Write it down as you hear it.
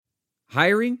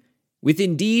Hiring? With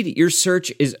Indeed, your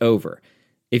search is over.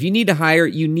 If you need to hire,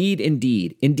 you need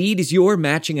Indeed. Indeed is your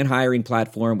matching and hiring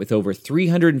platform with over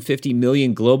 350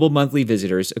 million global monthly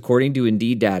visitors, according to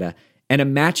Indeed data, and a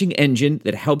matching engine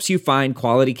that helps you find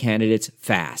quality candidates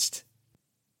fast.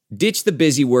 Ditch the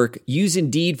busy work. Use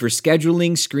Indeed for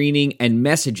scheduling, screening, and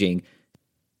messaging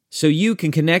so you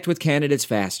can connect with candidates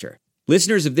faster.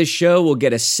 Listeners of this show will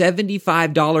get a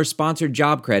 $75 sponsored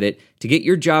job credit to get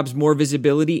your jobs more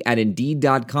visibility at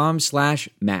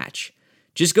Indeed.com/match.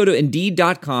 Just go to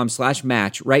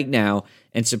Indeed.com/match right now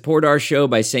and support our show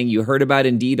by saying you heard about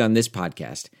Indeed on this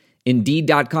podcast.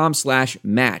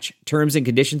 Indeed.com/match. Terms and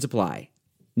conditions apply.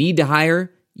 Need to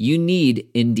hire? You need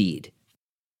Indeed.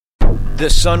 The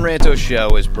Son Ranto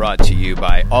Show is brought to you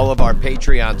by all of our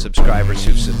Patreon subscribers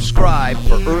who subscribe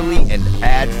for early and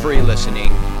ad-free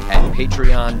listening at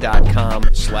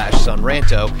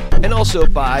patreon.com/sunranto and also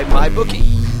by MyBookie.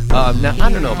 Now,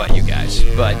 I don't know about you guys,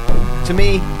 but to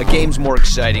me, a game's more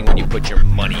exciting when you put your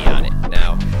money on it.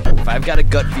 Now, if I've got a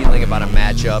gut feeling about a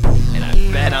matchup and I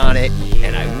bet on it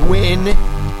and I win,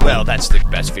 well, that's the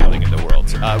best feeling in the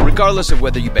world. Regardless of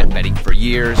whether you've been betting for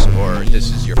years or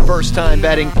this is your first time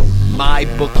betting,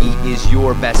 MyBookie is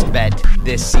your best bet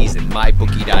this season.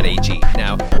 MyBookie.ag.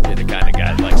 Now, you're the kind of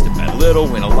guy that likes to bet a little,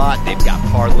 win a lot. They've got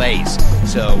parlays.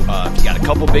 So if you got a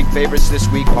couple big favorites this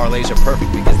week, parlays are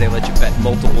perfect because they let you bet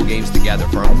multiple games together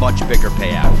for a much bigger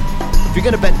payout. If you're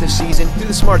going to bet this season, do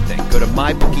the smart thing. Go to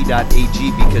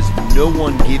MyBookie.ag because no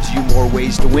one gives you more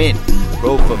ways to win.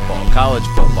 Pro football, college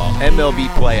football, MLB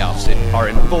playoffs are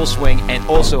in full swing, and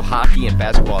also hockey and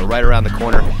basketball are right around the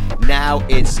corner. Now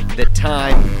it's the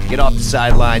time to get off the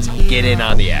sidelines, get in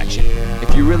on the action.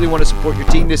 If you really want to support your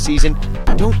team this season,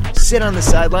 don't sit on the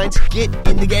sidelines, get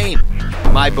in the game.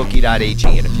 MyBookie.ag.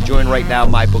 And if you join right now,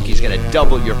 MyBookie is going to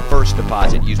double your first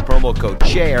deposit. Use promo code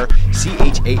CHAIR,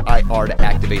 CHAIR, to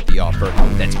activate the offer.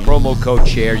 That's promo code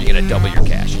CHAIR. You're going to double your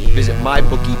cash. Visit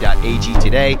MyBookie.ag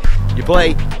today. You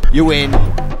play, you win,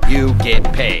 you get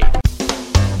paid.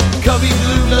 Cubby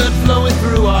blue blood flowing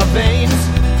through our veins,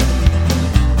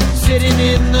 sitting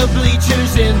in the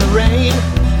bleachers in the rain.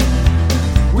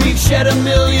 We've shed a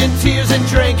million tears and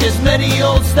drank as many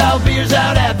old-style beers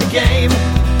out at the game.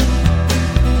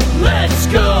 Let's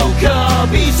go,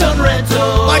 Cubby,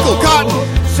 Sunranto. Michael Cotton.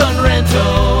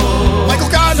 Sunranto. Michael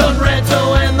Cotton.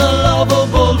 Sunranto and the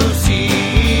lovable Lucy.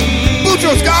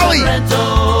 Mucho Scali.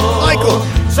 Sunranto. Michael.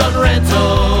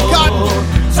 Sunranto. Cotton.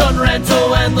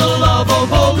 Sunranto and the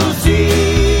lovable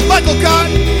Lucy. Michael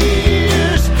Cotton.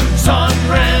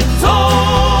 Sunranto.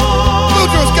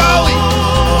 Mucho Scali.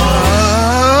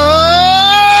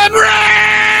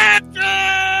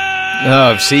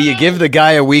 Oh, see, you give the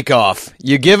guy a week off.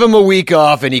 You give him a week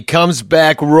off, and he comes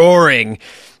back roaring.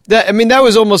 That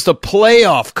was almost a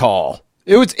playoff call.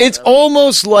 It's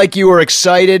almost like you were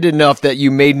excited enough that you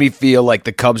made me feel like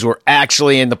the Cubs were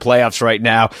actually in the playoffs right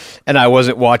now, and I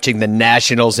wasn't watching the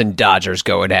Nationals and Dodgers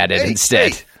going at it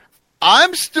instead. Hey,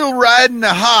 I'm still riding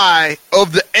the high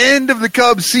of the end of the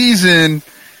Cubs season.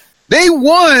 They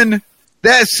won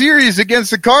that series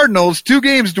against the Cardinals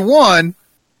 2-1.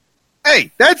 Hey,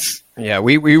 that's... Yeah,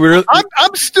 we were...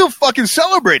 I'm still fucking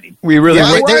celebrating. We really...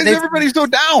 Yeah, why is everybody so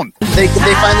down? They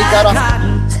finally got off...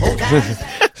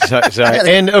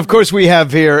 Sorry. And, of course, we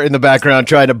have here in the background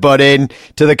trying to butt in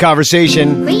to the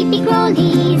conversation. Creepy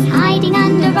crawlies hiding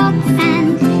under rocks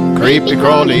and... Creepy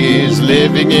crawlies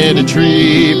living in a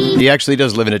tree. He actually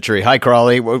does live in a tree. Hi,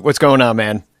 Crawley. What's going on,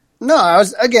 man? No, I'm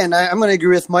going to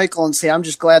agree with Michael and say I'm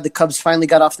just glad the Cubs finally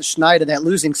got off the Schneid of that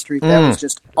losing streak. That was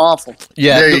just awful.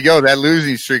 Yeah, there you go. That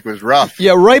losing streak was rough.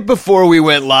 Yeah, right before we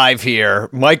went live here,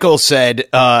 Michael said,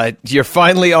 you're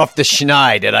finally off the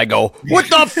Schneid. And I go, what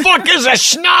the fuck is a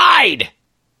Schneid?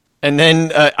 And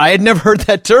then I had never heard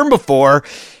that term before.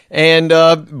 And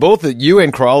both you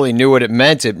and Crawley knew what it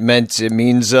meant. It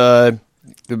means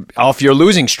off your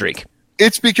losing streak.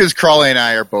 It's because Crawley and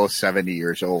I are both 70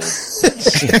 years old. He's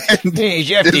off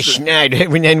the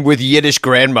Schneid. And with Yiddish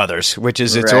grandmothers, which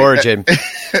is its origin.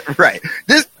 Right.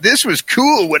 This was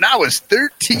cool when I was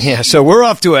 13. Yeah, so we're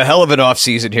off to a hell of an off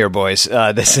season here, boys.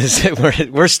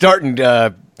 We're starting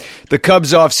the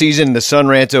Cubs off season, the Son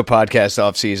Ranto podcast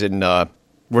off season.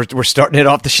 We're starting it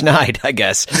off the Schneid, I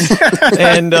guess.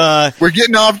 And we're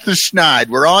getting off the Schneid.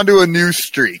 We're on to a new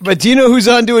streak. But do you know who's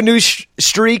on to a new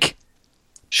streak?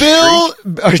 Bill,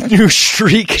 a new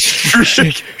streak for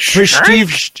Steve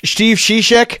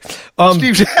Shishak.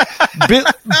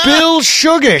 Bill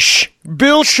Sugish.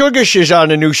 Bill Sugish is on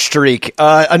a new streak.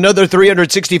 Another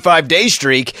 365-day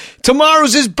streak.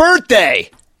 Tomorrow's his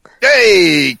birthday.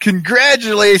 Hey,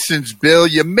 congratulations, Bill.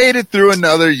 You made it through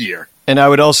another year. And I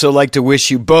would also like to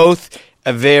wish you both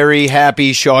a very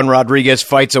happy Sean Rodriguez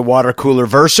Fights a Water Cooler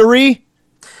versary.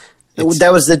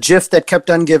 That was the GIF that kept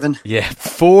on giving. Yeah,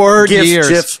 4 years.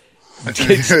 GIF.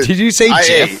 Did you say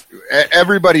GIF?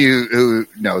 Everybody who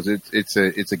knows it's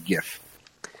a GIF.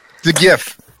 It's a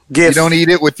GIF. GIF. You don't eat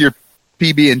it with your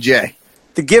PB&J.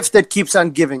 The GIF that keeps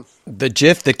on giving. The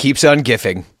GIF that keeps on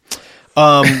gifting.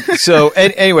 So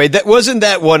anyway, that wasn't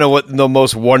that one of the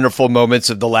most wonderful moments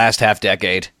of the last half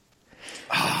decade.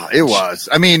 It was.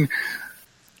 I mean,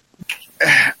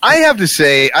 I have to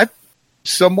say, I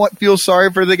somewhat feel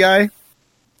sorry for the guy.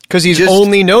 Because he's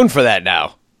only known for that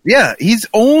now. Yeah, he's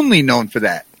only known for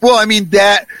that. Well, I mean,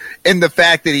 that and the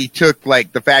fact that he took,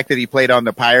 like, the fact that he played on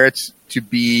the Pirates to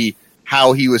be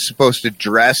how he was supposed to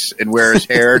dress and wear his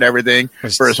hair and everything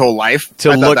for his whole life.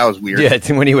 I thought that was weird. Yeah,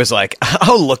 when he was like,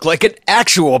 I'll look like an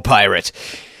actual pirate.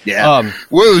 Yeah.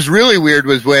 What was really weird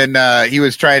was when he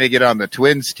was trying to get on the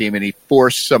Twins team and he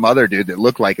forced some other dude that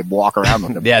looked like him walk around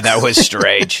with him. Yeah, that was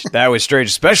strange. That was strange,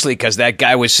 especially because that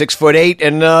guy was 6'8"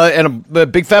 and a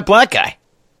big fat black guy.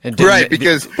 Right,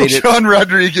 because Sean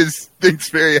Rodriguez thinks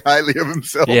very highly of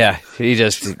himself. Yeah, he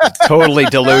just totally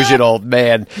delusional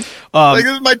man. Like,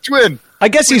 this is my twin. I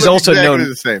guess he's also exactly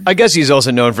known. I guess he's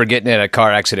also known for getting in a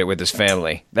car accident with his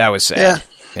family. That was sad.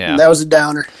 Yeah. That was a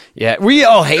downer. Yeah, we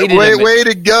all hated him. Way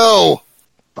to go.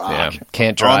 Yeah,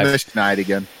 can't drive. On the Schneid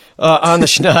again. On the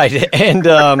Schneid. And,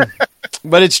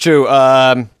 but it's true.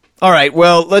 All right,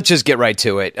 well, let's just get right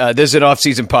to it. This is an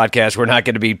off-season podcast. We're not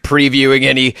going to be previewing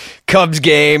any Cubs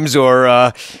games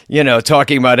or,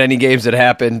 talking about any games that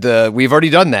happened. We've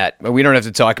already done that. We don't have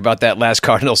to talk about that last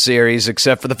Cardinals series,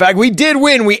 except for the fact we did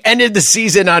win. We ended the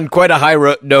season on quite a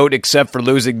high note, except for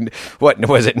losing,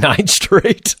 9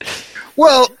 straight?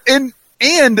 Well, and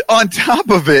on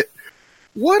top of it,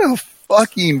 what a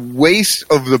fucking waste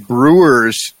of the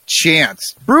Brewers'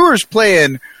 chance. Brewers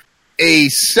playing a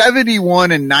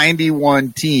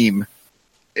 71-91 team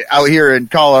out here in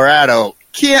Colorado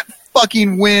can't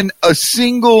fucking win a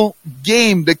single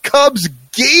game. The Cubs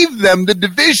gave them the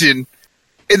division,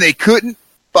 and they couldn't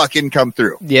fucking come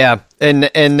through. Yeah, and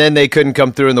then they couldn't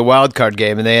come through in the wild card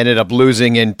game, and they ended up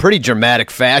losing in pretty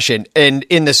dramatic fashion, and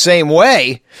in the same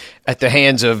way at the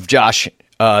hands of Josh,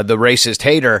 the racist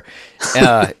hater.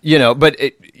 But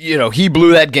he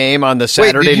blew that game on the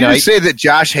Saturday night. Did you say that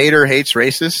Josh Hader hates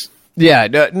racists? Yeah,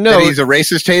 no. That he's a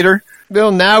racist hater?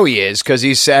 Well, now he is, because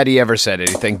he's sad he ever said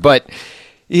anything. But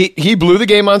he blew the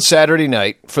game on Saturday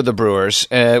night for the Brewers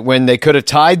when they could have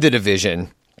tied the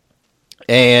division,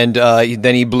 and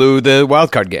then he blew the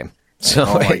wild card game. So,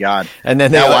 oh, my God. And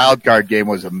then that wild card game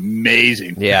was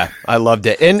amazing. Yeah, I loved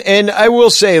it. And I will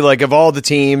say, like, of all the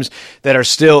teams that are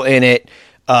still in it,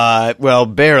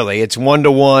 barely. It's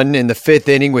 1-1 in the 5th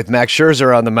inning with Max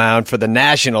Scherzer on the mound for the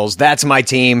Nationals. That's my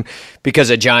team because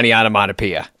of Johnny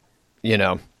Onomatopoeia.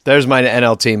 There's my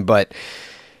NL team. But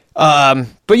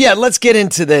yeah, let's get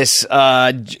into this.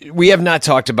 We have not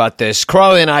talked about this.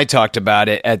 Crawley and I talked about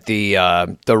it at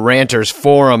the Ranters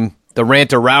Forum, the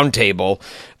Ranter Roundtable,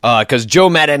 because Joe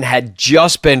Maddon had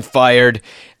just been fired,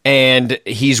 and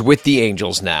he's with the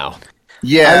Angels now.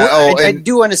 Yeah. I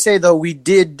do want to say, though, we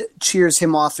did cheers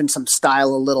him off in some style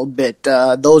a little bit.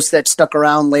 Those that stuck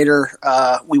around later,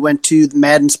 we went to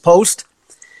Madden's Post,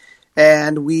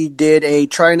 and we did a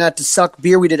try not to suck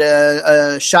beer. We did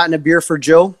a shot in a beer for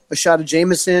Joe, a shot of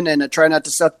Jameson, and a try not to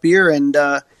suck beer, and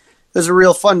it was a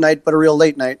real fun night, but a real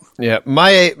late night. Yeah,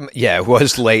 it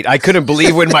was late. I couldn't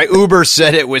believe when my Uber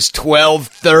said it was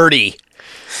 12:30.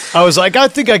 I was like, I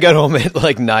think I got home at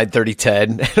like 9:30,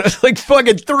 10. It was like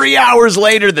fucking 3 hours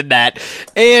later than that.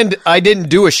 And I didn't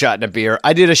do a shot in a beer.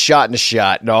 I did a shot in a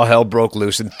shot, and all hell broke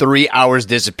loose, and 3 hours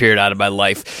disappeared out of my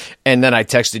life. And then I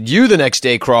texted you the next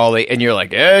day, Crawley, and you're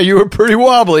like, you were pretty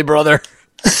wobbly, brother.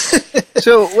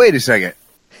 So, wait a second.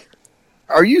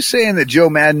 Are you saying that Joe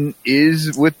Maddon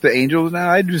is with the Angels now?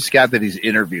 I just got that he's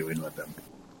interviewing with them.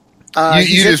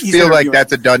 You just feel like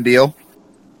that's a done deal?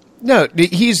 No,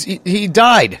 he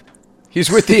died. He's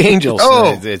with the Angels.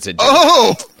 Oh, it's a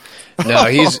joke. He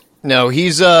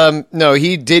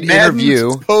did Madden's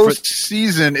interview.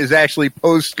 Post-season is actually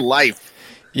post-life.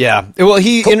 Yeah. Well,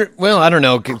 I don't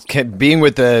know. Being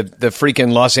with the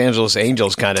freaking Los Angeles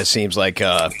Angels kind of seems like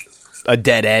a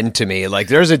dead end to me. Like,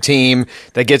 there's a team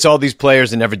that gets all these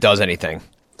players and never does anything.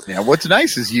 Yeah. What's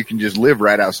nice is you can just live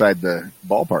right outside the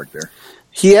ballpark there.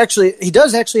 He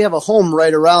does actually have a home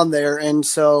right around there, and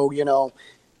so,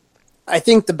 I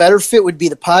think the better fit would be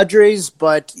the Padres,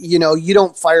 but, you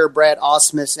don't fire Brad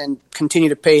Ausmus and continue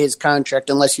to pay his contract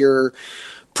unless you're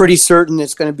pretty certain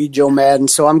it's going to be Joe Maddon,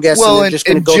 so I'm guessing they're just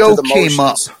going to go through the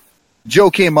motions.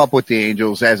 Joe came up with the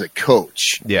Angels as a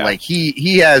coach. Yeah. Like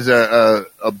he has a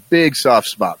big soft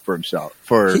spot for himself.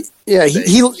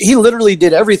 He literally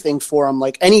did everything for him.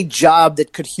 Like any job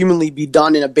that could humanly be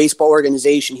done in a baseball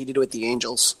organization, he did it with the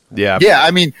Angels. Yeah. Yeah,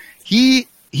 I mean, he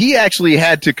actually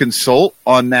had to consult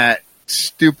on that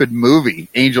stupid movie,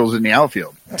 Angels in the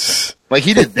Outfield. Like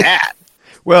he did that.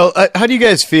 Well, how do you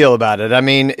guys feel about it? I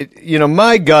mean,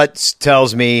 my gut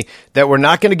tells me that we're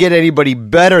not going to get anybody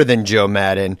better than Joe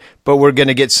Maddon, but we're going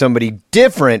to get somebody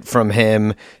different from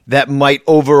him that might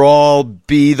overall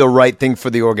be the right thing for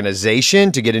the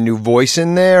organization to get a new voice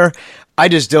in there. I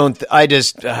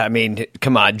mean,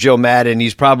 come on, Joe Maddon,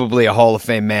 he's probably a Hall of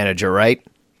Fame manager, right?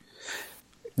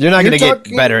 You're not going to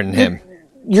get better than him.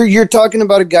 You're talking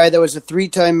about a guy that was a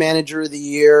 3-time manager of the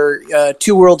year,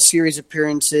 2 World Series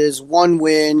appearances, 1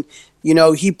 win.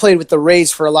 He played with the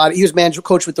Rays he was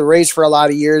coach with the Rays for a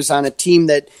lot of years on a team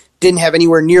that didn't have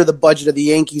anywhere near the budget of the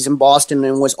Yankees in Boston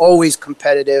and was always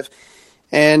competitive.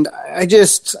 And I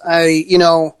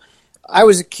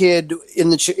was a kid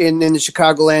in the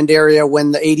Chicagoland area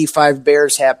when the '85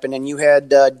 Bears happened, and you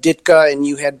had Ditka and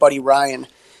you had Buddy Ryan.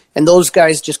 And those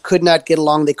guys just could not get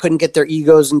along. They couldn't get their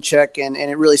egos in check, and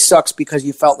it really sucks because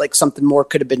you felt like something more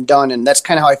could have been done. And that's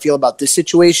kind of how I feel about this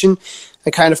situation.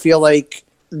 I kind of feel like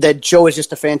that Joe is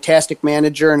just a fantastic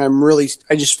manager, and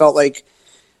I just felt like,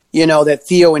 that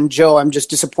Theo and Joe, I'm just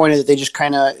disappointed that they just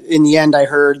kind of, in the end, I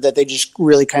heard that they just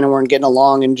really kind of weren't getting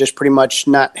along and just pretty much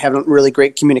not having really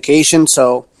great communication.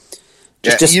 So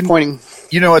just disappointing.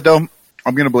 You know what, though?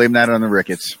 I'm going to blame that on the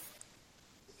Ricketts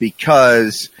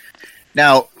because –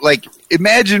 now, like,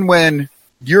 imagine when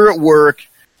you're at work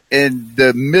and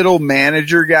the middle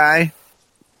manager guy,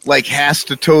 like, has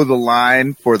to toe the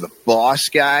line for the boss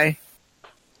guy,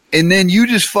 and then you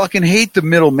just fucking hate the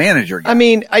middle manager guy. I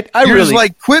mean, You're just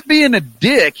like, quit being a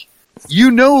dick.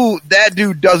 That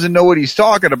dude doesn't know what he's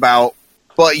talking about,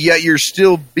 but yet you're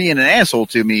still being an asshole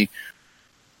to me.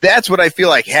 That's what I feel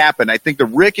like happened. I think the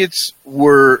Ricketts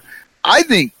I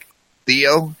think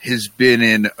Theo has been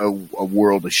in a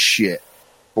world of shit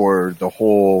for the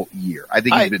whole year. I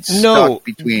think he's been stuck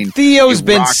between Theo's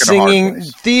been singing.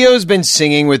 Theo's been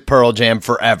singing with Pearl Jam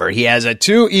forever. He had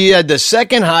the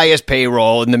second highest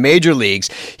payroll in the major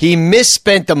leagues. He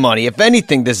misspent the money. If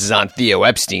anything, this is on Theo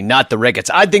Epstein, not the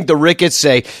Ricketts. I think the Ricketts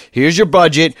say, "Here's your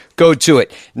budget, go to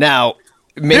it." Now,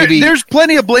 maybe there's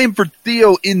plenty of blame for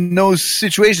Theo in those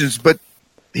situations, but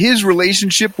his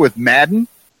relationship with Madden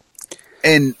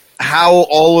and how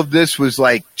all of this was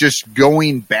like just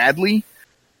going badly,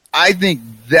 I think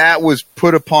that was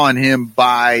put upon him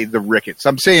by the Ricketts.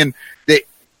 I'm saying that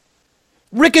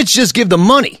Ricketts just give the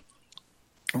money.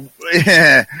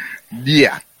 Yeah.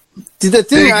 They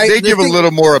give a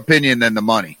little more opinion than the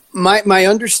money. My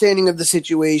understanding of the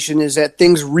situation is that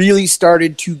things really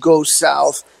started to go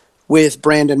south with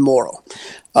Brandon Morrow.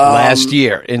 Last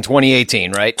year in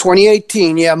 2018, right?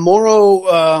 2018, yeah.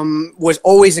 Morrow was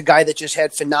always a guy that just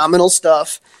had phenomenal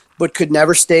stuff, but could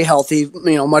never stay healthy,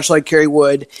 much like Kerry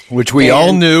Wood. Which we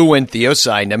all knew when Theo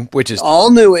signed him,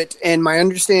 all knew it. And my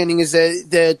understanding is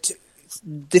that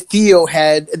the Theo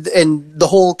had, and the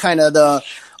whole kind of the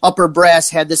upper brass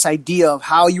had this idea of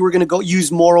how you were going to go use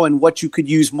Morrow and what you could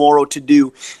use Morrow to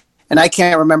do. And I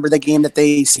can't remember the game that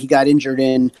he got injured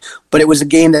in, but it was a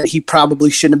game that he probably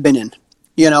shouldn't have been in.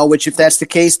 Which if that's the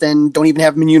case, then don't even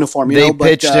have him in uniform. They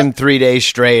pitched him 3 days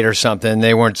straight or something.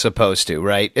 They weren't supposed to,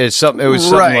 right? It was something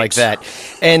like that.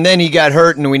 And then he got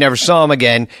hurt, and we never saw him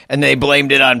again. And they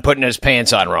blamed it on putting his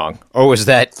pants on wrong, or was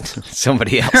that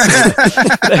somebody else?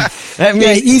 I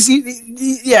mean,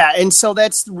 yeah. And so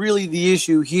that's really the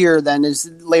issue here. Then is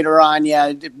later on,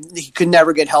 he could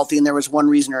never get healthy, and there was one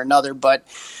reason or another, but.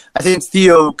 I think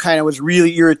Theo kind of was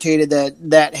really irritated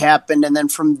that happened, and then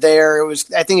from there,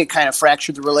 I think it kind of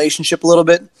fractured the relationship a little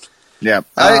bit. Yeah,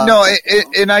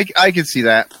 I can see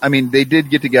that. I mean, they did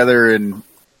get together and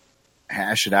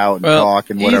hash it out and talk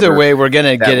and whatever. Either way, we're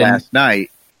gonna get in last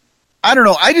night. I don't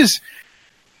know.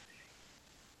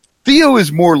 Theo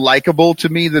is more likable to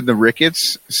me than the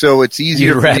Ricketts, so it's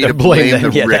easier for me to blame the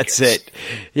Ricketts. That's it.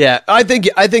 Yeah, I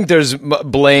think there's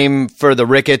blame for the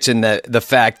Ricketts in the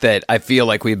fact that I feel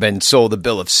like we've been sold a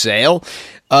bill of sale.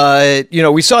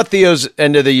 We saw Theo's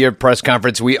end of the year press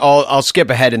conference. I'll skip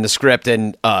ahead in the script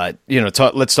and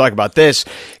let's talk about this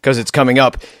because it's coming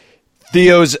up.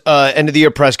 Theo's end of the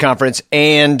year press conference,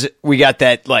 and we got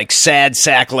that like sad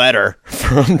sack letter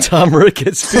from Tom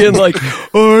Ricketts being like,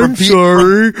 I'm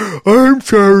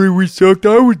sorry, we sucked.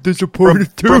 I was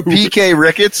disappointed too. From PK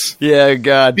Ricketts? Yeah,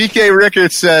 God. PK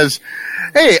Ricketts says,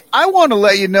 hey, I want to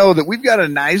let you know that we've got a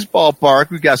nice ballpark.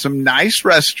 We've got some nice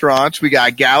restaurants. We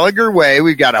got Gallagher Way.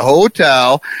 We've got a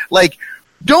hotel. Like,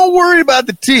 don't worry about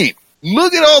the team.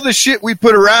 Look at all the shit we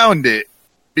put around it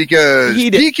because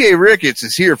DK Ricketts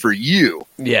is here for you.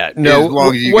 Yeah, no, as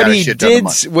long as you got a shit ton of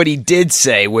money. What he did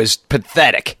say was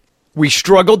pathetic. We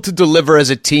struggled to deliver as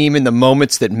a team in the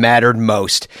moments that mattered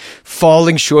most,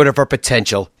 falling short of our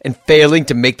potential and failing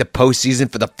to make the postseason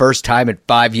for the first time in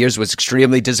 5 years was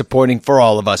extremely disappointing for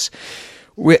all of us.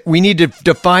 We need to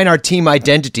define our team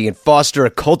identity and foster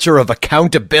a culture of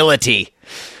accountability.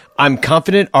 I'm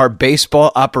confident our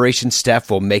baseball operations staff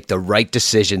will make the right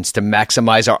decisions to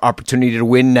maximize our opportunity to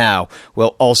win now,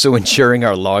 while also ensuring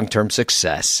our long-term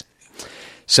success.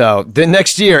 So, the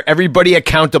next year, everybody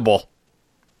accountable.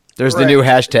 There's the new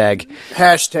hashtag.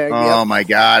 Oh, my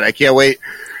God. I can't wait.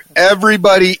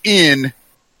 Everybody in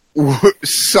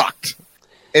sucked.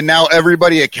 And now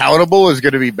everybody accountable is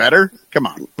going to be better? Come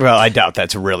on. Well, I doubt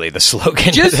that's really the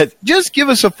slogan. Just give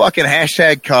us a fucking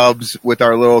hashtag Cubs with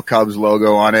our little Cubs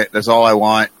logo on it. That's all I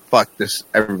want. Fuck this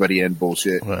everybody in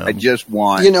bullshit. Well, I just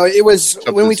want it was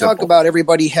when we simple. talk about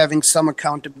everybody having some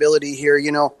accountability here,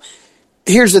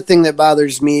 here's the thing that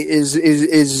bothers me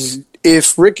is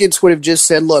if Ricketts would have just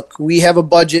said, look, we have a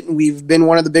budget and we've been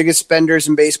one of the biggest spenders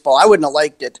in baseball, I wouldn't have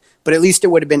liked it, but at least it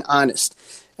would have been honest.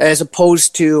 As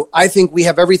opposed to, I think we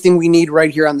have everything we need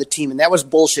right here on the team. And that was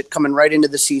bullshit coming right into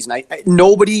the season.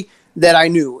 Nobody that I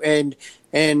knew. And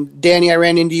Danny, I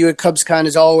ran into you at CubsCon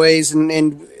as always.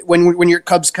 And when you're at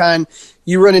CubsCon,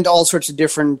 you run into all sorts of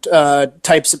different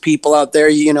types of people out there.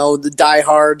 The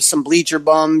diehards, some bleacher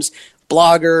bums,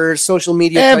 bloggers, social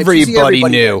media types. Everybody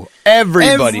knew.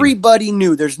 Everybody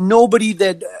knew. There's nobody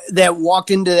that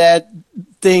walked into that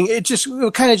thing. It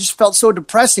kind of just felt so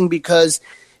depressing because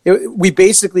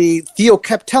Theo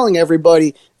kept telling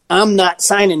everybody, I'm not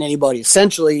signing anybody.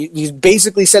 Essentially, he's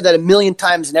basically said that a million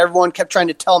times, and everyone kept trying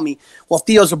to tell me, well,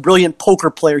 Theo's a brilliant poker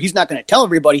player. He's not going to tell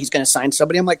everybody he's going to sign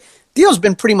somebody. I'm like, Theo's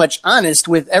been pretty much honest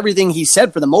with everything he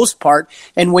said for the most part.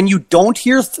 And when you don't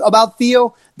hear about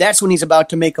Theo, that's when he's about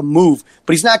to make a move.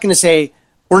 But he's not going to say,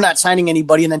 we're not signing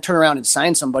anybody and then turn around and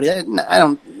sign somebody.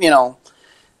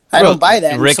 I don't buy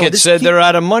that. Ricketts said they're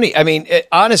out of money. I mean,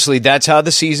 honestly, that's how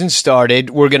the season started.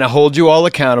 We're going to hold you all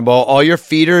accountable. All your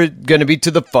feet are going to be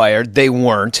to the fire. They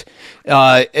weren't.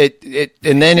 And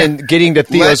then in getting to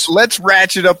Theo's... Let's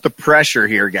ratchet up the pressure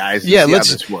here, guys. Yeah, see how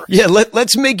this works. Yeah,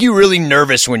 let's make you really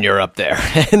nervous when you're up there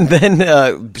and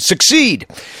then succeed.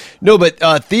 No, but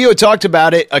Theo talked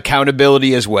about it,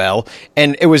 accountability as well,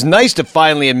 and it was nice to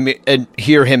finally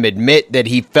hear him admit that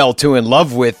he fell too in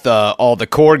love with all the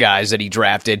core guys that he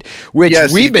drafted, which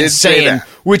we've been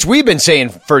saying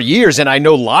for years, and I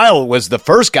know Lyle was the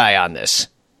first guy on this,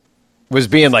 was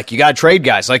being like, you got to trade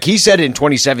guys. Like he said in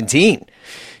 2017.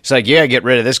 He's like, yeah, get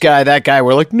rid of this guy, that guy.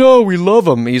 We're like, no, we love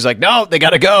him. He's like, no, they got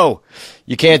to go.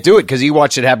 You can't do it because he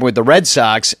watched it happen with the Red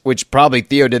Sox, which probably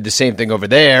Theo did the same thing over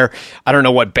there. I don't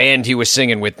know what band he was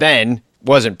singing with then.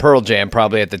 Wasn't Pearl Jam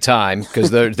probably at the time because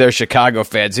they're Chicago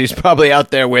fans. He was probably out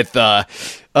there with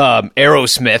Aerosmith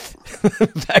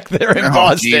back there in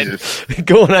Boston,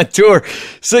 going on tour,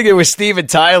 singing with Steven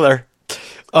Tyler.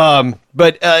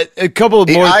 But a couple of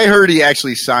more. I heard he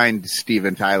actually signed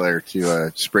Steven Tyler to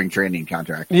a spring training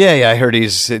contract. Yeah. I heard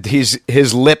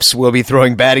his lips will be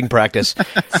throwing batting practice.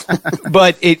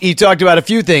 But he talked about a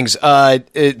few things.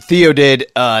 Theo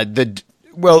did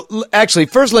well, actually,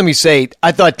 first let me say,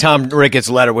 I thought Tom Ricketts'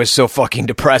 letter was so fucking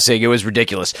depressing. It was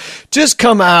ridiculous. Just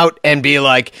come out and be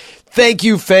like, thank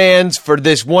you, fans, for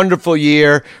this wonderful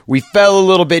year. We fell a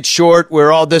little bit short.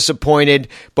 We're all disappointed,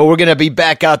 but we're going to be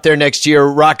back out there next year,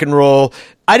 rock and roll.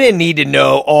 I didn't need to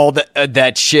know all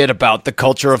that shit about the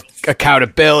culture of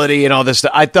accountability and all this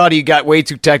stuff. I thought he got way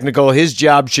too technical. His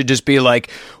job should just be like,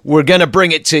 we're going to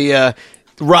bring it to you,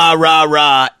 rah, rah,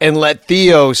 rah, and let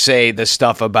Theo say the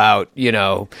stuff about,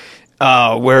 we're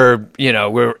in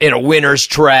a winner's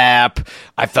trap.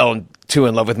 I fell too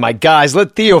in love with my guys.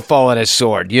 Let Theo fall on his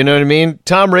sword. You know what I mean?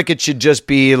 Tom Ricketts should just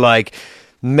be like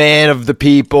man of the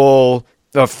people,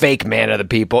 a fake man of the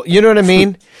people. You know what I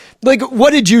mean? Like,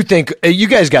 what did you think? You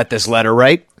guys got this letter,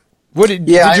 right? Did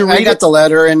you read I got the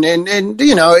letter, and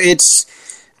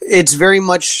it's very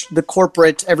much the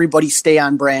corporate. Everybody stay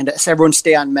on brand. Everyone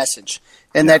stay on message,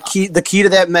 and the key to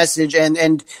that message,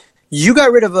 and you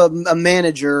got rid of a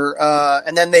manager,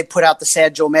 and then they put out the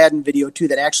sad Joe Madden video too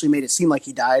that actually made it seem like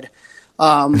he died.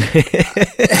 And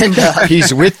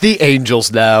he's with the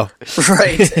Angels now,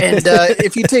 right? And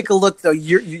if you take a look, though,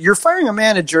 you're firing a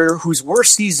manager whose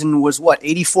worst season was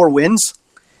 84 wins.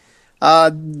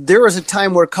 There was a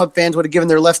time where Cub fans would have given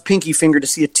their left pinky finger to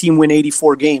see a team win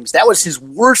 84 games. That was his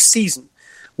worst season.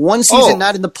 One season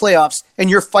not in the playoffs, and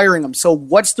you're firing them. So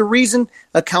what's the reason?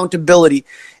 Accountability.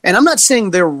 And I'm not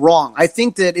saying they're wrong. I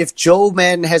think that if Joe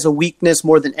Madden has a weakness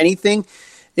more than anything,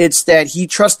 it's that he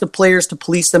trusts the players to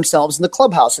police themselves in the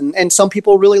clubhouse. And some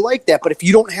people really like that. But if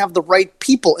you don't have the right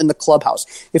people in the clubhouse,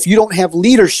 if you don't have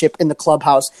leadership in the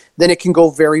clubhouse, then it can go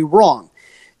very wrong.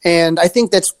 And I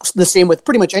think that's the same with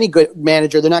pretty much any good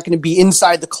manager. They're not going to be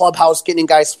inside the clubhouse getting in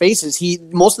guys' faces.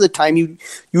 Most of the time, you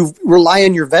rely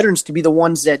on your veterans to be the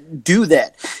ones that do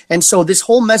that. And so this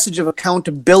whole message of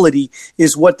accountability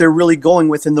is what they're really going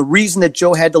with. And the reason that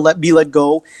Joe had to be let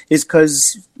go is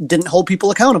because didn't hold people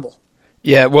accountable.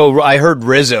 Yeah, well, I heard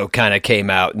Rizzo kind of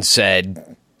came out and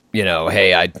said,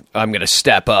 hey, I'm going to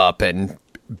step up and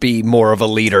be more of a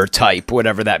leader type,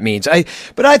 whatever that means.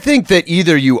 But I think that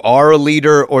either you are a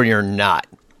leader or you're not.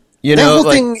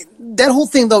 That whole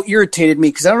thing though irritated me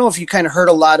because I don't know if you kind of heard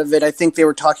a lot of it. I think they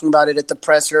were talking about it at the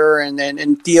presser,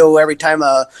 and Theo, every time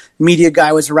a media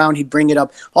guy was around, he'd bring it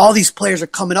up. All these players are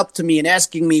coming up to me and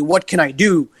asking me, "What can I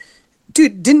do?"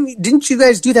 Dude, didn't you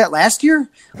guys do that last year?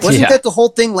 Wasn't that the whole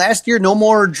thing last year? No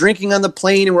more drinking on the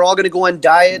plane, and we're all going to go on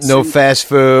diets. No fast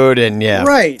food, and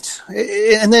right.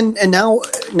 And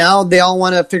now they all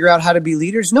want to figure out how to be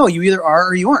leaders. No, you either are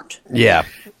or you aren't. Yeah.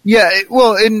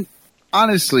 Well, and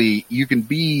honestly, you can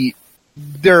be.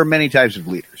 There are many types of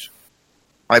leaders.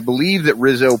 I believe that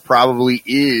Rizzo probably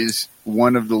is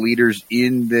one of the leaders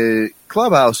in the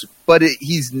clubhouse, but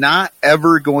he's not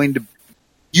ever going to.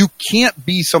 You can't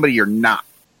be somebody you're not.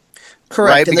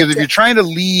 Correct. Right? Because if you're trying to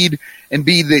lead and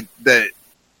be the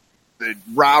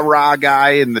rah-rah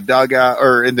guy in the dugout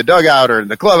or in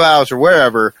the clubhouse or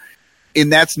wherever,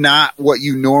 and that's not what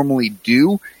you normally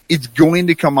do, it's going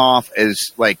to come off as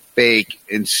like fake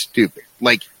and stupid.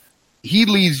 Like he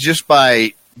leads just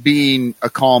by being a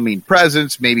calming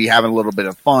presence, maybe having a little bit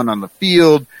of fun on the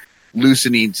field,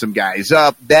 loosening some guys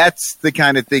up. That's the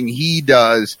kind of thing he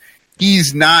does.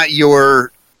 He's not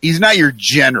your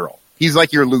general. He's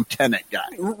like your lieutenant guy.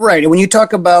 Right. And when you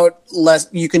talk about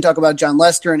you can talk about John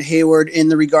Lester and Hayward in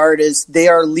the regard as they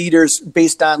are leaders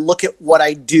based on look at what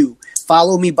I do.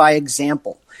 Follow me by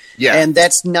example. Yeah. And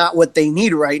that's not what they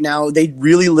need right now. They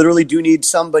really literally do need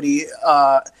somebody.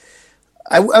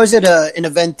 I was at an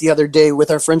event the other day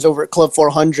with our friends over at Club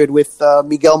 400 with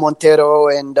Miguel Montero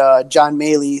and John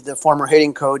Maley, the former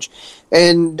hitting coach.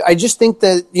 And I just think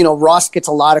that, Ross gets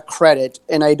a lot of credit.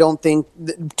 And I don't think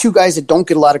two guys that don't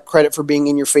get a lot of credit for being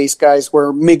in your face guys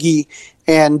were Miggy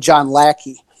and John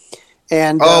Lackey.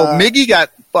 And Miggy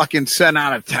got fucking sent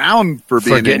out of town for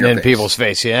getting in people's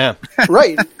face. Yeah.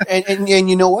 Right. And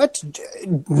you know what?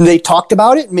 They talked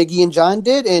about it. Miggy and John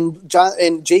did. And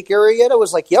Jake Arrieta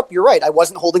was like, yep, you're right. I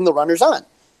wasn't holding the runners on.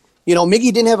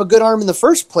 Miggy didn't have a good arm in the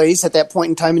first place at that point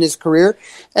in time in his career.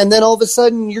 And then all of a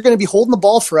sudden you're going to be holding the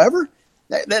ball forever.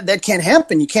 That can't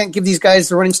happen. You can't give these guys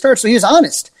the running start. So he was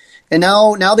honest. And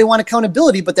now they want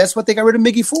accountability, but that's what they got rid of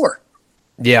Miggy for.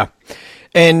 Yeah.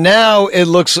 And now it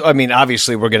looks,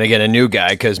 obviously we're going to get a new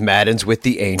guy because Madden's with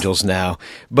the Angels now.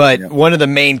 But one of the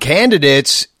main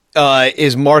candidates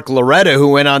is Mark Loretta, who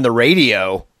went on the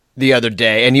radio the other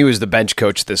day, and he was the bench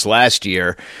coach this last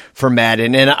year for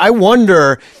Madden. And I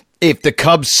wonder if the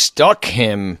Cubs stuck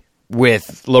him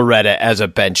with Loretta as a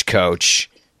bench coach,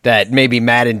 that maybe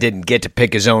Madden didn't get to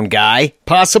pick his own guy,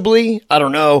 possibly. I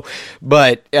don't know.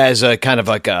 But as a kind of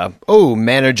like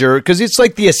manager, because it's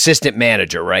like the assistant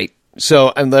manager, right?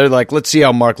 So, and they're like, let's see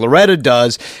how Mark Loretta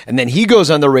does. And then he goes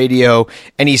on the radio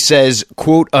and he says,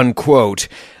 quote unquote,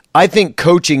 I think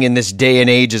coaching in this day and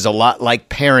age is a lot like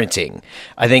parenting.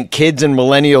 I think kids and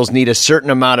millennials need a certain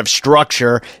amount of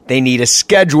structure. They need a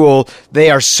schedule. They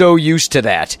are so used to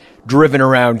that. Driven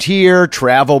around here,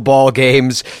 travel ball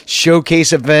games,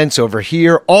 showcase events over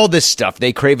here, all this stuff.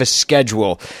 They crave a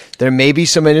schedule. There may be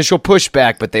some initial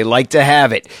pushback, but they like to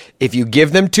have it. If you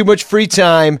give them too much free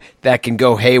time, that can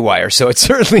go haywire. So it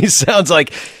certainly sounds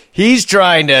like he's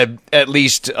trying to at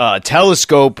least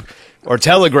telescope or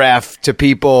telegraph to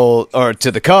people or to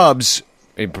the Cubs.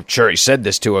 I'm sure he said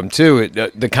this to him too,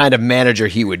 the kind of manager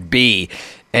he would be.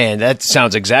 And that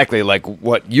sounds exactly like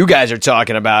what you guys are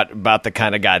talking about the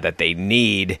kind of guy that they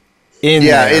need in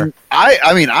there. Yeah, and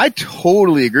I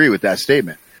totally agree with that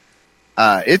statement.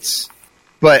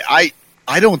 But I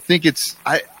don't think it's.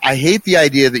 I hate the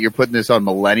idea that you're putting this on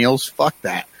millennials. Fuck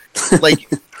that. Like,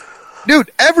 dude,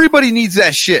 everybody needs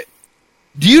that shit.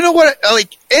 Do you know what?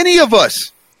 Like, any of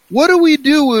us, what do we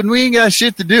do when we ain't got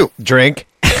shit to do? Drink.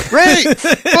 Right?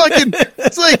 Fucking.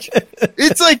 It's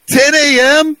like 10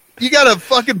 a.m. You got a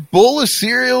fucking bowl of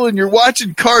cereal and you're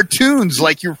watching cartoons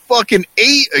like you're fucking 8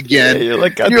 again. Yeah, you're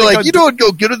like, you know what?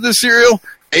 Go get the cereal,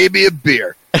 maybe a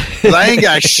beer. 'cause I ain't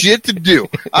got shit to do.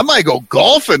 I might go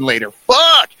golfing later.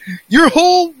 Fuck! Your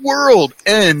whole world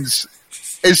ends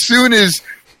as soon as,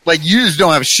 like, you just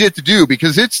don't have shit to do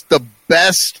because it's the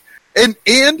best. And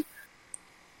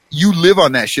you live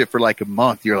on that shit for like a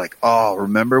month. You're like, oh,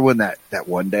 remember when that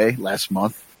one day last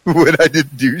month when I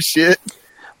didn't do shit?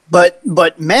 But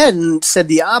Madden said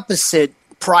the opposite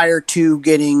prior to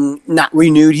getting not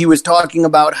renewed. He was talking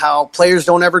about how players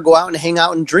don't ever go out and hang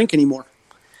out and drink anymore.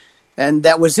 And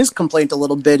that was his complaint a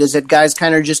little bit, is that guys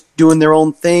kind of just doing their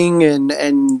own thing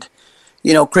and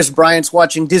you know, Chris Bryant's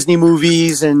watching Disney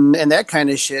movies and that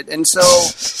kind of shit. And so...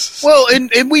 Well,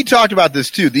 and we talked about this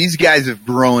too. These guys have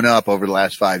grown up over the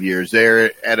last 5 years.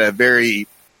 They're at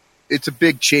it's a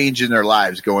big change in their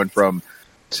lives going from,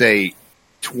 say,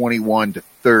 21 to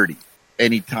 30,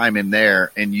 any time in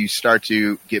there, and you start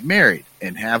to get married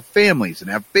and have families and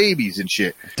have babies and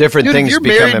shit. Different Dude, things if you're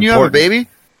become married and you important. have a baby,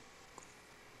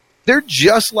 they're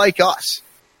just like us.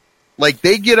 Like,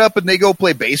 they get up and they go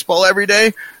play baseball every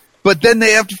day, but then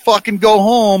they have to fucking go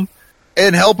home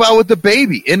and help out with the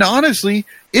baby. And honestly,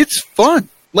 it's fun.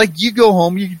 Like, you go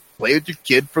home, you play with your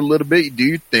kid for a little bit, you do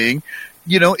your thing.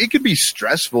 You know, it could be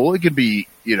stressful. It could be,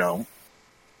 you know,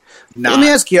 not Let me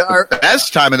ask you, the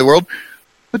best time in the world.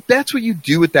 But that's what you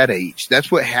do at that age.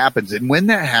 That's what happens. And when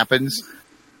that happens,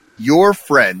 your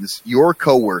friends, your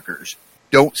coworkers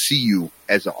don't see you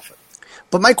as often.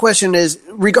 But my question is,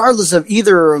 regardless of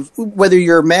either of whether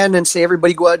you're Madden and say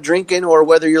everybody go out drinking, or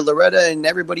whether you're Loretta and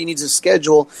everybody needs a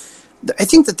schedule, I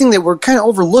think the thing that we're kind of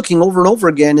overlooking over and over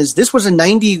again is this was a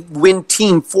 90-win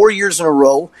team 4 years in a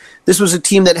row. This was a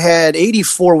team that had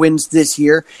 84 wins this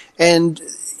year. And,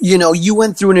 you know, you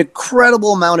went through an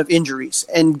incredible amount of injuries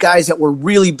and guys that were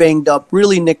really banged up,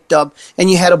 really nicked up, and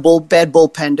you had a bad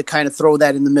bullpen to kind of throw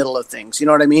that in the middle of things. You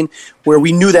know what I mean? Where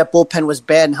we knew that bullpen was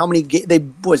bad, and how many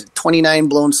was it 29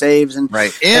 blown saves, and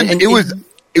right. And it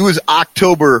was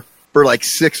October for like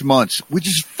 6 months, which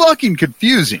is fucking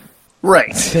confusing.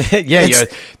 Right. Yeah,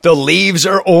 the leaves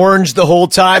are orange the whole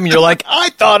time, and you're like, I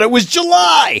thought it was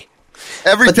July.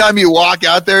 Every time you walk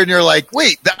out there and you're like,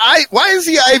 wait, why is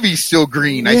the ivy still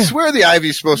green? Yeah. I swear the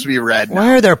ivy's supposed to be red now.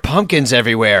 Why are there pumpkins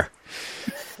everywhere?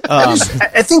 I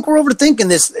think we're overthinking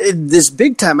this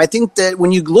big time. I think that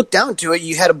when you look down to it,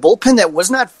 you had a bullpen that was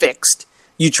not fixed.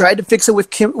 You tried to fix it with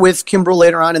Kimbrel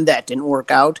later on, and that didn't work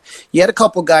out. You had a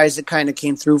couple guys that kind of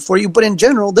came through for you, but in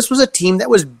general, this was a team that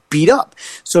was beat up.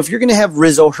 So if you're going to have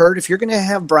Rizzo hurt, if you're going to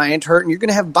have Bryant hurt, and you're going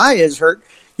to have Baez hurt,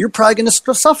 you're probably going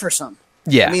to suffer some.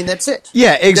 Yeah. I mean, that's it.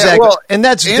 Yeah, exactly. And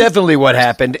that's definitely what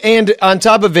happened. And on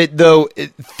top of it, though,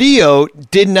 Theo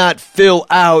did not fill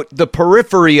out the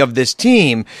periphery of this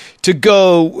team to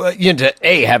go, to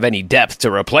A, have any depth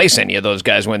to replace any of those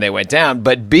guys when they went down,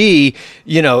 but B,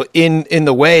 in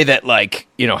the way that, like,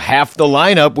 half the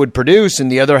lineup would produce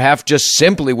and the other half just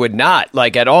simply would not,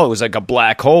 like, at all. It was like a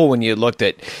black hole when you looked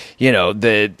at,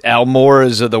 the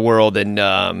Almoras of the world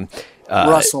and,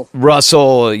 Russell,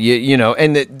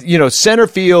 and center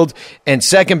field and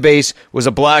second base was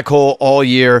a black hole all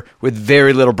year with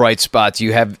very little bright spots.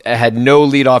 You had no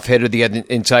leadoff hitter the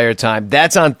entire time.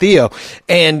 That's on Theo,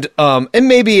 and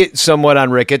maybe somewhat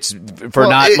on Ricketts for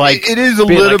It is a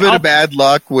little bit of bad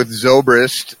luck with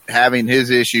Zobrist having his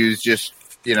issues. Just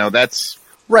that's.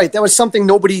 Right, that was something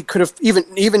nobody could have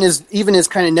even as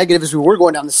kind of negative as we were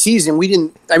going down the season. We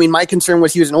didn't. I mean, my concern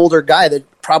was he was an older guy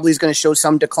that probably is going to show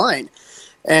some decline,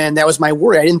 and that was my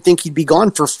worry. I didn't think he'd be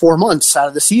gone for 4 months out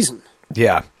of the season.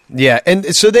 Yeah,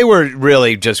 and so they were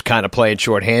really just kind of playing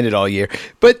shorthanded all year.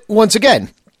 But once again,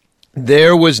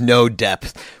 there was no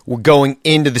depth going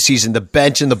into the season. The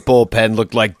bench and the bullpen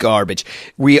looked like garbage.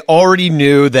 We already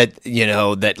knew that,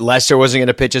 that Lester wasn't going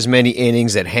to pitch as many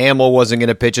innings, that Hamill wasn't going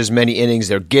to pitch as many innings.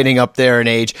 They're getting up there in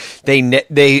age.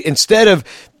 They instead of,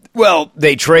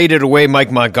 they traded away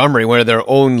Mike Montgomery, one of their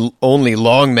only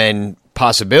longmen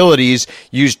possibilities,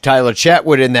 used Tyler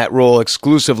Chatwood in that role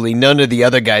exclusively. None of the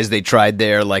other guys they tried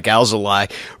there, like Alzolay,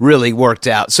 really worked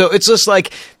out. So it's just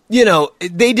like,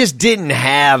 they just didn't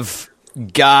have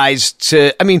guys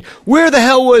to. I mean, where the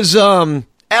hell was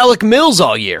Alec Mills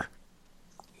all year?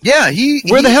 Yeah,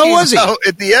 where the hell was he?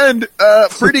 At the end,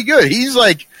 pretty good. He's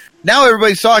like, now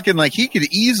everybody's talking like he could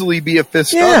easily be a fifth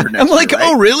starter next I'm like, year, right?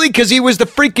 Oh, really? Because he was the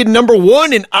freaking number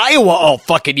one in Iowa all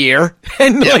fucking year.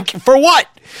 And like, for what?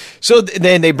 So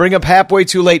then they bring up halfway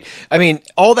too late. I mean,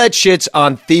 all that shit's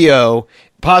on Theo,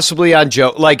 possibly on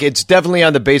Joe. Like, it's definitely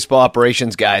on the baseball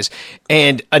operations guys.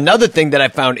 And another thing that I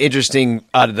found interesting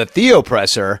out of the Theo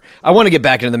presser, I want to get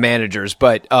back into the managers,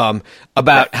 but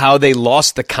about how they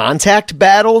lost the contact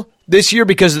battle this year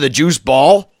because of the juice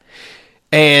ball.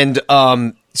 And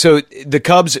So the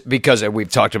Cubs, because we've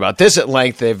talked about this at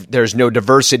length, there's no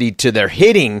diversity to their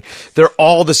hitting. They're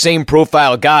all the same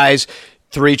profile guys.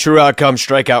 3 true outcome,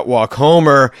 strikeout, walk,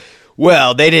 homer.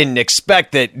 Well, they didn't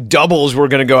expect that doubles were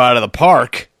going to go out of the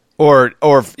park or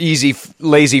easy,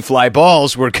 lazy fly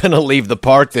balls were going to leave the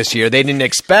park this year. They didn't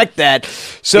expect that.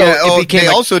 So they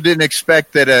also didn't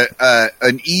expect that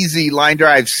an easy line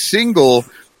drive single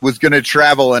was going to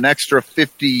travel an extra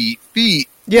 50 feet.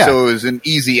 Yeah. So it was an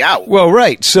easy out. Well,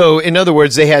 right. So, in other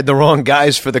words, they had the wrong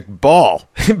guys for the ball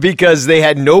because they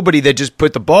had nobody that just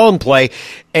put the ball in play.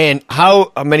 And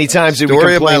how many times did we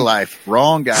complain? Story of my life.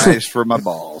 Wrong guys for my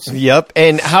balls. Yep.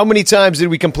 And how many times did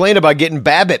we complain about getting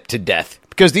BABIP to death?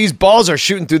 Because these balls are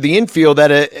shooting through the infield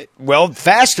at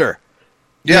faster.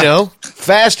 Yeah.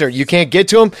 Faster. You can't get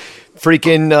to them.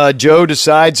 Freaking Joe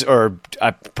decides, or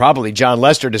probably John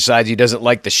Lester decides he doesn't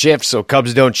like the shift, so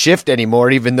Cubs don't shift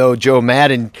anymore, even though Joe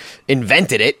Madden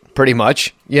invented it, pretty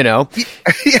much, Yeah,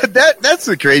 that's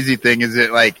the crazy thing, is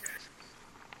that, like,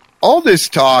 all this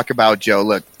talk about Joe,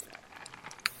 look,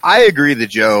 I agree that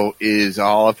Joe is a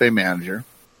Hall of Fame manager.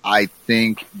 I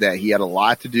think that he had a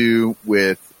lot to do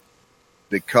with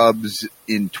the Cubs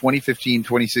in 2015,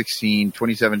 2016,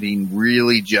 2017,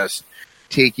 really just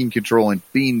taking control and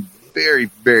being very,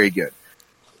 very good.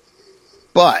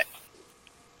 But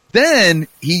then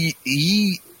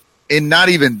and not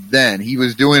even then, he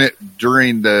was doing it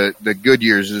during the good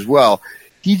years as well.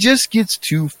 He just gets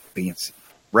too fancy,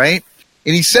 right?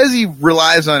 And he says he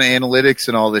relies on analytics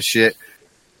and all this shit.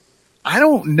 I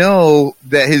don't know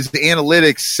that his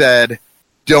analytics said,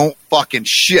 don't fucking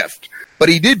shift. But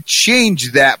he did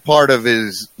change that part of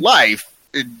his life.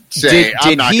 Say,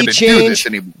 I'm not going to do this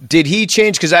anymore. Did he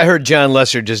change? Because I heard John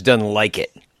Lester just doesn't like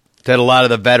it. That a lot of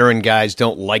the veteran guys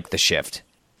don't like the shift.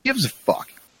 Gives a fuck.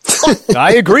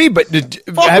 I agree, but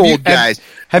guys.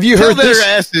 Have you heard this? Tell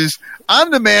their asses,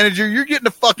 I'm the manager, you're getting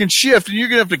a fucking shift, and you're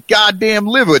going to have to goddamn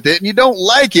live with it, and you don't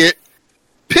like it,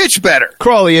 pitch better.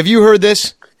 Crawley, have you heard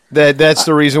this? That's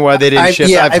the reason why they didn't shift?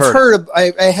 Yeah,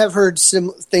 I have heard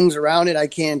some things around it. I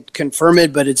can't confirm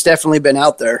it, but it's definitely been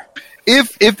out there.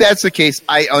 If that's the case,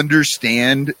 I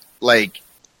understand, like,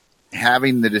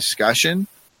 having the discussion,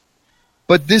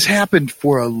 but this happened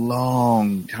for a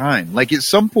long time. Like, at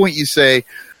some point you say,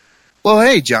 well,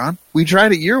 hey, John, we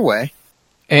tried it your way,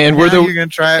 and you're going to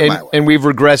try it my way. And we've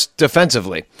regressed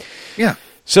defensively. Yeah.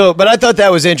 So, but I thought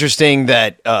that was interesting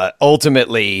that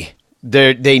ultimately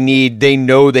they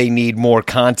know they need more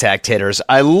contact hitters.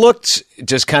 I looked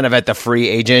just kind of at the free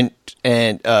agent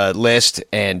and list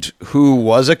and who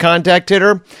was a contact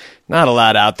hitter. Not a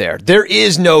lot out there. There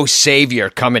is no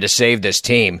savior coming to save this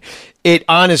team. It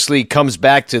honestly comes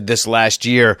back to this last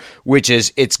year, which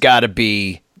is it's got to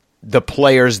be the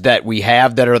players that we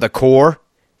have that are the core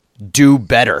do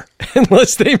better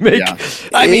unless they make. Yeah.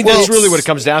 I mean, that's really what it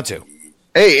comes down to.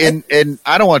 Hey, and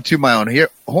I don't want to toot my own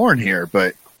horn here,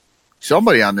 but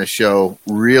somebody on this show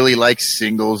really likes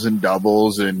singles and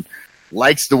doubles and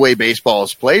likes the way baseball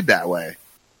is played that way,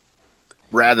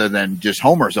 rather than just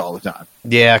homers all the time.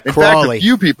 Yeah, in Crawley. fact, a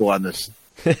few people on this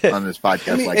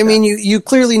podcast. I mean, you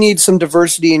clearly need some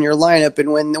diversity in your lineup.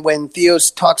 And when Theo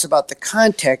talks about the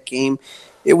contact game,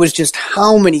 it was just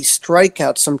how many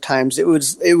strikeouts. Sometimes it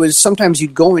was sometimes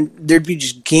you'd go and there'd be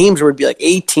just games where it'd be like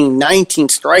 18, 19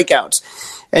 strikeouts.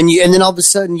 And then all of a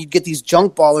sudden you'd get these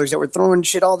junk ballers that were throwing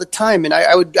shit all the time, and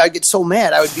I'd get so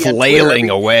mad. I would be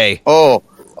flailing away.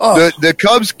 The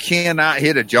Cubs cannot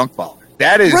hit a junk baller.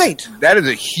 That is right. That is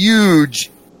a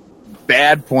huge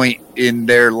bad point in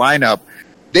their lineup.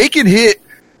 They can hit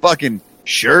fucking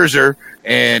Scherzer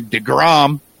and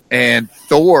DeGrom and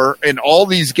Thor and all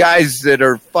these guys that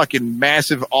are fucking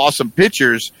massive, awesome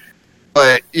pitchers,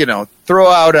 but throw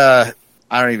out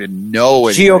I don't even know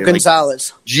anybody. Gio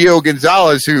Gonzalez. Gio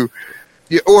Gonzalez,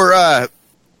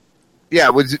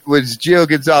 was Gio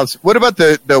Gonzalez. What about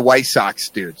the White Sox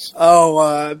dudes?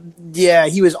 Yeah,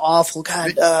 he was awful.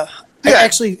 God, I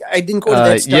didn't go to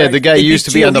that start. Yeah, the guy used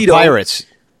to be on the Pirates.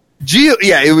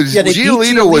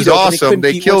 Giolito was awesome.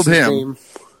 They killed him.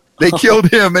 They killed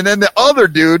him, and then the other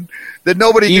dude that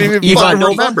nobody can even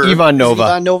remember. Ivan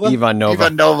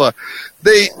Nova.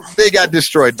 They got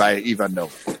destroyed by Ivan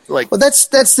Nova. Well, that's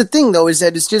the thing though, is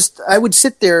that it's just I would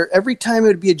sit there every time it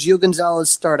would be a Gio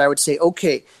Gonzalez start. I would say,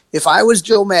 okay, if I was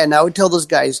Joe Madden, I would tell those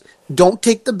guys, don't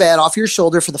take the bat off your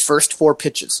shoulder for the first 4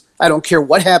 pitches. I don't care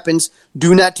what happens.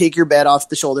 Do not take your bat off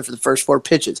the shoulder for the first 4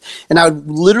 pitches. And I would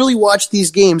literally watch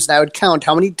these games, and I would count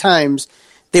how many times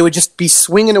they would just be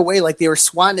swinging away like they were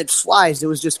swatting at flies. It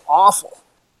was just awful.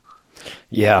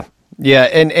 Yeah. Yeah,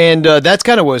 and that's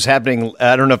kind of what was happening.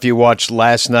 I don't know if you watched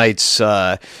last night's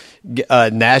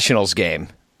Nationals game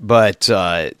but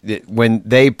when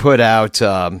they put out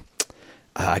the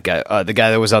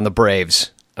guy that was on the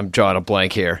Braves, I'm drawing a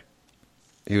blank here.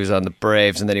 He was on the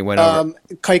Braves, and then he went over.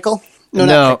 Keuchel? No,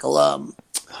 not Keuchel.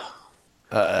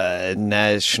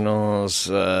 Nationals.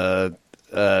 God,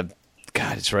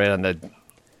 it's right on the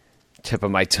tip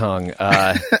of my tongue.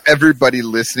 Everybody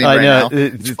listening right now.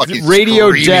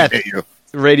 Radio death.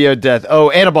 Radio death. Oh,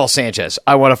 Anibal Sanchez.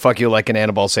 I want to fuck you like an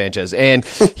Anibal Sanchez. And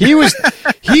he was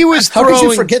How throwing. could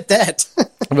you forget that?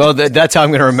 Well, that's how I'm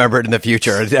going to remember it in the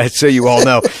future, so you all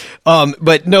know.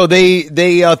 But no, they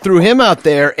threw him out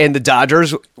there, and the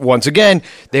Dodgers, once again,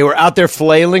 they were out there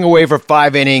flailing away for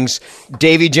 5 innings.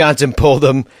 Davey Johnson pulled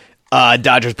them.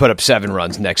 Dodgers put up 7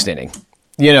 runs next inning.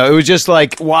 It was just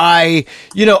like, why?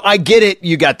 I get it.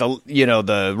 You got the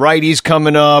righties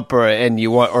coming up, or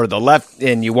the left,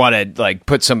 and you want to like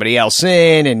put somebody else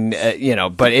in,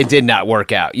 and but it did not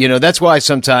work out. That's why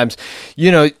sometimes,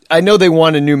 I know they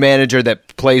want a new manager that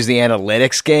plays the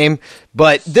analytics game,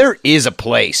 but there is a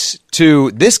place to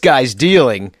this guy's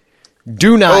dealing.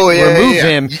 Do not remove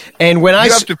him. And when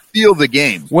you have to feel the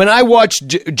game. When I watched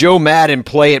Joe Madden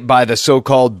play it by the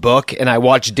so-called book, and I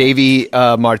watched Davey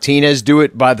Martinez do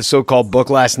it by the so-called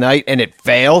book last night, and it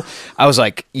failed, I was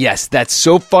like, yes, that's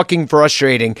so fucking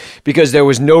frustrating because there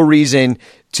was no reason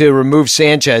to remove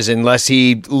Sanchez unless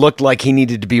he looked like he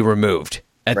needed to be removed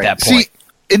at that point. See,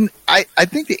 and I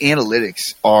think the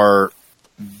analytics are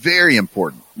very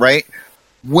important, right?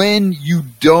 When you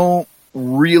don't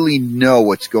really know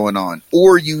what's going on,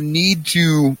 or you need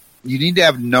to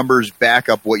have numbers back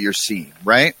up what you're seeing,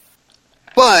 right?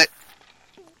 But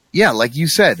yeah, like you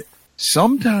said,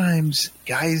 sometimes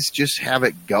guys just have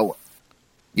it going,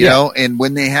 you know, and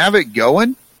when they have it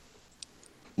going,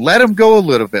 let them go a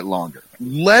little bit longer.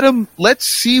 Let's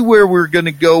see where we're going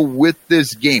to go with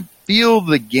this game. Feel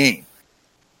the game.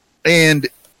 And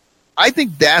I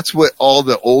think that's what all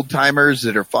the old timers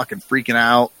that are fucking freaking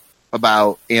out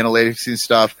about analytics and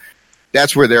stuff,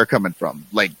 that's where they're coming from.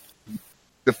 Like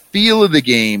the feel of the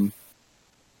game,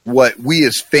 what we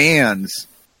as fans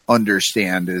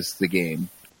understand as the game.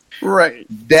 Right.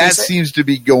 That seems to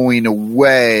be going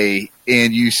away,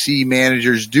 and you see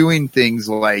managers doing things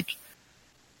like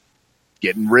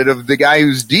getting rid of the guy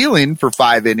who's dealing for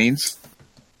 5 innings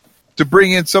to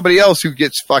bring in somebody else who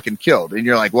gets fucking killed. And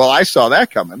you're like, well, I saw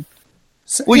that coming.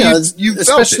 Well, you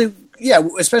felt it. Yeah,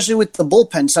 especially with the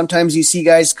bullpen. Sometimes you see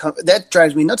guys come. That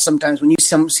drives me nuts sometimes when you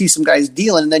see some guys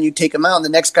dealing and then you take them out and the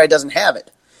next guy doesn't have it.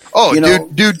 Oh,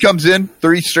 dude comes in,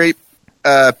 3 straight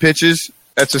pitches.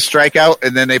 That's a strikeout,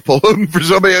 and then they pull him for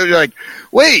somebody else. You're like,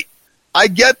 wait, I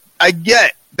get.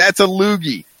 That's a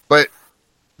loogie. But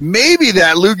maybe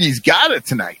that loogie's got it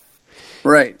tonight.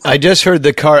 Right. I just heard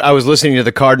I was listening to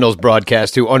the Cardinals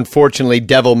broadcast, who unfortunately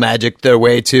devil magicked their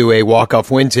way to a walk-off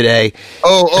win today.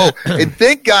 Oh, and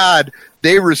thank God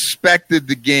they respected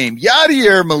the game.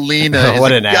 Yadier Molina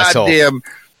what is an goddamn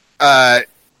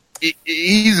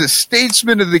he's a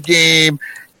statesman of the game,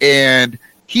 and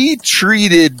he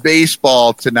treated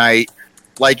baseball tonight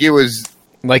like it was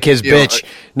like his bitch.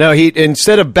 No, he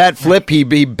instead of bat flip,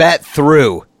 he bat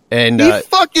through. And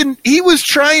he was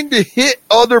trying to hit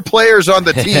other players on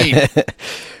the team.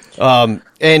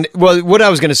 And well, what I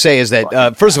was going to say is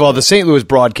that first of all, the St. Louis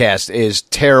broadcast is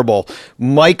terrible.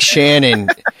 Mike Shannon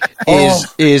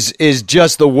is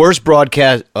just the worst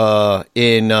broadcast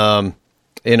in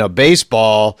a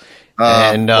baseball,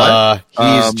 and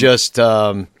he's just.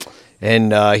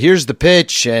 And here's the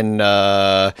pitch, and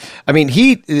I mean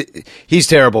he's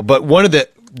terrible. But one of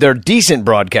their decent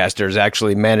broadcasters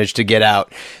actually managed to get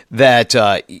out that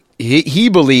he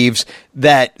believes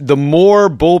that the more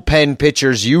bullpen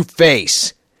pitchers you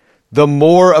face, the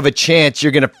more of a chance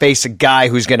you're going to face a guy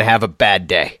who's going to have a bad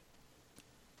day.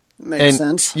 Makes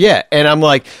sense. Yeah, and I'm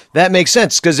like, that makes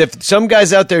sense, because if some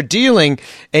guy's out there dealing,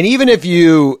 and even if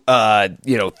you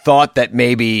thought that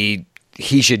maybe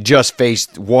he should just face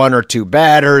 1 or 2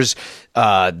 batters,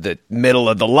 the middle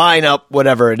of the lineup,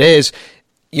 whatever it is,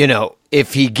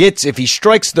 if he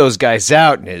strikes those guys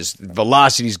out and his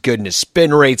velocity's good and his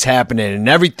spin rate's happening and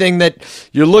everything that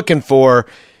you're looking for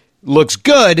looks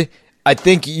good, I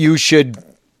think you should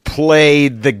play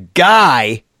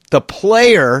the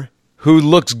player who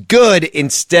looks good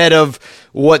instead of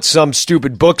what some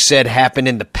stupid book said happened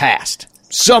in the past.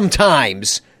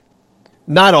 Sometimes,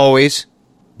 not always,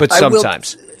 but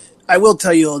sometimes. I will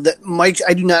tell you that Mike,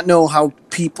 I do not know how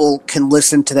people can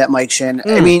listen to that Mike Shannon.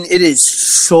 I mean, it is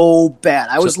so bad.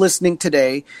 I was listening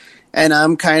today, and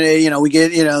I'm kind of, we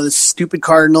get, the stupid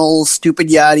Cardinals, stupid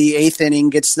Yachty, 8th inning,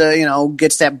 gets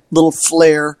that little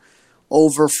flare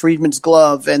over Friedman's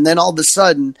glove, and then all of a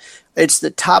sudden, it's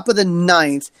the top of the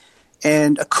 9th,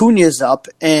 and Acuna's up,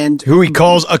 and Who he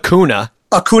calls Acuna.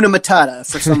 Acuna Matata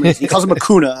for some reason. He calls him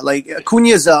Acuna. Like,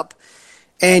 Acuna's up,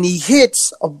 and he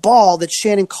hits a ball that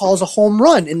Shannon calls a home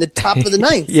run in the top of the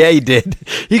ninth. Yeah, he did.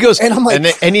 He goes, And I'm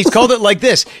like- and he's called it like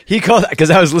this. He called, because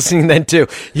I was listening then too.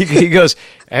 He goes,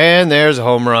 and there's a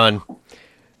home run.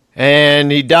 And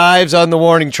he dives on the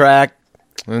warning track,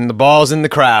 and the ball's in the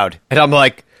crowd. And I'm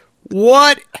like,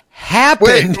 what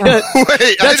happened?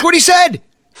 Wait, That's what he said.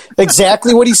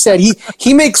 Exactly what he said.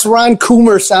 He makes Ron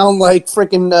Coomer sound like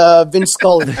freaking Vince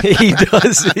Scully. He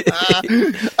does.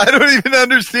 I don't even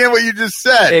understand what you just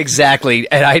said.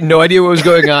 Exactly. And I had no idea what was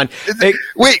going on.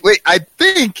 Wait. I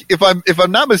think if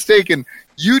I'm not mistaken,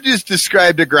 you just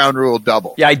described a ground rule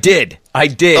double. Yeah, I did.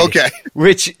 Okay.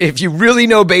 Which, if you really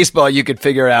know baseball, you could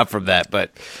figure it out from that.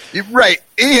 But Right.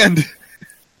 And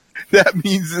that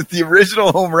means that the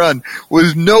original home run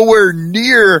was nowhere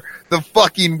near the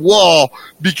fucking wall,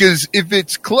 because if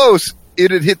it's close,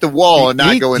 it'd hit the wall and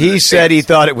not go in. He said he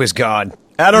thought it was gone.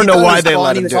 I don't know why they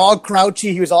let him He was do it. all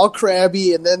crouchy. He was all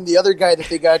crabby, and then the other guy that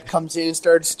they got comes in and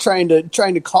starts trying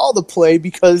to call the play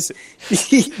because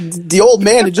the old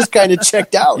man had just kind of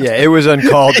checked out. Yeah, it was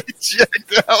uncalled.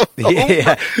 Checked out.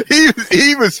 Yeah.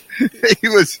 He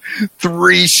was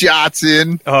 3 shots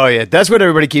in. Oh, yeah. That's what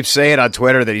everybody keeps saying on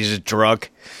Twitter, that he's just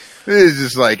drunk. It's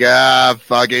just like,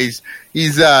 fuck. He's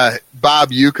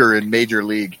Bob Uecker in Major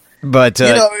League. But,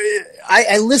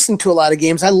 I listen to a lot of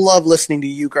games. I love listening to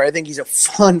Uecker. I think he's a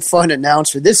fun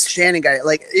announcer. This Shannon guy,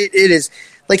 like, it is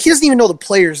like, he doesn't even know the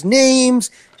players' names.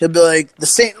 He'll be like the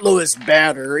St. Louis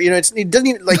batter. You know, he doesn't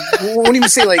even, like, won't even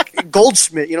say like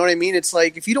Goldschmidt. You know what I mean? It's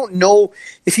like, if you don't know,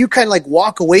 if you kind of like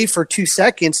walk away for 2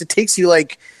 seconds, it takes you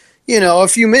like, a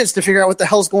few minutes to figure out what the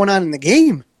hell's going on in the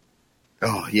game.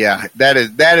 Oh yeah, that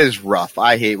is rough.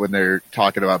 I hate when they're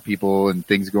talking about people and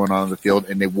things going on in the field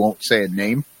and they won't say a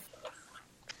name.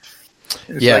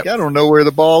 It's like, I don't know where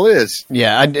the ball is.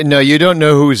 Yeah, no, you don't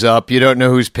know who's up. You don't know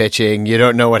who's pitching. You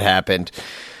don't know what happened.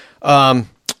 Well,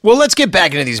 let's get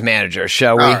back into these managers,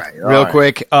 shall we? All right. Real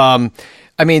quick. I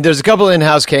mean, there's a couple of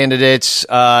in-house candidates.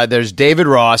 There's David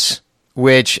Ross,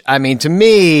 which, I mean, to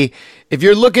me, if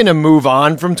you're looking to move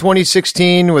on from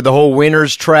 2016 with the whole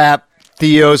winner's trap,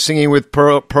 Theo singing with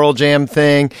Pearl Jam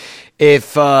thing,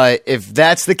 if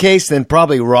that's the case, then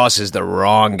probably Ross is the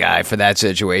wrong guy for that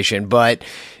situation. But,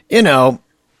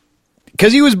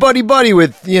 because he was buddy-buddy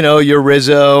with, your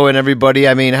Rizzo and everybody.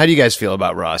 I mean, how do you guys feel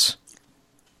about Ross?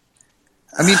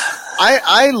 I mean,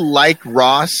 I like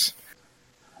Ross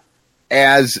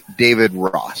as David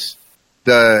Ross,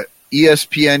 the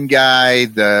ESPN guy,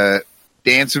 the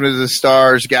Dancing with the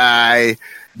Stars guy,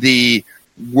 the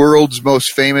world's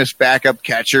most famous backup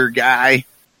catcher guy.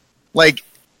 Like,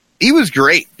 he was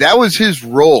great. That was his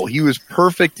role. He was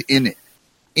perfect in it.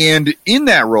 And in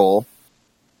that role,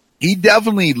 he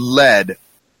definitely led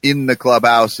in the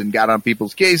clubhouse and got on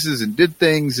people's cases and did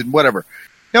things and whatever.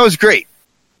 That was great.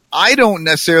 I don't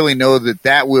necessarily know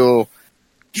that will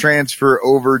transfer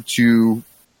over to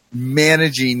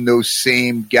managing those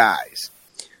same guys.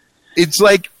 It's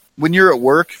like when you're at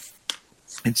work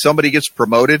and somebody gets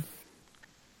promoted.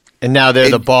 And now they're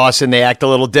the boss and they act a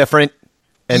little different.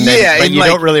 And then, but you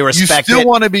don't really respect it. You still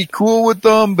want to be cool with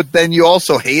them, but then you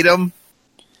also hate them.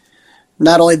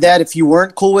 Not only that, if you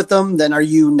weren't cool with them, then are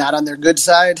you not on their good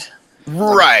side?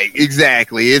 Right,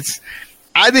 exactly.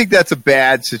 I think that's a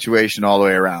bad situation all the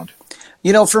way around.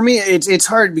 For me, it's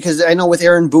hard because I know with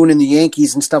Aaron Boone and the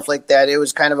Yankees and stuff like that, it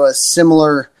was kind of a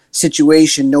similar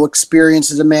situation. No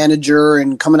experience as a manager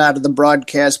and coming out of the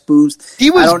broadcast booth.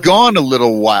 He was gone a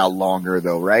little while longer,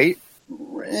 though, right?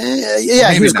 Yeah,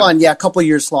 maybe he was gone. Yeah, a couple of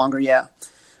years longer. Yeah,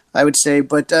 I would say.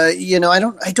 But I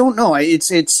don't know.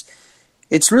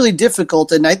 It's really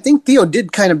difficult, and I think Theo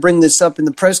did kind of bring this up in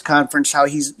the press conference. How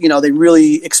he's, they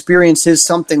really experience is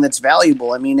something that's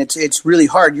valuable. I mean, it's really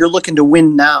hard. You're looking to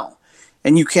win now,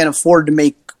 and you can't afford to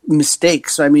make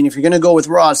mistakes. So, I mean, if you're going to go with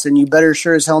Ross, then you better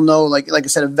sure as hell know, like I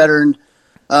said, a veteran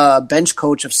bench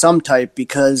coach of some type,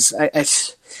 because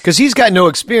because he's got no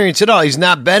experience at all. He's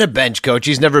not been a bench coach.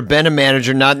 He's never been a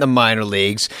manager, not in the minor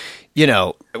leagues. We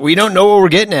don't know what we're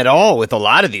getting at all with a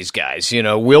lot of these guys.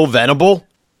 Will Venable,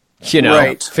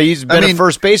 right. He's been a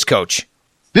first base coach.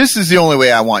 This is the only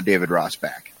way I want David Ross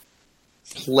back.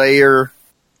 Player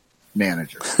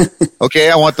manager. Okay,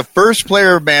 I want the first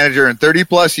player manager in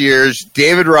 30-plus years,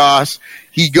 David Ross.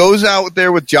 He goes out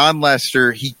there with John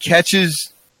Lester. He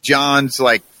catches John's,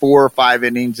 4 or 5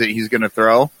 innings that he's going to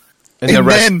throw.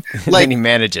 And then he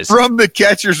manages. From the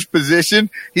catcher's position,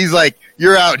 he's like,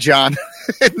 "You're out, John."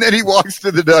 And then he walks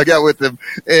to the dugout with him,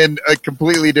 and a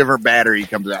completely different batter he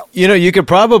comes out. You could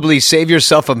probably save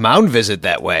yourself a mound visit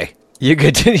that way. He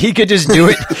could just do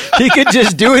it. He could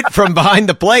just do it from behind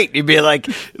the plate. He'd be like,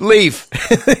 "Leave,"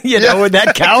 would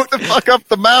that count? Get the fuck up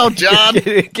the mound, John.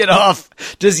 Get off.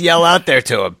 Just yell out there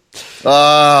to him.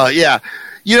 Yeah.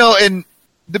 And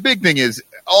the big thing is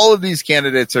all of these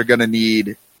candidates are going to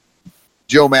need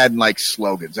Joe Madden-like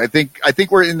slogans. I think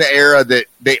we're in the era that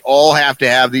they all have to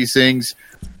have these things.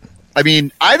 I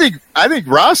mean, I think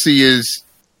Rossi is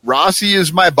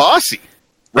my bossy.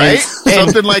 Right?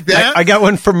 Something like that. I got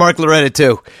one for Mark Loretta,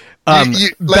 too.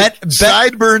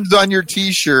 Sideburns on your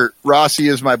T-shirt, Rossi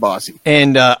is my bossy.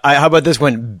 And how about this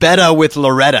one? Betta with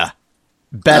Loretta.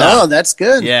 Betta. Oh, that's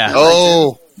good. Yeah.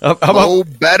 How about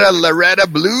Betta Loretta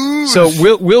Blues? So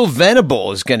Will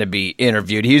Venable is going to be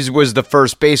interviewed. He was the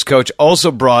first base coach,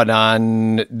 also brought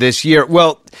on this year.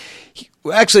 Well,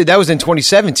 actually, that was in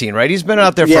 2017, right? He's been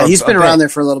out there for he's been around there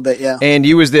for a little bit, yeah. And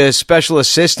he was the special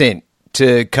assistant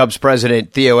to Cubs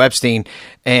president Theo Epstein,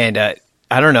 and I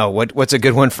don't know what's a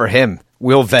good one for him.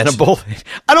 Will Venable?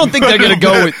 I don't think they're going to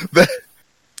go with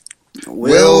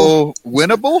Will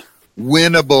Winnable.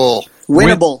 Winnable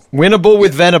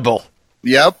with Venable.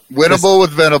 Yep, winnable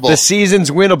with Venable. The season's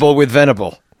winnable with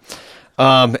Venable.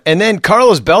 And then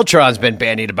Carlos Beltran's been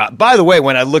bandied about. By the way,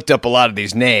 when I looked up a lot of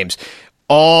these names,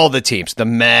 all the teams, the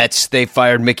Mets, they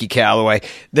fired Mickey Callaway.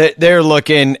 They're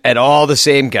looking at all the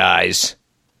same guys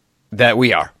that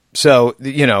we are. So,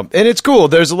 and it's cool.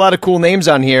 There's a lot of cool names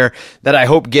on here that I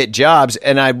hope get jobs.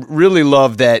 And I really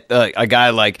love that a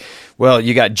guy like,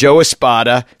 you got Joe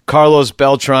Espada, Carlos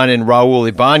Beltran, and Raul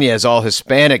Ibanez, all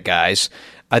Hispanic guys.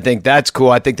 I think that's cool.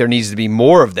 I think there needs to be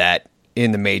more of that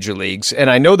in the major leagues. And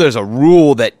I know there's a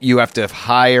rule that you have to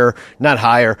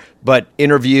but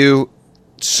interview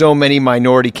so many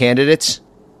minority candidates.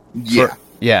 Yeah.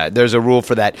 Yeah, there's a rule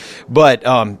for that, but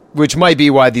which might be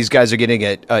why these guys are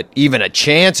getting even a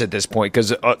chance at this point,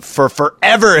 because for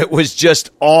forever it was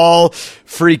just all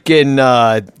freaking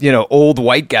old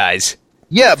white guys.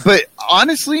 Yeah, but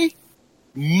honestly,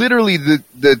 literally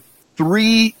the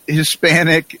three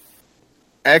Hispanic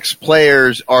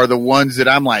ex-players are the ones that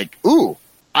I'm like, ooh,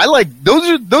 I like. Those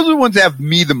are the ones that have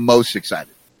me the most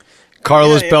excited.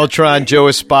 Carlos Beltran, Joe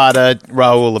Espada,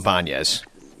 Raul Ibanez.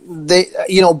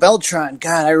 Beltran,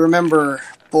 God, I remember,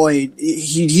 boy,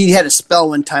 he had a spell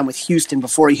one time with Houston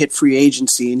before he hit free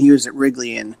agency, and he was at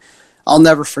Wrigley, and I'll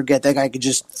never forget that guy could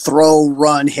just throw,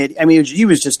 run, hit. I mean, he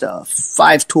was just a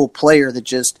five-tool player that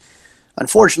just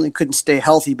unfortunately couldn't stay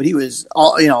healthy, but he was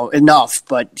enough,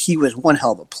 but he was one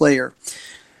hell of a player.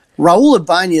 Raul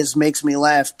Ibanez makes me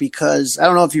laugh because I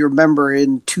don't know if you remember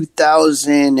in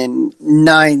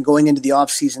 2009 going into the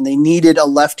offseason, they needed a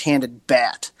left-handed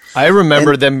bat. I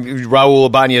remember Raul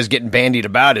Ibanez getting bandied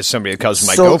about as somebody that Cubs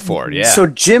might go for it. Yeah. So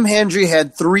Jim Hendry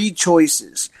had three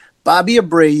choices: Bobby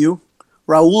Abreu,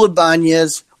 Raul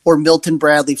Ibanez, or Milton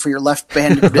Bradley for your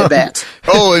left-handed bat.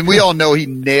 Oh, and we all know he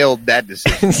nailed that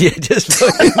decision. Yeah, just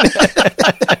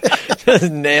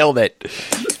nailed it.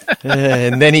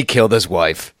 And then he killed his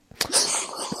wife.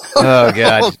 Oh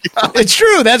God. Oh, God. It's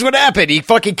true. That's what happened. He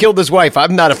fucking killed his wife.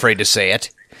 I'm not afraid to say it.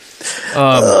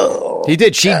 He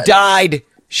did. She died.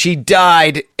 She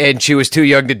died, and she was too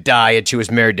young to die, and she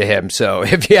was married to him. So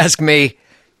if you ask me,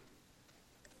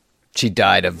 she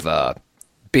died of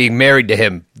being married to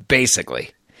him,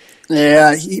 basically.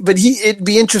 Yeah, it'd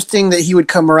be interesting that he would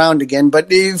come around again. But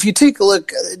if you take a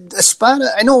look, Espada,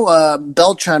 I know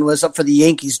Beltran was up for the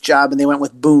Yankees job, and they went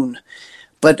with Boone.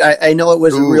 But I know it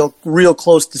was a real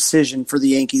close decision for the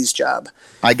Yankees job.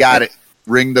 I got it.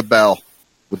 Ring the bell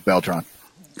with Beltran.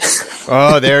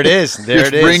 Oh, there it is. There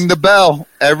it is. Ring the bell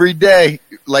every day,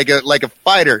 like a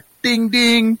fighter. Ding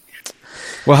ding.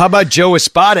 Well, how about Joe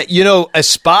Espada?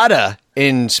 Espada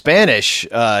in Spanish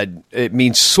it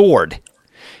means sword.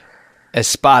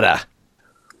 Espada.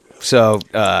 So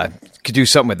could do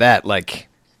something with that, like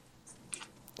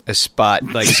a spot,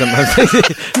 like something.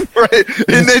 Right,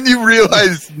 and then you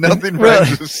realize nothing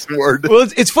rhymes with sword. Well,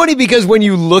 it's funny because when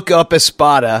you look up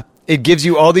Espada, it gives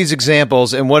you all these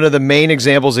examples, and one of the main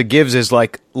examples it gives is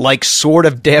like Sword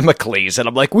of Damocles, and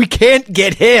I'm like, we can't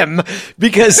get him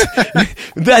because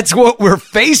that's what we're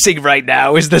facing right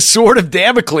now is the Sword of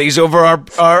Damocles over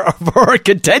our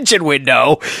contention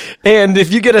window, and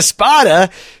if you get Espada,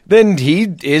 then he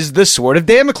is the Sword of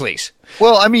Damocles.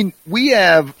 Well, I mean, we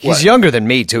have... He's younger than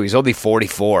me, too. He's only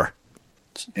 44.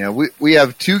 Yeah, we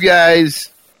have two guys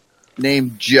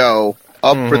named Joe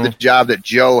up for the job that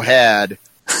Joe had.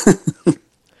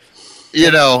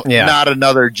 Not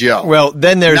another Joe. Well,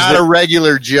 then there's not a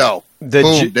regular Joe.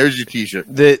 Boom, there's your T-shirt.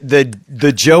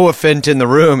 The Joe-offent in the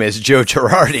room is Joe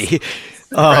Girardi,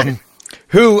 right.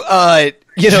 who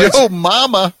Joe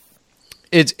Mama.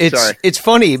 It's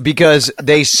funny because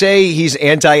they say he's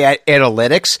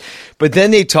anti-analytics, but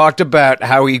then they talked about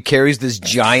how he carries this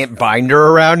giant binder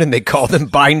around and they call him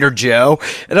Binder Joe.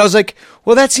 And I was like,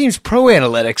 well, that seems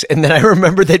pro-analytics. And then I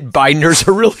remember that binders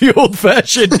are really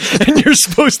old-fashioned and you're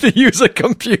supposed to use a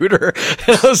computer.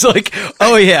 And I was like,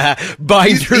 oh, yeah,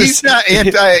 binders. He's not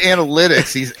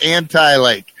anti-analytics. He's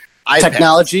iPad.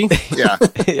 Technology. Yeah.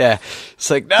 Yeah.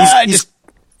 It's like,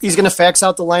 He's going to fax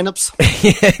out the lineups.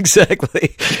 Yeah,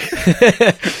 exactly.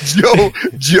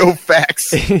 Joe fax.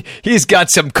 He's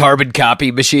got some carbon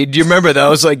copy machine. Do you remember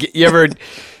those? Like, you ever...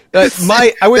 That's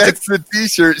the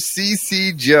T-shirt,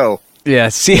 CC Joe. Yeah,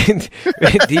 see,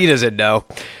 he doesn't know.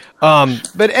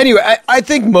 But anyway, I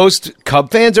think most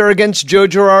Cub fans are against Joe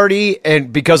Girardi,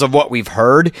 and because of what we've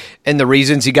heard and the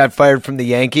reasons he got fired from the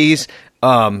Yankees,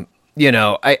 I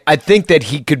think that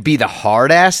he could be the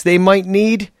hard ass they might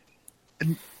need.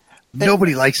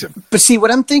 Nobody likes him. But see,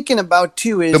 what I'm thinking about,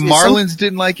 too, is... The Marlins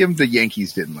didn't like him. The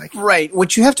Yankees didn't like him. Right.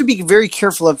 What you have to be very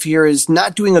careful of here is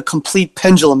not doing a complete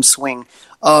pendulum swing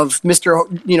of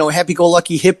Mr.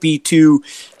 happy-go-lucky hippie to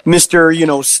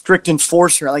Mr. Strict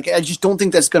enforcer. Like, I just don't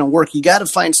think that's going to work. You got to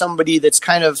find somebody that's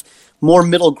kind of more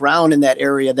middle ground in that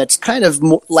area, that's kind of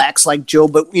lax like Joe,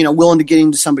 but, willing to get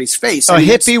into somebody's face. A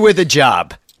hippie with a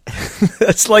job.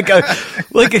 That's like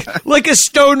a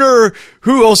stoner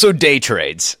who also day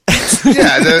trades.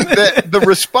 Yeah, the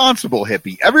responsible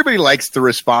hippie. Everybody likes the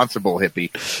responsible hippie.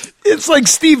 It's like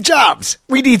Steve Jobs.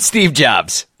 We need Steve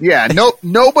Jobs. Yeah,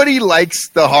 nobody likes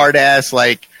the hard ass.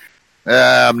 Like,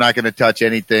 I'm not going to touch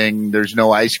anything. There's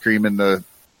no ice cream in the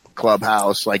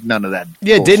clubhouse. Like, none of that.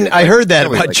 Yeah, bullshit. I heard that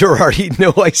about Girardi.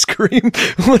 No ice cream.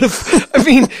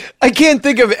 I can't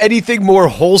think of anything more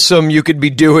wholesome you could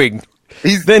be doing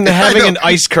than having an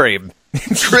ice cream.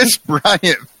 Chris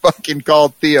Bryant fucking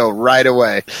called Theo right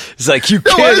away. It's like, no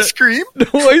ice cream. No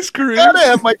ice cream. Gotta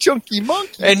have my chunky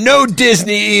monkey. And no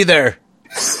Disney either.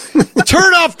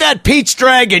 Turn off that Peach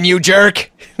Dragon, you jerk.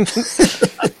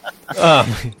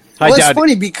 It's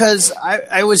funny because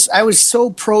I was so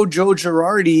pro Joe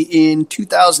Girardi in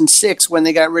 2006 when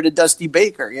they got rid of Dusty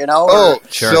Baker, Sure.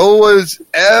 So was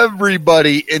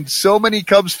everybody, and so many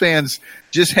Cubs fans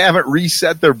just haven't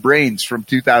reset their brains from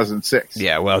 2006.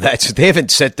 Yeah, well, they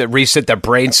haven't reset their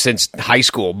brains since high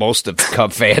school. Most of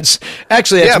Cub fans,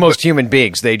 actually, that's most human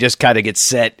beings. They just kind of get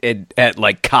set at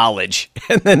like college,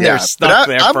 and then they're stuck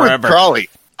there forever. I'm with Crawley.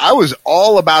 I was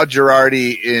all about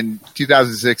Girardi in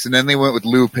 2006, and then they went with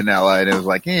Lou Piniella, and it was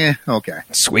like, okay.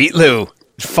 Sweet Lou.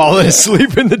 Falling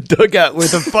asleep in the dugout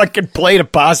with a fucking plate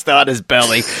of pasta on his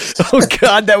belly. Oh,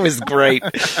 God, that was great.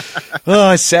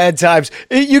 Oh, sad times.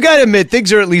 You got to admit,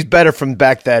 things are at least better from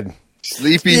back then.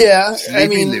 Sleepy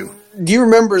Lou. Do you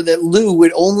remember that Lou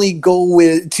would only go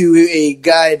to a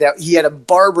guy that he had a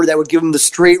barber that would give him the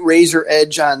straight razor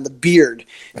edge on the beard?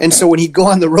 And so when he'd go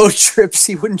on the road trips,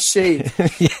 he wouldn't shave.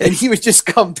 Yeah. And he would just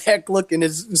come back looking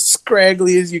as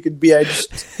scraggly as you could be.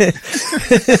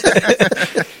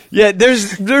 Yeah,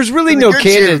 there's really no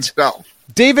candidates.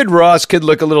 David Ross could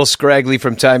look a little scraggly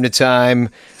from time to time.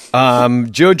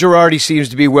 Joe Girardi seems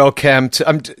to be well kempt.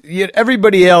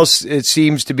 Everybody else, it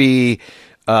seems to be,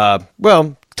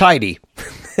 tidy,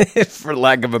 for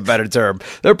lack of a better term.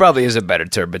 There probably is a better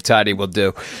term, but tidy will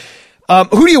do.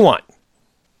 Who do you want?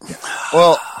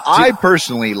 Well, I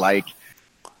personally like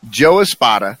Joe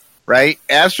Espada, right?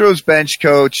 Astros bench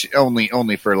coach,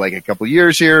 only for like a couple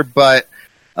years here, but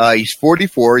he's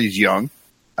 44. He's young.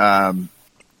 And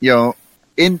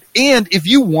if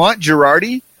you want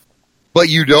Girardi, but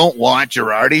you don't want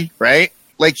Girardi, right?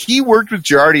 Like, he worked with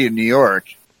Girardi in New York.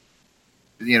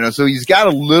 So he's got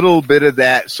a little bit of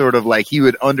that sort of like, he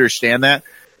would understand that,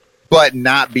 but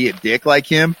not be a dick like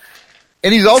him.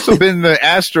 And he's also been in the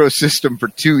Astro system for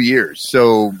 2 years,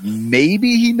 so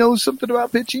maybe he knows something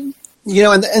about pitching.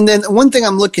 And then one thing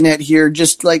I'm looking at here,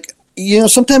 just like,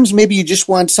 sometimes maybe you just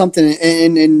want something,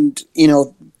 and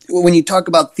when you talk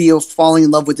about Theo falling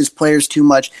in love with his players too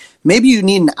much, maybe you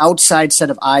need an outside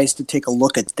set of eyes to take a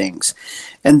look at things.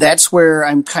 And that's where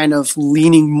I'm kind of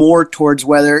leaning more towards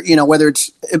whether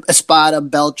it's Espada,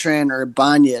 Beltran, or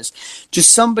Ibanez.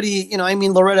 Just somebody,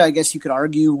 Loretta, I guess you could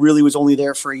argue, really was only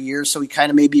there for a year, so he kind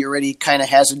of maybe already kind of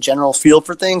has a general feel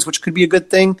for things, which could be a good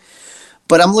thing.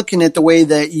 But I'm looking at the way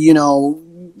that,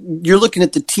 you're looking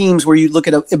at the teams where you look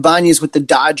at Ibanez with the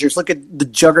Dodgers, look at the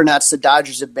juggernauts the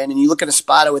Dodgers have been, and you look at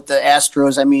Espada with the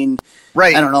Astros.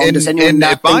 Right. I don't know. Does anyone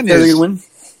not think they're going to win?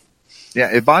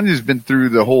 Yeah, Ibanez has been through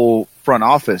the whole front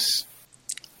office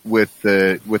with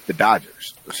the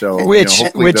Dodgers. So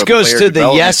which goes to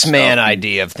the yes man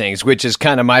idea of things, which is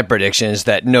kind of my prediction, is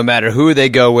that no matter who they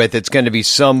go with, it's going to be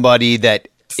somebody that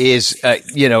is,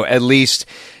 at least,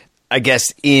 I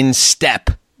guess, in step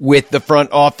with the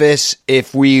front office.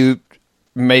 If we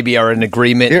maybe are in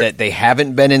agreement that they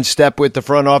haven't been in step with the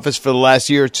front office for the last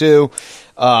year or two.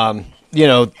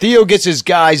 Theo gets his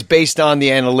guys based on the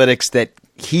analytics that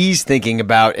he's thinking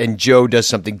about, and Joe does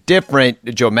something different,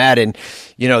 Joe Madden,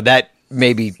 that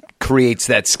maybe creates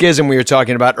that schism we were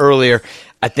talking about earlier.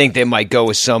 I think they might go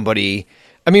with somebody.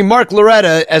 I mean, Mark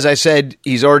Loretta, as I said,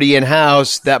 he's already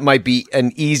in-house. That might be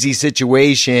an easy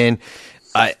situation.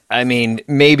 I mean,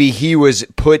 maybe he was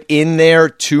put in there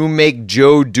to make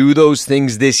Joe do those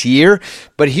things this year.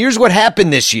 But here's what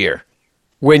happened this year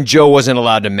when Joe wasn't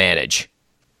allowed to manage.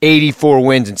 84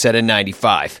 wins instead of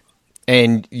 95.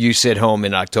 And you sit home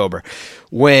in October.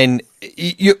 When,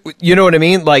 you know what I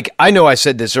mean? Like, I know I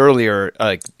said this earlier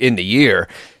in the year.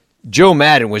 Joe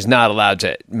Madden was not allowed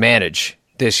to manage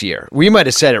this year. We might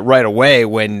have said it right away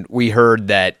when we heard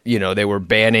that, they were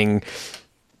banning,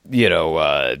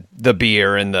 the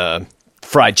beer and the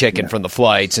fried chicken from the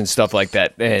flights and stuff like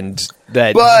that. And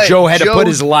that Joe had to put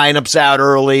his lineups out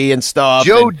early and stuff.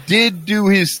 Joe did do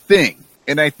his thing.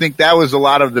 And I think that was a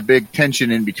lot of the big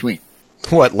tension in between.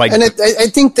 And I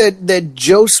think that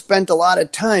Joe spent a lot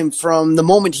of time from the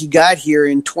moment he got here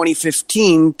in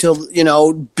 2015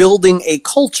 till, building a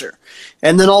culture.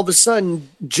 And then all of a sudden,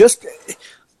 sometimes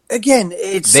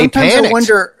I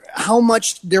wonder how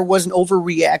much there was an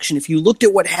overreaction. If you looked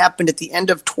at what happened at the end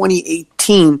of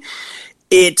 2018,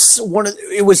 it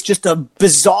was just a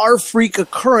bizarre freak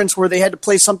occurrence where they had to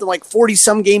play something like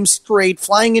 40-some games straight,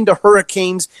 flying into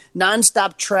hurricanes,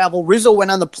 nonstop travel. Rizzo went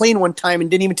on the plane one time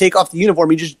and didn't even take off the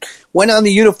uniform. He just went on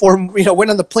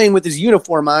the plane with his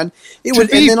uniform on. And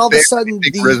then all of a sudden, I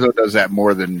think Rizzo does that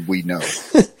more than we know.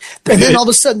 And then all of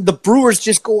a sudden, the Brewers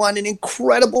just go on an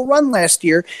incredible run last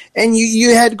year, and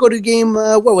you had to go to game,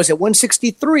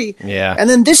 163. Yeah. And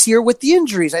then this year with the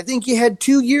injuries, I think you had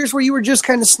 2 years where you were just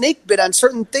kind of snake bit on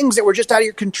certain things that were just out of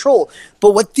your control.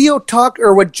 But what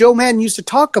Joe Madden used to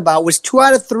talk about was 2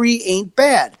 out of 3 ain't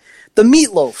bad. The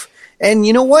meatloaf. And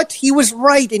you know what? He was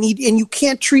right, and you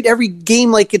can't treat every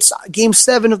game like it's Game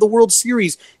 7 of the World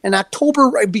Series. And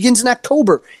October begins in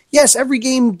October. Yes, every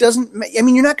game doesn't. I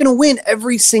mean, you're not going to win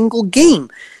every single game,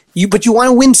 but you want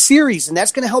to win series, and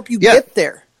that's going to help you get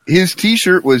there. His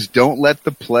T-shirt was "Don't let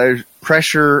the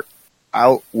pressure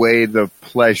outweigh the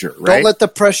pleasure." Right? Don't let the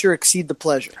pressure exceed the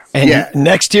pleasure. And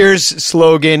next year's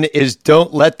slogan is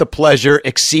 "Don't let the pleasure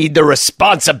exceed the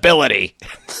responsibility."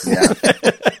 Yeah.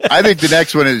 I think the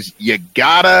next one is "You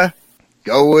gotta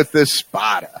go with the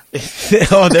Spada."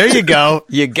 Oh, there you go.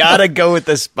 You gotta go with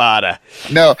the Spada.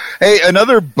 No. Hey,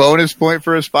 another bonus point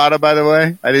for Espada, by the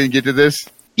way. I didn't get to this.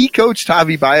 He coached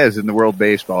Javi Baez in the World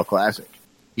Baseball Classic.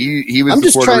 He was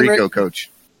the Puerto Rico coach.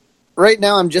 Right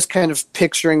now, I'm just kind of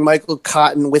picturing Michael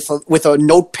Cotton with a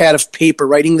notepad of paper,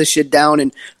 writing this shit down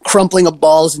and crumpling up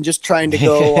balls and just trying to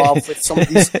go off with some of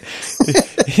these.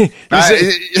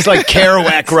 It's like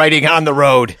Kerouac writing on the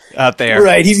road out there.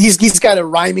 Right. He's got a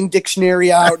rhyming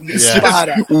dictionary out. And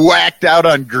whacked out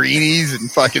on greenies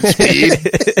and fucking speed.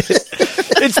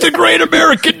 It's the great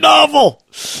American novel.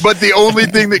 But the only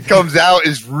thing that comes out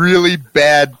is really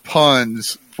bad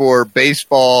puns for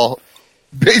baseball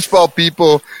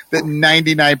people that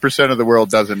 99% of the world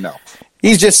doesn't know.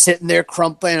 He's just sitting there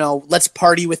crumpling, let's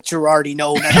party with Girardi.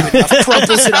 No, not good enough.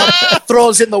 Crumples it up,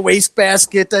 throws it in the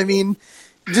wastebasket. I mean,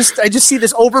 I just see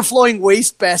this overflowing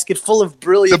wastebasket full of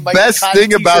brilliant. The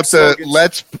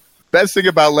best thing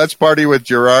about Let's Party with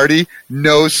Girardi,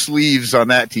 no sleeves on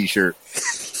that T-shirt.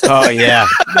 Oh yeah,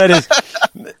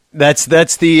 that's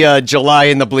the July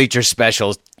in the Bleacher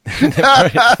special.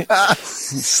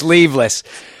 Sleeveless.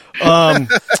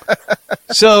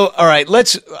 So, all right,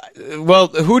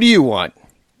 who do you want?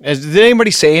 Did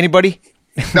anybody say anybody?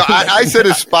 No, I said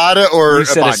Espada or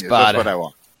Ibanez. That's what I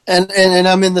want. And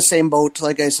I'm in the same boat.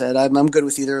 Like I said, I'm good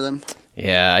with either of them.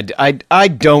 Yeah, I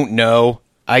don't know.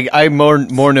 I more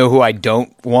know who I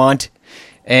don't want.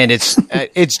 And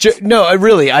it's just, no,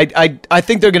 really, I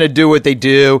think they're going to do what they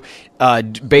do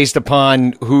based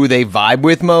upon who they vibe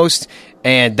with most.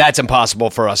 And that's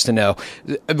impossible for us to know.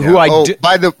 By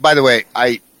the way,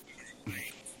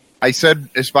 I said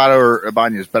Espada or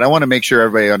Ibanez, but I want to make sure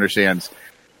everybody understands.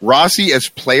 Rossi as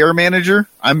player manager,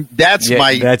 that's your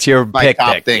my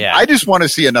top pick, thing. Yeah. I just want to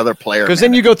see another player. Because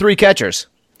then you go 3 catchers.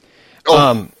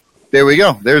 There we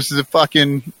go. There's the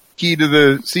fucking key to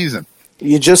the season.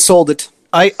 You just sold it.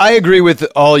 I agree with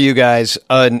all you guys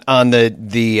on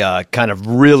the kind of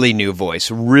really new voice,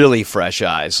 really fresh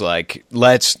eyes. Like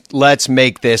let's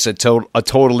make this a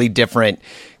totally different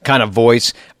kind of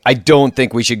voice. I don't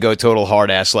think we should go total hard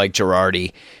ass like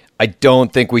Girardi. I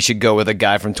don't think we should go with a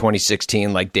guy from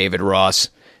 2016 like David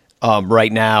Ross.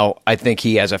 Right now, I think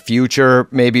he has a future,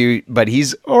 maybe, but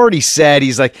he's already said,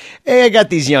 he's like, hey, I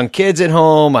got these young kids at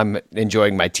home. I'm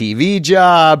enjoying my TV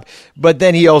job. But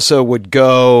then he also would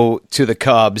go to the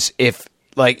Cubs if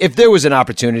there was an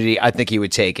opportunity, I think he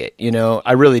would take it.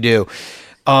 I really do.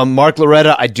 Mark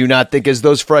Loretta, I do not think is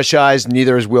those fresh eyes.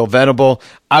 Neither is Will Venable.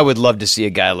 I would love to see a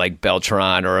guy like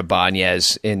Beltran or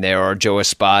Ibanez in there or Joe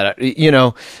Espada.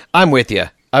 I'm with you.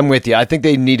 I think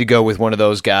they need to go with one of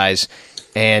those guys.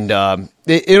 And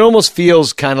it almost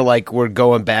feels kind of like we're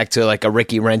going back to like a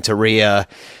Ricky Renteria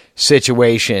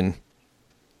situation.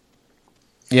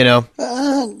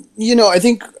 I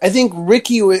think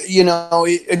Ricky,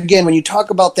 again, when you talk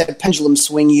about that pendulum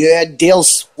swing, you had Dale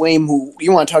Swaim, who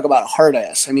you want to talk about a hard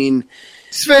ass. I mean,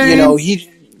 Swaim.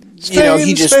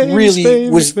 He just really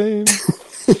was.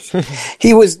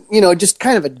 He was, just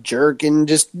kind of a jerk, and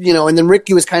just, and then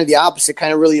Ricky was kind of the opposite,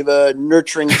 kind of really of a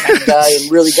nurturing kind of guy,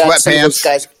 and really got some of those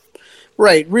guys.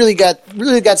 Right, really got.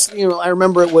 I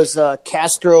remember it was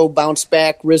Castro bounced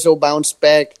back, Rizzo bounced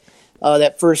back.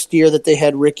 That first year that they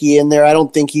had Ricky in there, I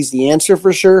don't think he's the answer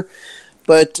for sure.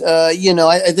 But, I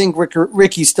think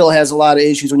Ricky still has a lot of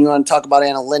issues when you want to talk about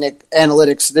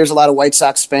analytics. There's a lot of White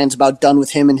Sox fans about done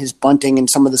with him and his bunting and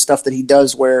some of the stuff that he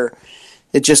does where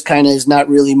it just kind of is not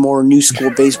really more new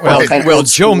school baseball. Well,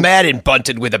 Joe Madden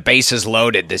bunted with the bases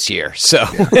loaded this year. So,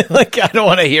 I don't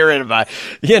want to hear it about,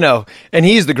 and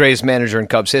he's the greatest manager in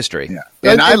Cubs history.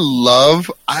 Yeah. And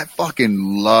I fucking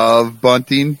love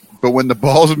bunting. But when the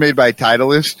balls are made by a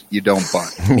Titleist, you don't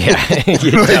bunt. Yeah,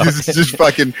 you don't. It's just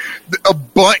fucking a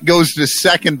bunt goes to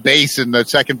second base, and the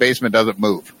second baseman doesn't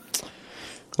move.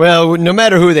 Well, no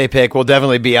matter who they pick, we'll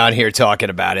definitely be on here talking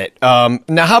about it.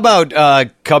 Now, how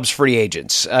about Cubs free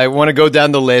agents? I want to go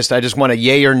down the list. I just want a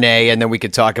yay or nay, and then we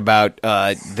could talk about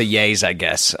the yays, I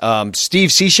guess.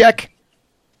 Steve Cishek?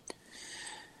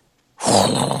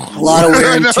 A lot of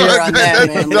wear and tear on that,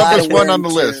 man. That's one on the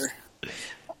list.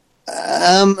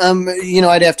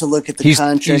 I'd have to look at the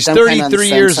contract. He's 33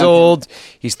 years old.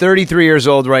 He's 33 years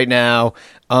old right now.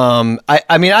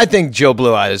 I think Joe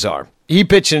blew out his arm. He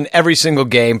pitched in every single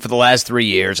game for the last 3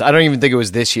 years. I don't even think it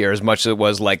was this year as much as it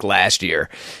was like last year.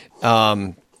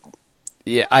 I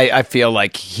feel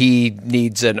like he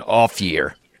needs an off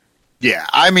year. Yeah,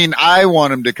 I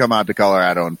want him to come out to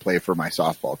Colorado and play for my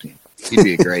softball team. He'd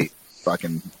be a great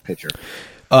fucking pitcher.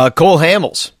 Cole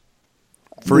Hamels,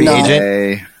 free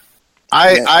agent.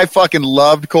 I fucking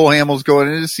loved Cole Hamels going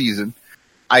into the season.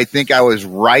 I think I was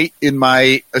right in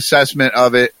my assessment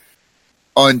of it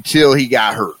until he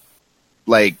got hurt.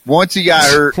 Like, once he got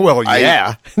hurt... Well,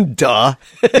 yeah. Duh.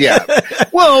 Yeah.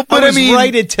 Well, but I was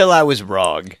right until I was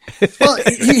wrong. Well,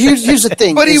 here's the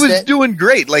thing. But he was doing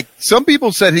great. Like, some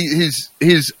people said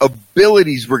his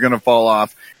abilities were going to fall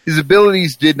off. His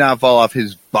abilities did not fall off.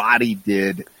 His body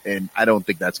did, and I don't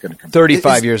think that's going to come.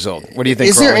 35 years old. What do you think?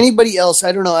 Is there anybody else?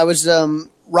 I don't know. I was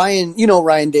Ryan.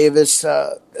 Ryan Davis,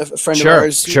 a friend of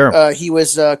ours. Sure. He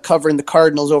was covering the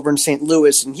Cardinals over in St.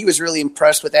 Louis, and he was really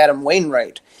impressed with Adam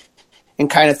Wainwright, and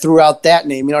kind of threw out that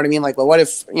name. You know what I mean? Like, well, what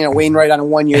if Wainwright on a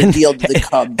 1-year deal to the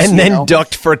Cubs, and then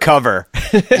ducked for cover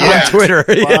on Twitter?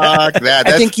 Fuck that.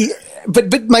 I think he.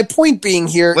 But my point being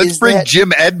here let's is bring that,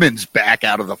 Jim Edmonds back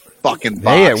out of the fucking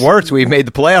box. Hey, it worked. We made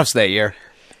the playoffs that year.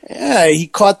 Yeah, he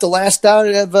caught the last out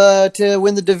of to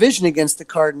win the division against the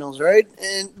Cardinals, right?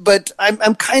 But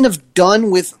I'm kind of done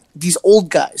with these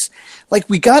old guys. Like,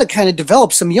 we got to kind of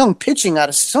develop some young pitching out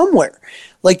of somewhere.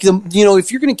 Like,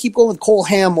 if you're going to keep going with Cole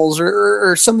Hamels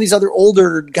or some of these other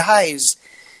older guys,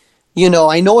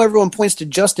 I know everyone points to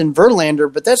Justin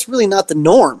Verlander, but that's really not the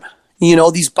norm.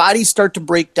 These bodies start to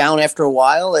break down after a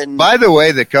while. And by the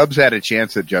way, the Cubs had a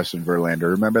chance at Justin Verlander.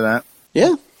 Remember that?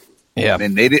 Yeah. Yeah.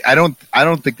 And they did, I don't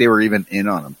think they were even in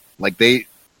on him. Like,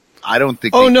 I don't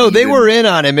think. Oh, no, they were in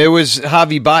on him. It was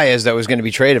Javi Baez that was going to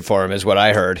be traded for him, is what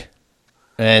I heard.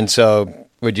 And so,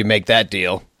 would you make that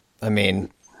deal? I mean,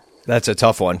 that's a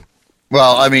tough one.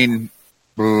 Well, at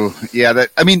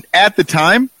the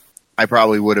time, I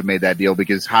probably would have made that deal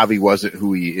because Javi wasn't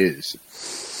who he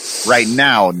is. Right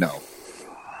now, no.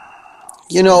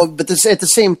 But at the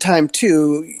same time,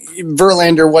 too,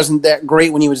 Verlander wasn't that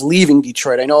great when he was leaving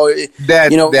Detroit. I know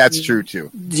that's true too.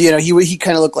 He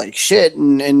kind of looked like shit,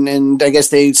 and I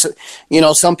guess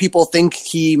some people think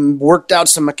he worked out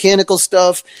some mechanical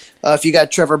stuff. If you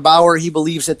got Trevor Bauer, he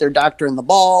believes that they're doctoring the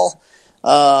ball.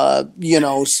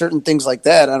 Certain things like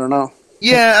that. I don't know.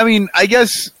 Yeah, I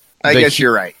guess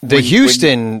you're right. The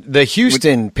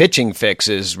Houston pitching fix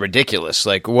is ridiculous.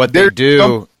 Like what they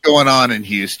do going on in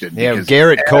Houston. Yeah,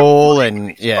 Garrett Cole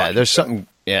and there's something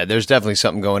Yeah, there's definitely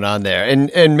something going on there.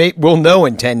 And we'll know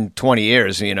in 10, 20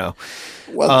 years, Well,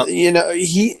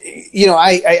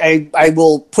 I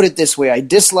will put it this way. I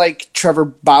dislike Trevor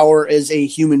Bauer as a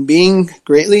human being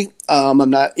greatly. I'm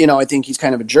not, I think he's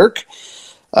kind of a jerk.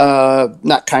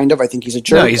 Not kind of, I think he's a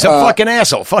jerk. No, he's a fucking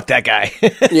asshole. Fuck that guy.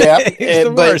 Yeah.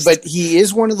 But he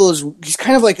is one of those, he's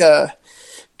kind of like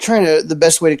the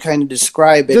best way to kind of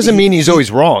describe it. Doesn't mean he's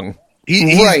always wrong.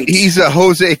 He's a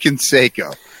Jose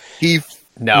Canseco. Jose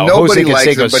Nobody likes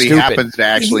him, Canseco's but he stupid. happens to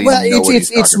actually know what he's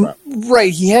talking about.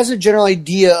 Right. He has a general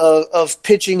idea of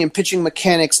pitching and pitching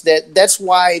mechanics. That's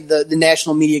why the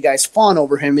national media guys fawn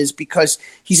over him, is because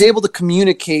he's able to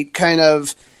communicate kind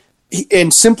of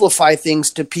and simplify things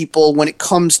to people when it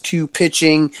comes to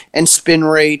pitching and spin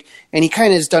rate. And he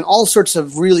kind of has done all sorts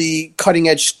of really cutting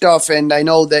edge stuff. And I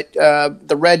know that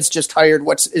the Reds just hired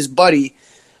his buddy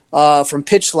from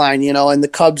Pitchline, and the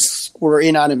Cubs were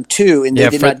in on him too, and they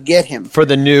did not get him. For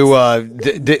the new,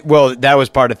 well, that was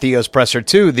part of Theo's presser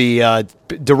too, the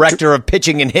director of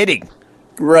pitching and hitting.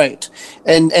 Right.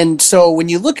 And so when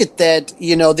you look at that,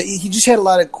 he just had a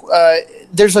lot of,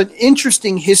 there's an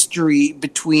interesting history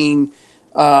between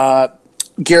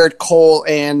Garrett Cole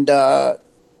and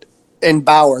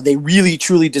Bauer. They really,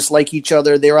 truly dislike each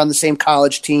other. They were on the same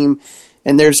college team.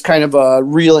 And there's kind of a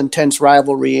real intense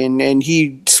rivalry, and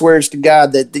he swears to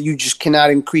God that you just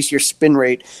cannot increase your spin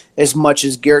rate as much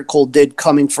as Garrett Cole did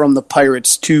coming from the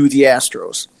Pirates to the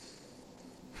Astros.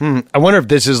 I wonder if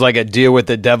this is like a deal with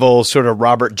the devil, sort of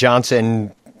Robert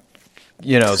Johnson,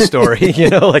 story.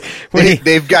 Like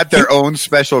they've got their own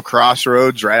special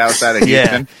crossroads right outside of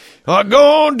Houston. Yeah. I'm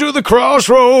going to the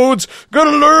crossroads,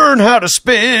 gonna learn how to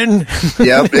spin.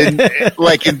 Yep, and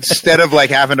instead of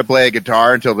having to play a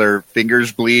guitar until their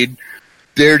fingers bleed,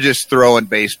 they're just throwing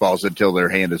baseballs until their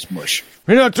hand is mush.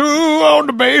 And I threw on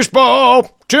the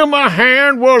baseball till my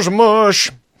hand was mush.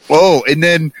 Oh, and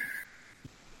then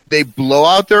they blow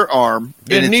out their arm,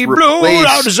 and he blew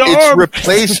out his arm. It's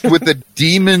replaced with a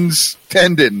demon's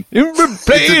tendon. It's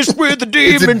replaced with a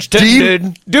demon's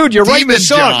tendon. Dude, you're writing the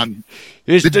song. John.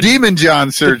 It's the Demon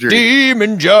John surgery.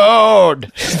 Demon John.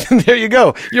 There you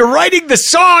go. You're writing the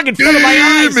song in front of my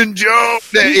eyes. Demon John.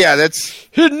 Yeah, that's...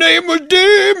 His name was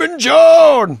Demon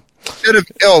John. Put it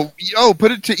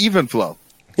to even flow.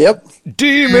 Yep.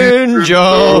 Demon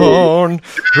John.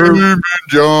 Demon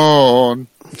John.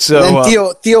 So, and then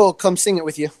Theo will come sing it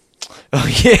with you. Oh,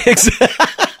 yeah,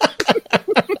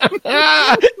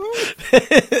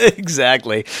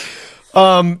 exactly.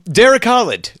 Derek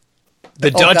Holland. The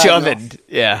Dutch God, oven. No.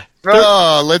 Yeah.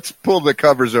 Oh, let's pull the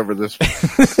covers over this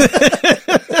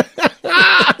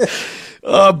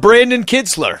one. Brandon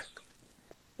Kitzler.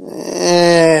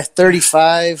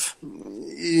 35.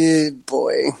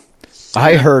 Boy.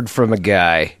 I heard from a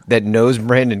guy that knows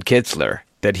Brandon Kitzler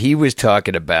that he was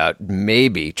talking about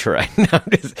maybe trying.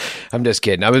 I'm just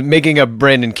kidding. I was making up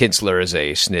Brandon Kitzler as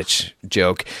a snitch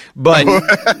joke. But,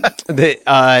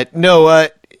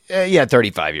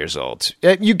 35 years old.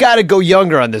 You got to go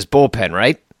younger on this bullpen,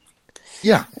 right?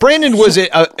 Yeah. Brandon was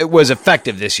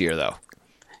effective this year, though.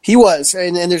 He was,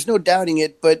 and there's no doubting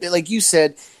it. But like you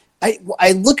said,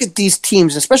 I look at these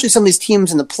teams, especially some of these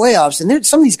teams in the playoffs, and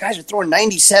some of these guys are throwing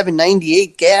 97,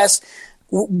 98 gas.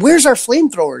 Where's our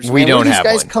flamethrowers? We don't have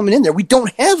these guys coming in there. We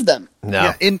don't have them.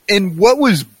 No. Yeah, and what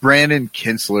was Brandon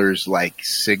Kitzler's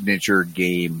signature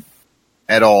game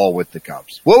at all with the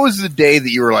Cubs? What was the day that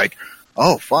you were like,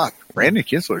 oh fuck, Brandon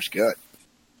Kitzler's good?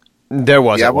 There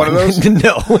wasn't one of those. No,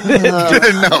 no.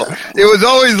 It was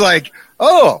always like,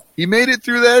 oh, he made it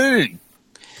through that inning.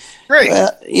 Great.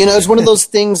 It's one of those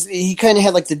things. He kind of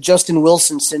had the Justin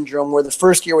Wilson syndrome, where the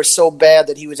first year was so bad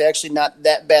that he was actually not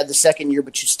that bad the second year,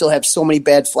 but you still have so many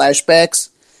bad flashbacks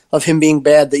of him being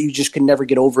bad that you just could never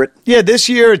get over it. Yeah, this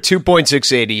year,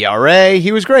 2.68 ERA.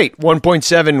 He was great.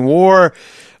 1.7 WAR,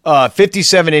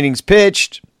 57 innings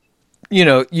pitched.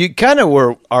 You kind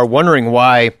of are wondering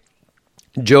why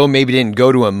Joe maybe didn't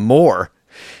go to him more.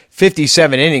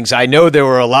 57 innings. I know there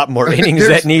were a lot more innings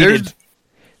that needed.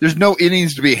 There's no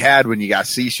innings to be had when you got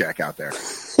Cishek out there.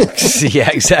 Yeah,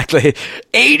 exactly.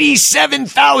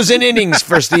 87,000 innings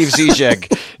for Steve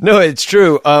Cishek. No, it's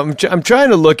true. I'm trying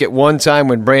to look at one time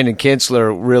when Brandon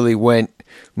Kitzler really went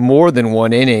more than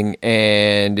one inning,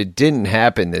 and it didn't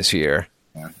happen this year.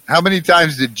 How many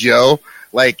times did Joe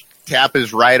tap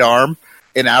his right arm,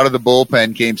 and out of the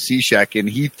bullpen came Cishek, and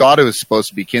he thought it was supposed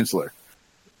to be Kitzler?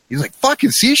 He's like, fucking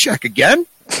Cishek again?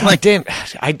 Damn,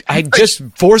 I just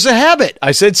force a habit.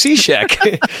 I said Cishek.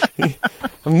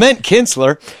 I meant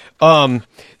Kitzler.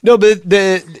 No, but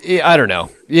I don't know.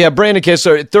 Yeah, Brandon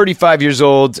Kessler, 35 years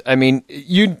old. I mean,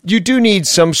 you do need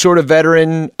some sort of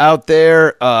veteran out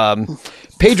there.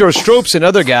 Pedro Strope's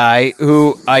another guy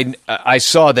who I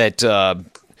saw that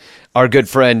our good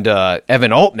friend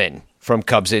Evan Altman from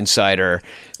Cubs Insider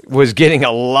was getting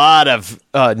a lot of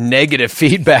negative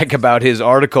feedback about his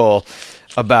article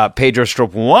about Pedro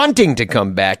Strop wanting to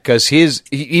come back because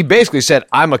he basically said,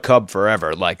 I'm a Cub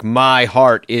forever. Like, my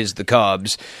heart is the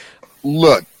Cubs.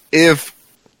 Look, if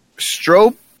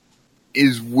Strop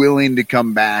is willing to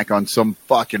come back on some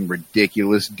fucking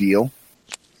ridiculous deal.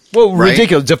 Well, right?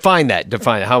 ridiculous. Define that.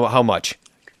 How much?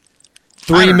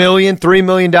 $3 million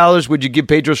would you give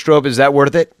Pedro Strop? Is that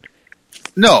worth it?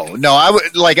 No. I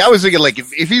was thinking like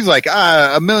if he's like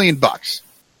 $1 million, $1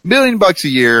 million a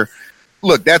year.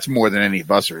 Look, that's more than any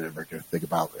of us are ever going to think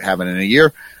about having in a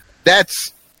year.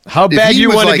 That's how bad you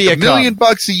want to be a $1 million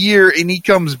a year, and he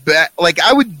comes back. Like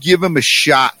I would give him a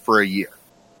shot for a year,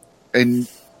 and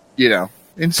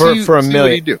and for $1 million.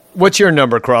 What he'd do. What's your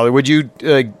number, Crawley? Would you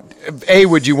A,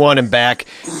 would you want him back,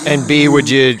 and B,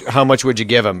 how much would you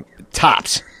give him?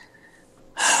 Tops.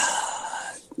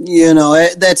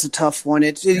 That's a tough one.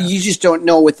 You just don't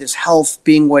know with his health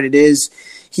being what it is.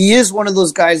 He is one of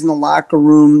those guys in the locker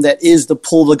room that is to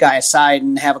pull the guy aside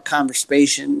and have a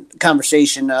conversation,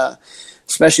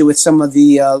 especially with some of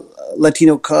the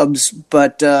Latino Cubs.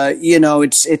 But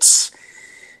it's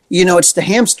the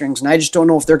hamstrings, and I just don't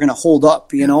know if they're going to hold up.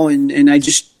 That's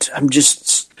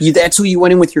who you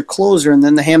went in with your closer, and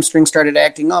then the hamstring started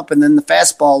acting up, and then the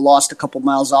fastball lost a couple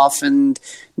miles off, and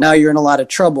now you're in a lot of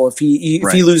trouble. If he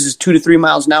loses 2 to 3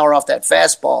 miles an hour off that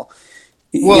fastball,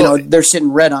 they're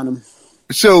sitting red on him.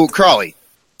 So Crawley,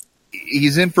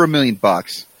 he's in for $1 million.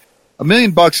 $1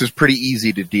 million is pretty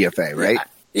easy to DFA, right?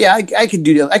 Yeah, I could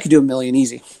do $1 million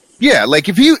easy. Yeah, like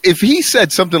if he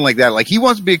said something like that, like he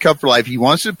wants to be a Cub for life, he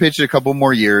wants to pitch a couple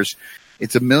more years,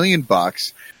 it's $1 million.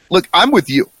 Look, I'm with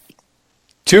you.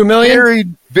 $2 million? Very,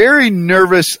 very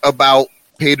nervous about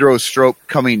Pedro Strop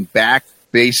coming back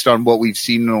based on what we've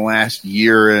seen in the last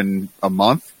year and a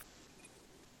month.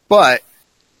 But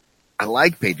I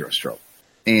like Pedro Strop,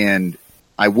 and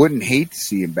I wouldn't hate to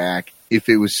see him back if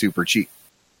it was super cheap.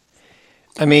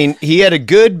 I mean, he had a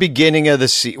good beginning of the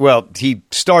season. Well, he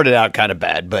started out kind of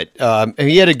bad, but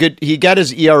he got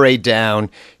his ERA down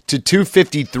to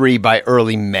 2.53 by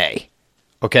early May.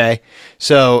 Okay.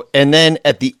 So, and then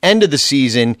at the end of the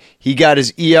season, he got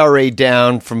his ERA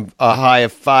down from a high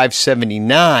of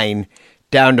 5.79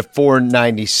 down to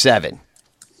 4.97.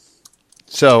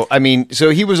 So,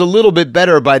 he was a little bit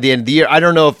better by the end of the year. I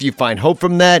don't know if you find hope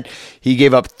from that. He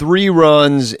gave up 3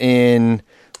 runs in,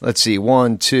 let's see,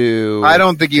 1, 2. I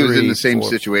don't think he was in the 4 same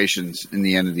situations in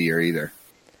the end of the year either.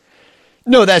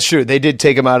 No, that's true. They did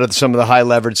take him out of some of the high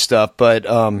leverage stuff, but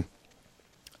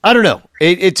I don't know.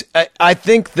 I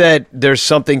think that there's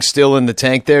something still in the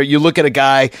tank there. You look at a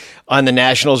guy on the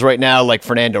Nationals right now, like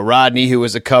Fernando Rodney, who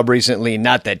was a Cub recently.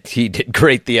 Not that he did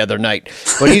great the other night,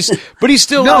 but he's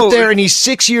still out there, and he's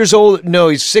 6 years old. No,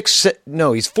 he's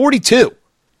 42.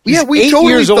 He's we 8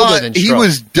 totally years older thought than he Strop.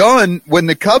 was done when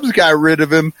the Cubs got rid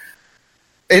of him,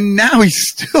 and now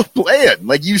he's still playing.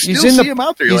 Like you still see him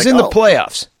out there. He's in the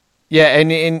playoffs. Yeah,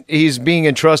 and he's being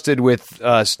entrusted with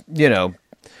I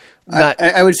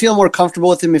would feel more comfortable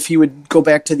with him if he would go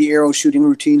back to the arrow shooting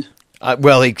routine.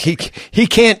 Well, he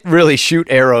can't really shoot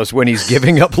arrows when he's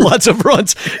giving up lots of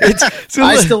runs.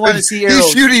 I still want to see arrows.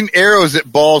 He's shooting arrows at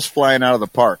balls flying out of the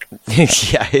park.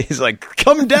 Yeah, he's like,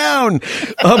 come down.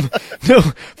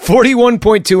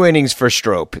 41.2 innings for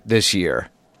Strop this year.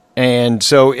 And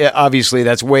so, obviously,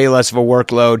 that's way less of a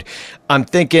workload. I'm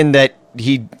thinking that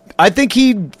I think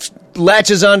he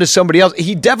latches on to somebody else.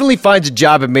 He definitely finds a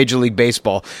job in Major League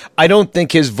Baseball. I don't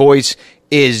think his voice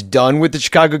is done with the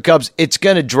Chicago Cubs. It's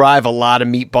going to drive a lot of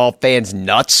meatball fans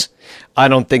nuts. I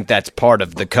don't think that's part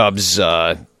of the Cubs,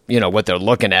 what they're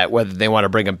looking at, whether they want to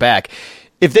bring him back.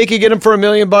 If they could get him for $1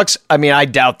 million, I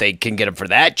doubt they can get him for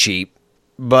that cheap.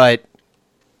 But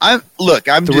I'm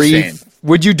just saying.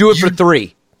 Would you do it for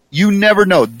 3? You never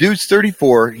know. Dude's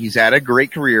 34. He's had a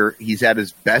great career. He's had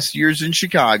his best years in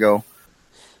Chicago.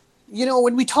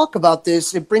 When we talk about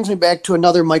this, it brings me back to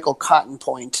another Michael Cotton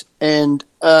point, and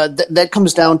that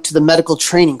comes down to the medical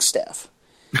training staff.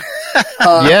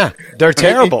 Yeah, they're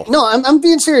terrible. No, I'm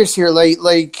being serious here.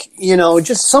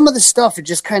 Just some of the stuff. It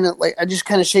just kind of I just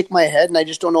kind of shake my head, and I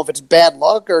just don't know if it's bad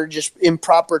luck or just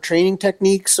improper training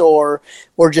techniques or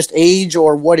just age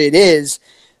or what it is.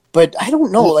 But I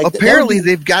don't know. Well, apparently,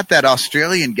 they've got that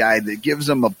Australian guy that gives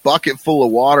them a bucket full of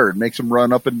water and makes them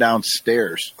run up and down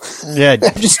stairs. Yeah,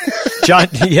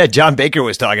 John Baker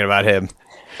was talking about him.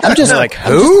 I'm just like,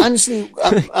 who?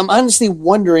 I'm honestly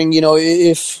wondering,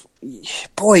 if,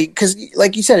 boy, because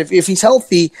like you said, if he's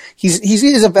healthy, he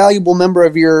is a valuable member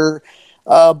of your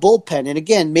bullpen. And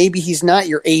again, maybe he's not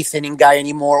your 8th inning guy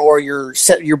anymore, or your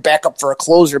backup for a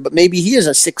closer, but maybe he is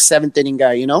a 6th, 7th inning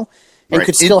guy, and Right.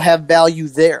 could still have value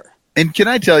there. And can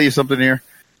I tell you something here?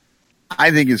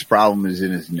 I think his problem is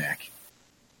in his neck.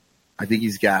 I think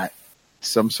he's got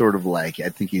some sort of I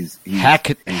think he's hat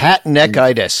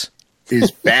neckitis. His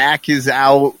back is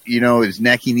out, his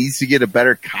neck. He needs to get a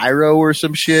better chiro or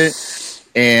some shit.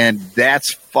 And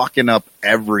that's fucking up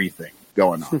everything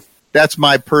going on. That's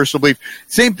my personal belief.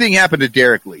 Same thing happened to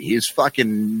Derek Lee. His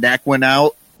fucking neck went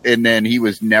out, and then he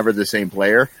was never the same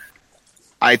player.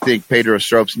 I think Pedro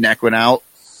Strope's neck went out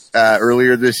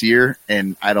earlier this year,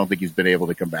 and I don't think he's been able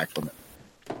to come back from it.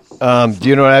 Do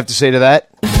you know what I have to say to that?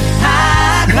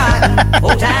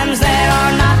 Old times that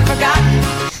are not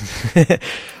forgotten.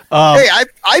 Hey,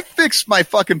 I fixed my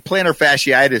fucking plantar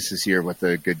fasciitis this year with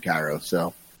a good chiro,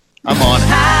 so I'm on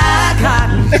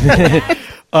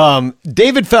it.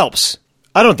 David Phelps.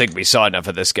 I don't think we saw enough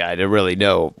of this guy to really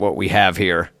know what we have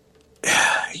here.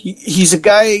 He's a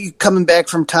guy coming back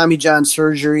from Tommy John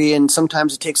surgery, and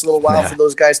sometimes it takes a little while for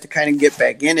those guys to kind of get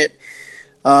back in it.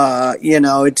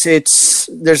 It's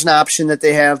there's an option that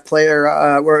they have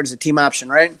where it's a team option,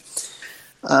 right?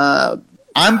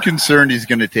 I'm concerned he's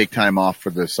going to take time off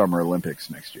for the Summer Olympics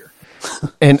next year.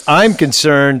 And I'm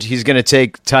concerned he's going to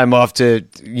take time off to,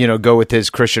 go with his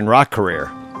Christian rock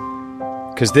career.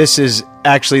 Because this is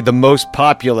actually the most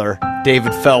popular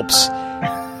David Phelps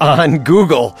on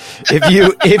Google.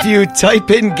 If you type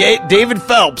in David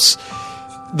Phelps,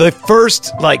 the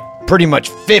first, pretty much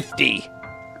 50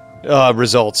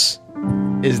 results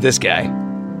is this guy.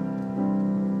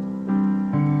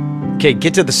 Okay,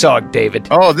 get to the song, David.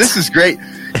 Oh, this is great.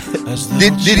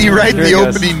 Did he write the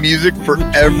opening music for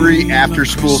every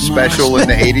after-school special in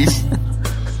the 80s?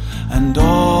 And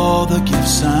all the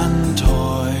gifts and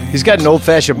toys. He's got an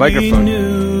old-fashioned microphone.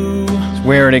 He's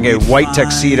wearing a white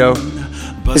tuxedo.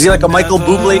 Is he like a Michael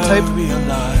Bublé type?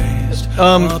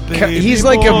 He's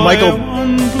like a Michael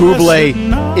Bublé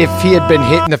if he had been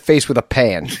hit in the face with a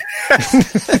pan.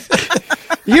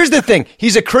 Here's the thing.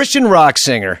 He's a Christian rock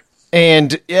singer.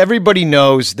 And everybody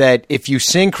knows that if you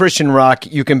sing Christian rock,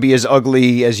 you can be as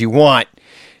ugly as you want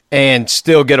and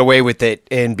still get away with it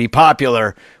and be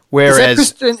popular.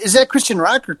 Whereas is that Christian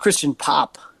rock or Christian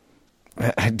pop?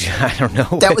 I don't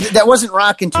know. That wasn't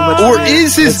rocking too much. Or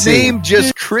is his name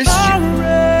just Christian?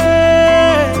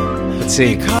 Let's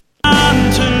see.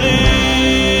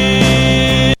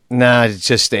 Nah, it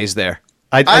just stays there.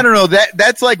 I don't know.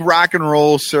 That's like rock and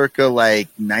roll circa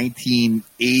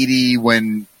 1980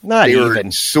 when they were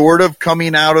sort of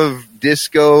coming out of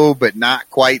disco, but not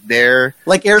quite there.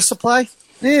 Like Air Supply?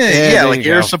 Yeah, like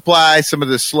Air Supply, some of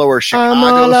the slower Chicago I'm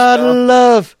all out of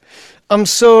love. I'm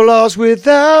so lost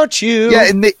without you.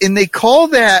 Yeah, and they call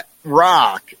that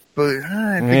rock, but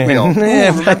I think we all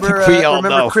know.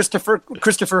 Remember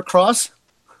Christopher Cross?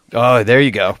 Oh, there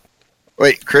you go.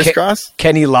 Wait, Crisscross?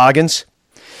 Kenny Loggins?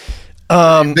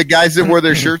 The guys that wore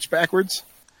their shirts backwards?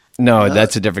 No,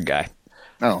 that's a different guy.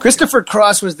 Oh. Christopher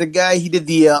Cross was the guy, he did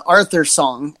the Arthur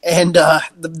song, and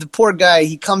the poor guy,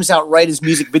 he comes out right as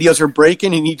music videos are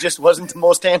breaking, and he just wasn't the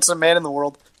most handsome man in the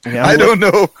world. Yeah, I don't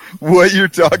know what you're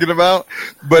talking about,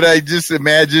 but I just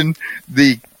imagine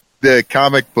the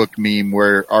comic book meme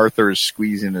where Arthur is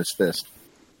squeezing his fist.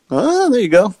 Oh, there you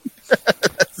go.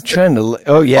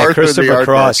 Arthur Christopher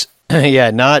Cross. Yeah,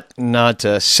 not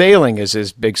Sailing is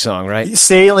his big song, right?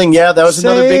 Sailing, yeah, that was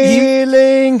another big.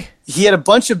 Sailing. He had a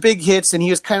bunch of big hits, and he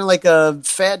was kind of like a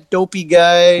fat, dopey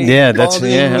guy. Yeah,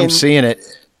 I'm seeing it.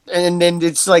 And then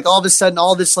it's like all of a sudden,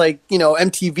 all this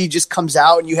MTV just comes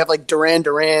out, and you have like Duran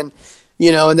Duran,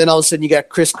 and then all of a sudden you got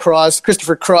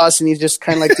Christopher Cross, and he's just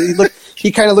kind of like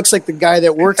he kind of looks like the guy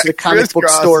that works at a comic book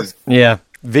store. Yeah,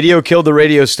 video killed the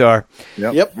radio star.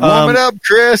 Yep. Warm it up,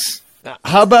 Chris.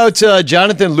 How about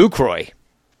Jonathan Lucroy?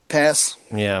 Pass.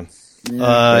 Yeah.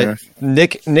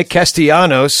 Nick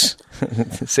Castellanos,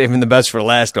 saving the best for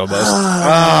last almost.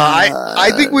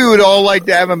 I think we would all like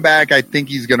to have him back. I think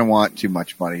he's going to want too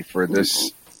much money for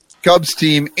this Cubs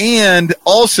team. And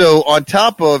also, on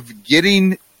top of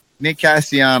getting Nick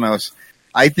Castellanos,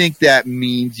 I think that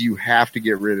means you have to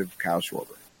get rid of Kyle Schwarber.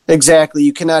 Exactly.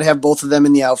 You cannot have both of them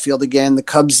in the outfield again. The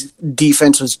Cubs'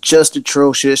 defense was just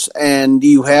atrocious, and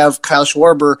you have Kyle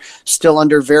Schwarber still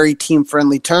under very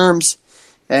team-friendly terms,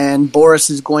 and Boris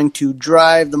is going to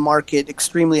drive the market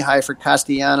extremely high for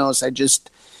Castellanos. I just,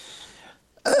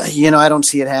 I don't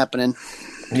see it happening.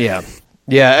 Yeah.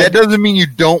 Yeah. That doesn't mean you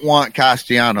don't want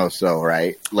Castellanos, though,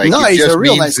 right? Like, No, it he's just a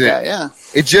real means nice guy, yeah.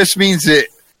 It just means that.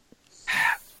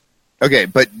 Okay,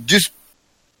 but just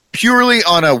purely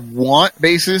on a want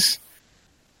basis.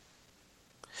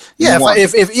 Yeah,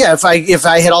 if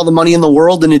I had all the money in the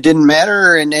world and it didn't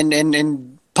matter,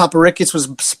 and Papa Ricketts was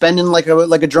spending like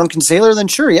a drunken sailor, then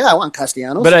sure, yeah, I want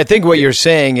Castellanos. But I think what you're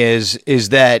saying is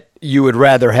that you would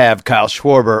rather have Kyle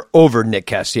Schwarber over Nick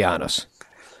Castellanos.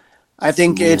 I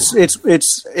think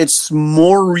it's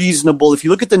more reasonable. If you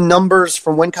look at the numbers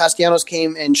from when Castellanos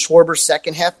came and Schwarber's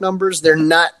second half numbers, they're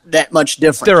not that much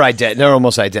different. They're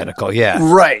almost identical, yeah.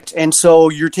 Right. And so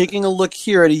you're taking a look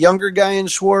here at a younger guy in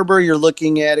Schwarber. You're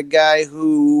looking at a guy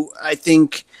who I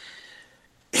think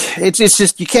it's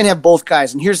just you can't have both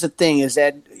guys. And here's the thing is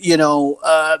that,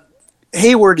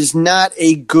 Hayward is not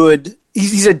a good –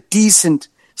 he's a decent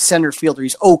center fielder.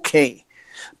 He's okay.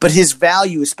 But his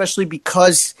value, especially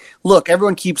because, look,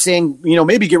 everyone keeps saying,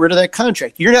 maybe get rid of that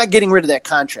contract. You're not getting rid of that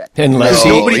contract. Unless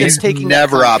nobody that's taking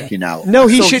never that opting out. No,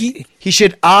 he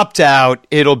should opt out.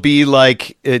 It'll be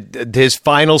like his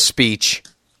final speech,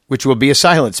 which will be a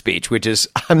silent speech, which is,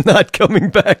 I'm not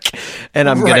coming back, and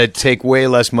I'm going to take way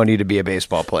less money to be a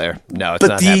baseball player. No, it's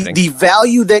not happening. The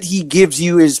value that he gives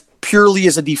you is purely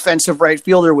as a defensive right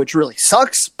fielder, which really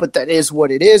sucks, but that is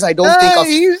what it is. I don't think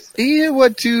he hit,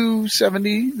 what,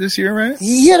 270 this year, right?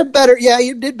 He had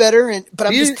he did better, but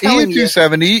I'm just telling you. He hit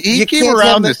 270. He came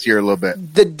around this year a little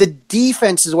bit. The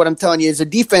defense is what I'm telling you, is the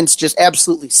defense just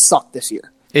absolutely sucked this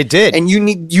year. It did. And you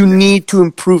need to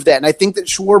improve that. And I think that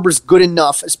Schwarber's good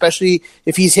enough, especially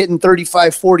if he's hitting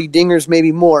 35, 40 dingers,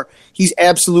 maybe more. He's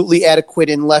absolutely adequate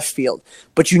in left field.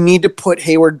 But you need to put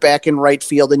Hayward back in right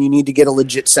field, and you need to get a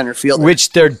legit center fielder.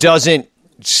 Which there doesn't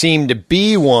seem to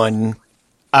be one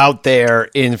out there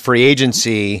in free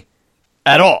agency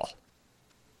at all.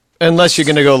 Unless you're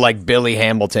going to go like Billy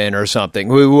Hamilton or something,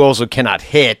 who also cannot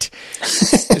hit.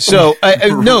 So,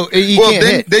 no, you can't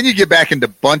hit. Then you get back into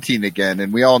bunting again,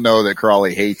 and we all know that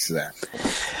Crawley hates that.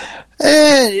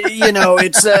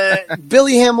 It's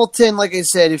Billy Hamilton, like I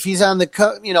said, if he's on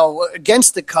the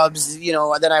against the Cubs,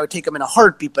 then I would take him in a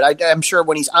heartbeat. But I'm sure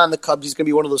when he's on the Cubs, he's going to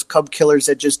be one of those Cub killers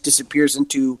that just disappears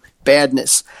into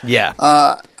badness. Yeah.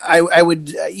 I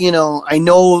would, I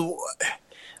know...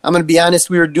 I'm going to be honest.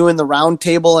 We were doing the round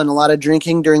table and a lot of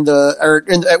drinking during we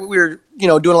were,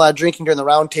 doing a lot of drinking during the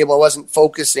round table. I wasn't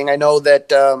focusing. I know that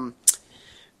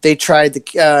they tried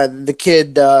the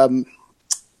kid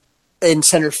in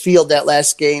center field that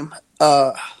last game.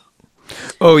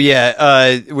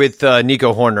 With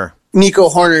Nico Horner. Nico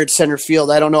Horner at center field.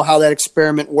 I don't know how that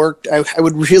experiment worked. I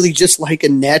would really just like a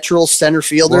natural center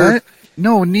fielder. What?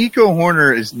 No, Nico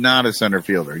Horner is not a center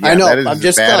fielder. Yeah, I know. That is I'm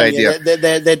just a bad telling idea.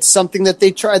 you that's something that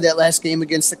they tried that last game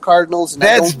against the Cardinals. And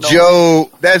That's Joe.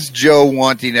 That's Joe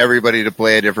wanting everybody to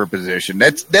play a different position.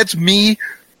 That's me,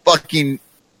 fucking,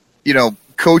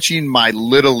 coaching my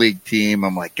little league team.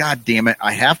 I'm like, God damn it!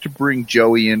 I have to bring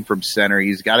Joey in from center.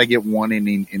 He's got to get one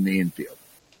inning in the infield.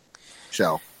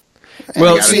 So,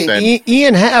 well, see,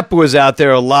 Ian Happ was out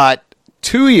there a lot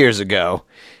 2 years ago.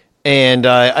 And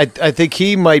I think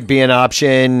he might be an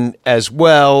option as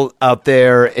well out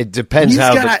there. It depends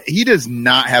he does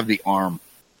not have the arm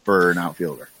for an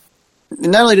outfielder.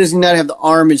 Not only does he not have the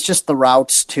arm, it's just the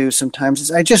routes too. Sometimes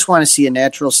I just want to see a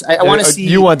natural. I want to see.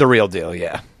 You want the real deal,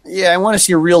 yeah. Yeah, I want to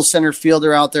see a real center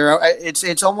fielder out there.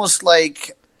 It's almost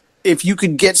like if you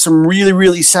could get some really,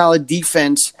 really solid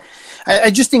defense.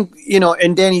 I just think,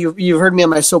 and Danny, you've heard me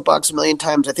on my soapbox a million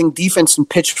times. I think defense and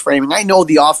pitch framing, I know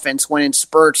the offense went in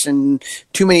spurts and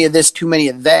too many of this, too many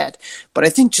of that. But I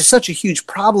think just such a huge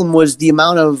problem was the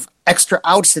amount of extra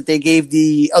outs that they gave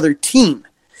the other team.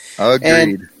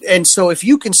 Agreed. And so if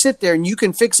you can sit there and you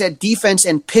can fix that defense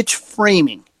and pitch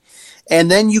framing,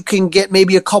 and then you can get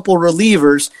maybe a couple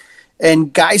relievers,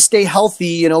 and guys stay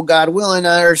healthy, God willing,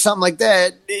 or something like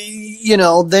that,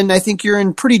 then I think you're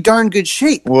in pretty darn good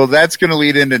shape. Well, that's going to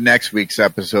lead into next week's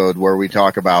episode where we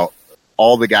talk about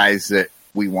all the guys that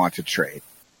we want to trade.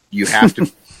 You have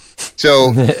to.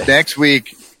 So next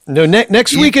week. No,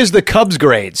 next week is the Cubs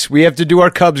grades. We have to do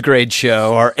our Cubs grade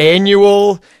show, our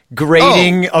annual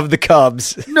grading of the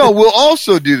Cubs. No, we'll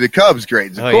also do the Cubs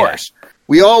grades, of course. Yeah.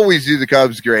 We always do the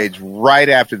Cubs grades right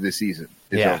after the season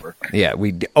is over. Yeah,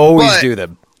 we always do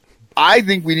them. I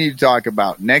think we need to talk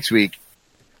about next week.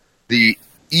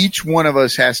 Each one of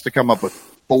us has to come up with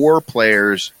 4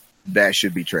 players that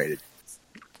should be traded.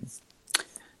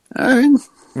 All right.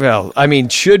 Well, I mean,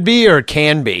 should be or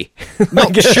can be?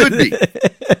 No, should be.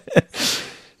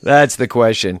 That's the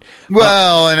question.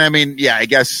 Well, and I mean, yeah, I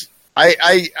guess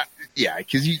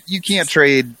because you can't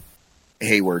trade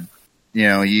Hayward.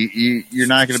 you're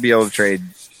not going to be able to trade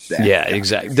that. Yeah,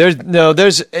 exactly.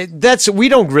 We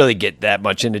don't really get that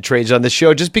much into trades on the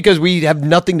show just because we have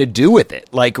nothing to do with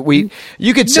it. Like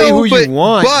you could say you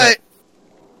want, but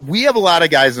we have a lot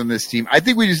of guys on this team. I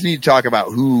think we just need to talk about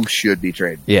who should be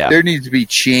traded. Yeah. There needs to be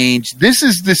change. This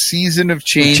is the season of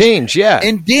change. Change, yeah.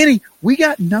 And Danny, we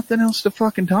got nothing else to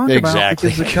fucking talk about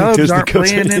because the Cubs aren't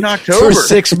playing in October. For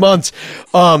 6 months.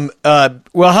 Well,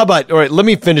 how about, all right, let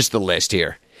me finish the list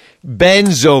here. Ben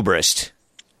Zobrist.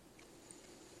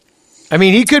 I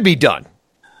mean, he could be done.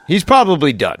 He's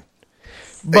probably done.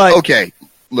 But okay,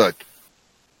 look.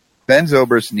 Ben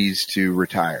Zobrist needs to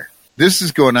retire. This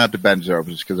is going out to Ben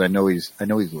Zobrist because I know he's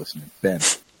listening. Ben,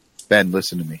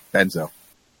 listen to me. Benzo.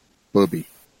 Booby.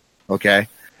 Okay?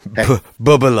 Hey,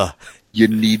 Bubala. you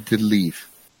need to leave.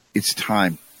 It's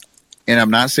time. And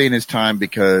I'm not saying it's time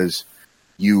because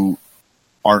you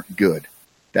aren't good.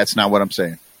 That's not what I'm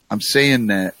saying. I'm saying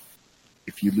that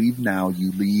if you leave now,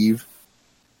 you leave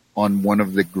on one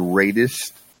of the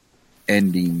greatest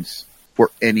endings for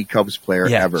any Cubs player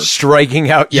ever. Striking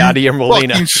out Yadier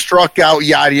Molina. You struck out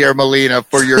Yadier Molina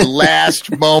for your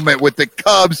last moment with the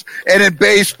Cubs and in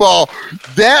baseball.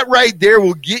 That right there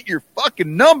will get your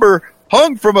fucking number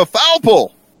hung from a foul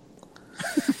pole.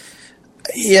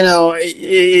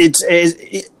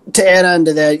 To add on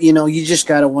to that, you just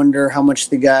got to wonder how much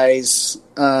the guy's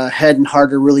head and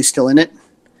heart are really still in it.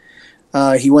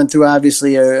 He went through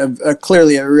obviously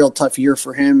clearly a real tough year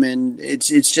for him, and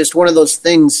it's just one of those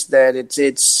things that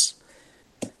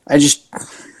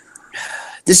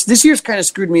this year's kind of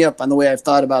screwed me up on the way I've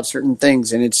thought about certain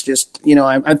things, and it's just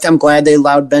I'm glad they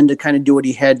allowed Ben to kind of do what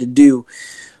he had to do,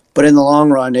 but in the long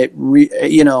run, it screwed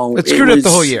up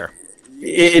the whole year.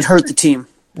 It hurt the team.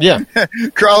 Yeah,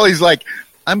 Crawley's like,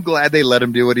 I'm glad they let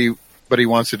him do what he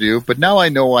wants to do, but now I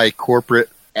know why corporate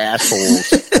assholes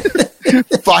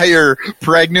fire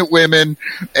pregnant women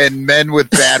and men with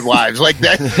bad wives. Like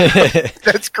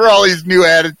that's Crawley's new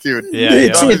attitude. Yeah,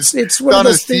 it's one on of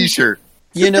those his T-shirt.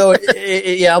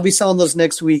 I'll be selling those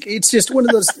next week. It's just one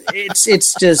of those.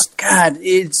 It's just God.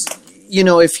 It's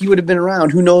if he would have been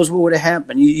around, who knows what would have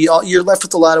happened? You're left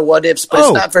with a lot of what ifs, but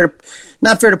it's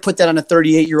not fair to put that on a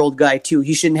 38-year-old guy too.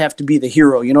 He shouldn't have to be the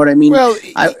hero. You know what I mean? Well,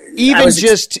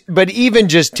 even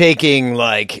just taking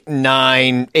like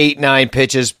 9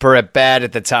 pitches per at bat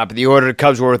at the top of the order. The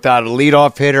Cubs were without a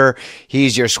leadoff hitter.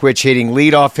 He's your switch hitting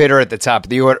leadoff hitter at the top of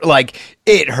the order. Like,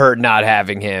 it hurt not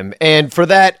having him. And for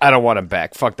that, I don't want him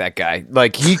back. Fuck that guy.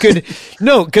 Like, he could,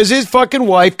 no, because his fucking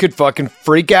wife could fucking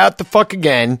freak out the fuck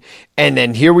again. And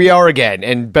then here we are again.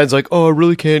 And Ben's like, oh, I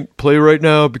really can't play right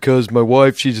now because my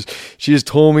wife, she just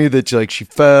told me that she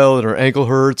fell and her ankle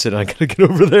hurts and I gotta get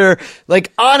over there.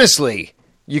 Like, honestly,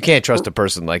 you can't trust a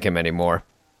person like him anymore.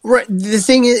 Right. The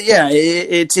thing is,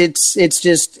 it's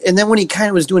just, and then when he kind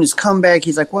of was doing his comeback,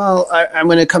 he's like, well, I'm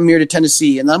going to come here to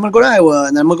Tennessee, and then I'm going to go to Iowa,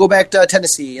 and then I'm going to go back to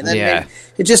Tennessee. And then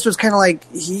it just was kind of like,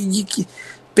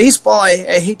 baseball,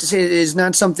 I hate to say it, is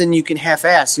not something you can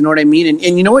half-ass, you know what I mean?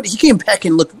 And you know what? He came back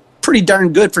and looked pretty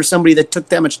darn good for somebody that took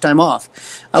that much time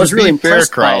off. I was really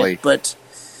impressed by it, but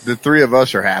the three of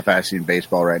us are half-assing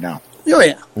baseball right now. Oh,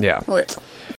 yeah. Yeah. Oh, yeah.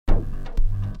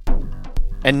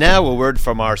 And now a word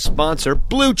from our sponsor,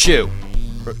 Blue Chew.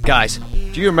 Guys,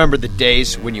 do you remember the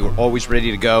days when you were always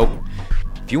ready to go?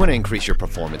 If you want to increase your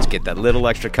performance, get that little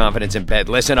extra confidence in bed,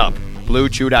 listen up.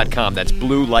 BlueChew.com. That's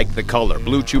blue like the color.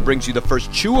 Blue Chew brings you the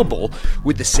first chewable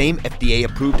with the same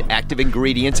FDA-approved active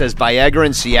ingredients as Viagra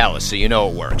and Cialis, so you know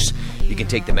it works. You can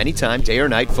take them anytime, day or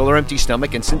night, full or empty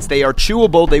stomach, and since they are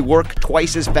chewable, they work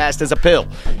twice as fast as a pill.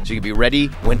 So you can be ready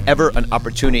whenever an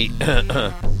opportunity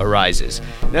arises.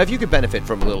 Now, if you could benefit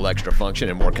from a little extra function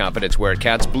and more confidence where it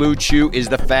counts, Blue Chew is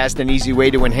the fast and easy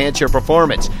way to enhance your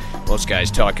performance. Most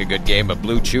guys talk a good game, but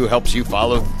Blue Chew helps you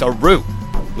follow through.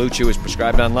 Blue Chew is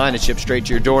prescribed online and shipped straight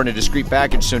to your door in a discreet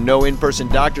package, so no in-person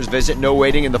doctor's visit, no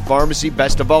waiting in the pharmacy,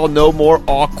 best of all, no more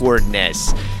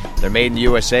awkwardness. They're made in the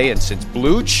USA, and since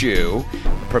Blue Chew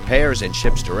prepares and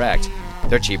ships direct,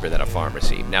 they're cheaper than a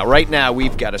pharmacy. Now, right now,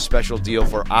 we've got a special deal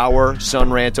for our Sun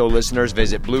Ranto listeners.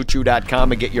 Visit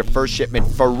BlueChew.com and get your first shipment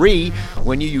free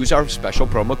when you use our special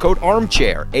promo code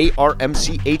ARMCHAIR,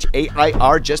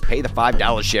 ARMCHAIR. Just pay the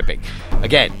 $5 shipping.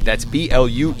 Again, that's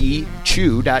BLUE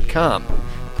Chew.com.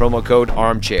 Promo code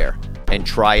ARMCHAIR, and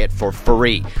try it for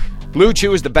free. Blue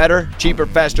Chew is the better, cheaper,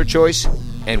 faster choice,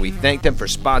 and we thank them for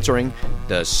sponsoring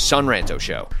the Sun Ranto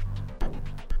Show.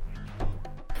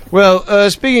 Well,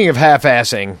 speaking of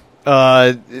half-assing,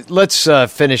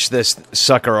 let's finish this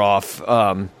sucker off.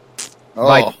 No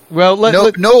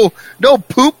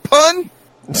poop pun?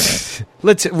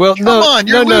 Come on,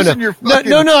 you're losing your fucking...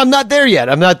 No, I'm not there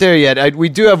yet. We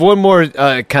do have one more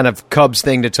kind of Cubs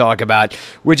thing to talk about,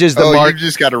 which is the you've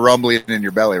just got a rumbling in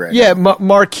your belly right now. Yeah,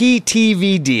 marquee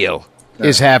TV deal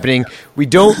is happening. We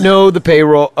don't know the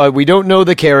payroll. We don't know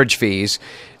the carriage fees.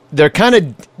 They're kind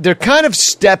of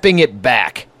stepping it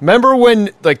back. Remember when,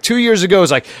 like 2 years ago, it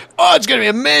was like, oh, it's going to be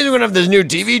amazing. We're going to have this new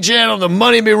TV channel. The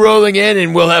money will be rolling in,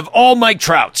 and we'll have all Mike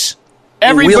Trouts.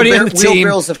 Everybody on the team.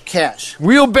 Wheelbarrows of cash.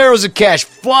 Wheelbarrows of cash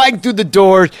flying through the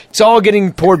door. It's all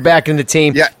getting poured back in the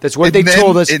team. Yeah, that's what they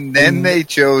told us. And then they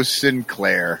chose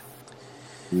Sinclair,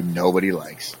 who nobody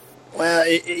likes. Well,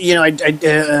 I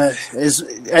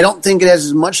don't think it has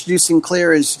as much to do with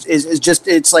Sinclair as just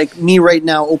it's like me right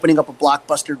now opening up a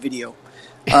Blockbuster video.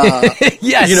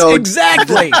 Yes,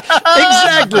 exactly.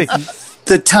 Exactly.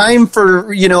 The time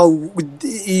for,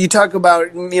 you talk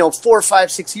about, 4,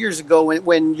 5, 6 years ago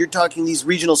when you're talking these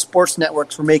regional sports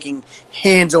networks were making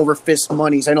hands over fist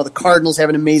monies. I know the Cardinals have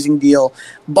an amazing deal.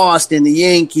 Boston, the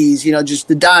Yankees, just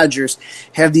the Dodgers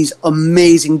have these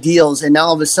amazing deals. And now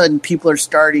all of a sudden people are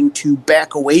starting to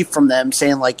back away from them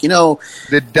saying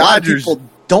the Dodgers people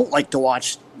don't like to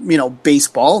watch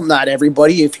baseball. Not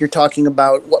everybody. If you're talking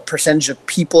about what percentage of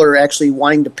people are actually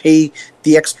wanting to pay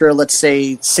the extra, let's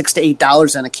say $6 to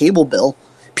 $8 on a cable bill,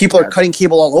 people are cutting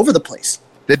cable all over the place.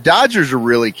 The Dodgers are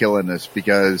really killing this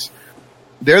because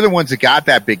they're the ones that got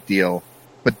that big deal,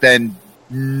 but then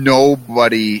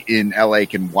nobody in LA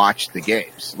can watch the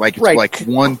games. Like it's like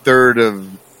 1/3 of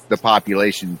the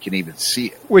population can even see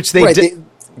it. Which they did.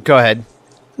 Go ahead.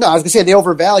 No, I was going to say they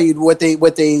overvalued what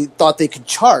they thought they could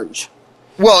charge.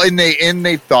 Well, and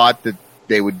they thought that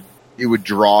it would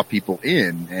draw people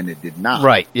in, and it did not.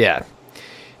 Right, yeah.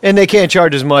 And they can't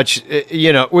charge as much,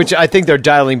 which I think they're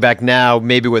dialing back now,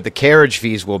 maybe what the carriage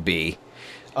fees will be.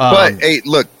 But, hey,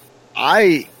 look,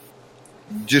 I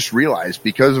just realized,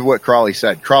 because of what Crawley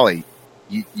said, Crawley,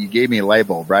 you gave me a light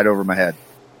bulb right over my head.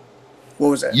 What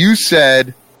was that? You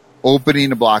said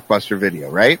opening a Blockbuster video,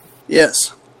 right?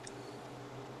 Yes.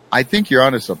 I think you're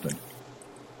onto something.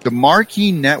 The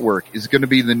Marquee Network is going to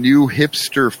be the new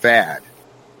hipster fad.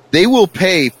 They will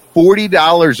pay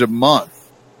 $40 a month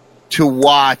to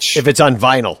watch if it's on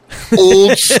vinyl,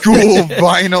 old school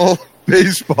vinyl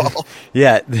baseball.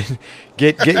 Yeah,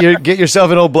 get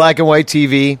yourself an old black and white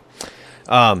TV.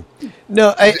 I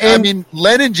mean,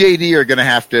 Len and JD are going to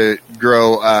have to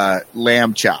grow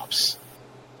lamb chops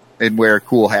and wear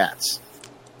cool hats.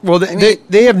 Well,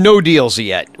 they have no deals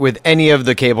yet with any of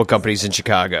the cable companies in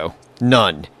Chicago.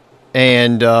 None.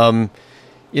 And,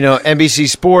 NBC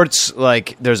Sports,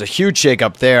 there's a huge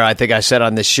shakeup there. I think I said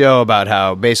on this show about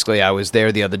how basically I was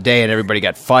there the other day and everybody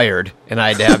got fired. And I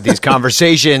had to have these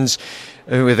conversations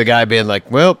with a guy being like,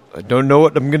 well, I don't know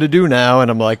what I'm going to do now. And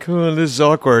I'm like, oh, this is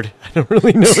awkward. I don't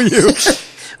really know you.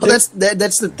 Well, that's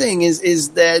the thing is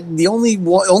that the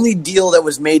only deal that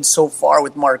was made so far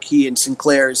with Marquee and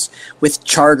Sinclair is with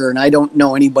Charter, and I don't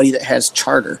know anybody that has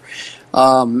Charter.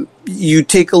 You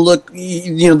take a look,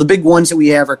 the big ones that we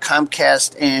have are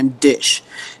Comcast and Dish.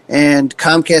 And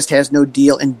Comcast has no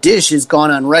deal, and Dish has gone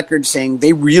on record saying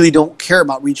they really don't care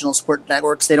about regional sport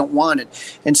networks. They don't want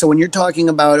it. And so when you're talking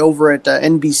about over at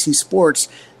NBC Sports,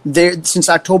 since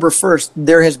October 1st,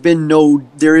 there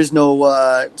is no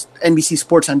NBC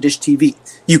Sports on Dish TV.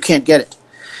 You can't get it.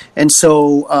 And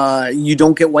so you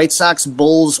don't get White Sox,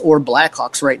 Bulls, or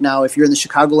Blackhawks right now if you're in the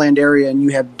Chicagoland area and you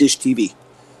have Dish TV.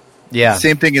 Yeah.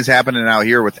 Same thing is happening out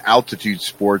here with Altitude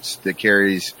Sports that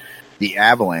carries the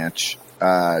Avalanche.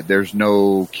 There's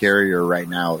no carrier right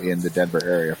now in the Denver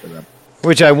area for them.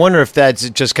 Which I wonder if that's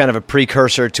just kind of a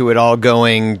precursor to it all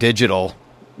going digital,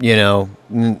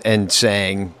 and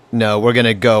saying, no, we're going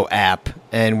to go app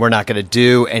and we're not going to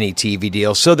do any TV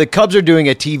deals. So the Cubs are doing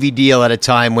a TV deal at a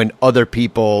time when other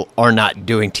people are not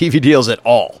doing TV deals at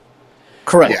all.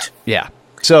 Correct. Yeah.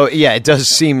 So, yeah, it does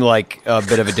seem like a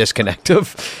bit of a disconnect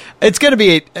of... It's going to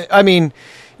be, I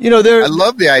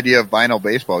love the idea of vinyl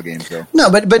baseball games, though. No,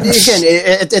 but again,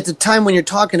 at the time when you're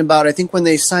talking about, I think when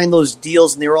they signed those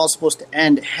deals and they were all supposed to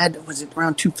end, was it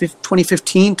around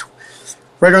 2015?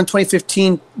 Right around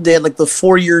 2015, they had the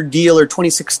 4-year deal, or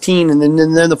 2016, and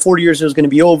then the 4 years it was going to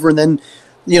be over, and then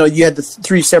you had the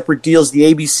 3 separate deals: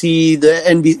 the ABC, the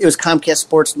NBC, it was Comcast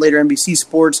Sports, later NBC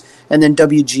Sports, and then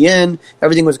WGN.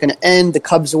 Everything was going to end. The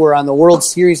Cubs were on the World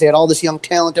Series. They had all this young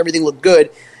talent. Everything looked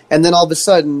good. And then all of a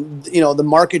sudden, the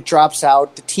market drops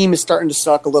out. The team is starting to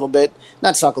suck a little bit.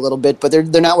 Not suck a little bit, but they're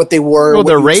not what they were. Well,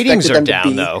 their ratings are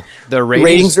down, though. Their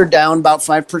ratings are down about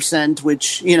 5%,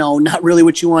 which, not really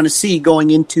what you want to see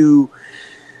going into,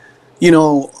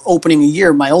 opening a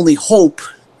year. My only hope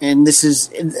and this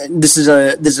is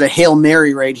a Hail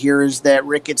Mary right here, is that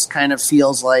Ricketts kind of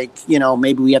feels like,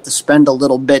 maybe we have to spend a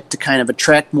little bit to kind of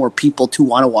attract more people to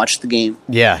want to watch the game.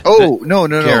 Yeah. Oh, no.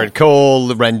 Garrett Cole,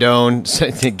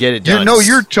 Rendon, get it done.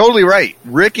 You're totally right.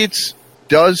 Ricketts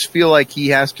does feel like he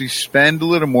has to spend a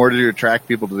little more to attract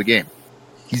people to the game.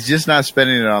 He's just not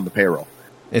spending it on the payroll.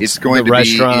 It's going to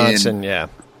restaurants be in, and yeah.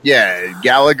 Yeah,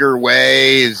 Gallagher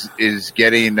Way is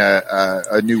getting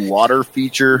a new water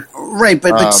feature. Right,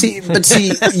 but see,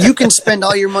 you can spend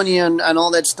all your money on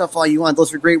all that stuff all you want.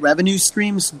 Those are great revenue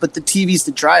streams, but the TV's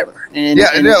the driver. And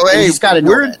he's got to know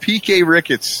we're in that. PK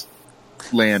Ricketts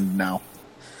land now.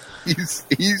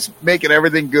 He's making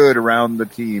everything good around the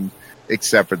team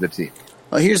except for the team.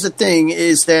 Well, here's the thing,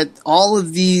 is that all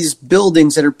of these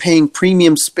buildings that are paying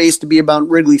premium space to be about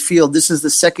Wrigley Field, this is the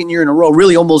second year in a row,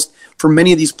 really almost for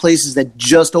many of these places that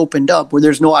just opened up where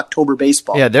there's no October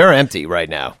baseball. Yeah, they're empty right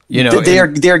now. They are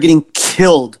getting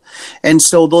killed. And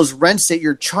so those rents that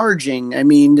you're charging, I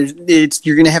mean,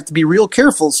 you're going to have to be real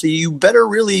careful. So you better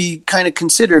really kind of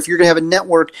consider, if you're going to have a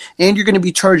network and you're going to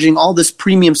be charging all this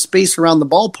premium space around the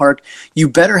ballpark, you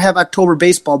better have October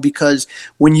baseball, because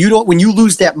when you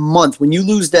lose that month, when you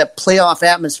lose that playoff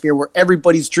atmosphere where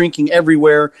everybody's drinking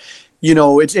everywhere,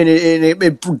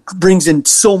 it brings in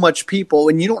so much people,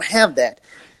 and you don't have that.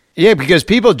 Yeah, because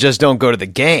people just don't go to the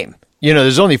game.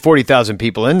 There's only 40,000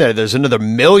 people in there. There's another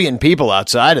 1 million people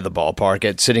outside of the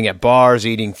ballpark sitting at bars,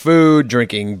 eating food,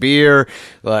 drinking beer,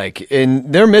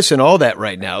 and they're missing all that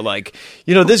right now.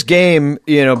 This game,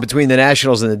 between the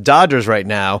Nationals and the Dodgers right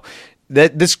now,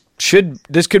 that this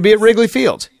could be at Wrigley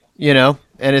Field, and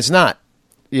it's not,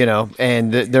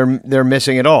 and they're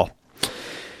missing it all.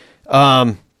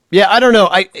 Yeah, I don't know.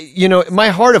 My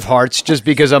heart of hearts, just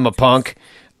because I'm a punk,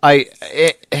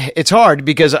 it's hard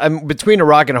because I'm between a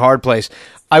rock and a hard place.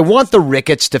 I want the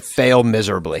Ricketts to fail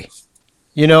miserably.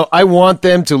 I want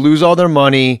them to lose all their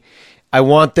money. I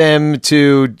want them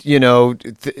to,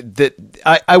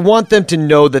 I want them to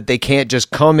know that they can't just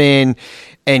come in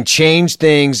and change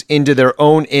things into their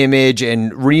own image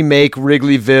and remake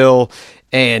Wrigleyville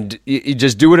and you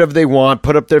just do whatever they want,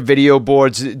 put up their video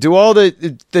boards, do all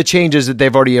the changes that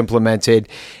they've already implemented,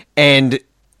 and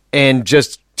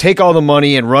just take all the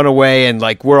money and run away and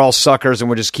we're all suckers and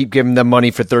we'll just keep giving them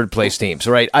money for third place teams,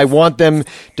 right? I want them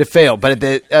to fail. But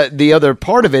the other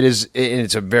part of it is, and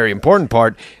it's a very important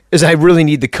part, is I really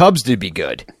need the Cubs to be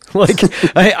good.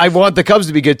 I want the Cubs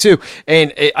to be good too.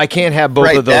 And I can't have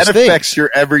both of those things. That affects your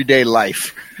everyday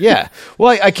life. Yeah.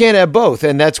 Well, I can't have both.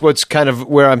 And that's what's kind of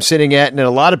where I'm sitting at. And a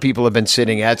lot of people have been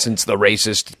sitting at since the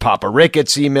racist Papa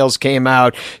Ricketts emails came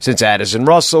out, since Addison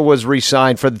Russell was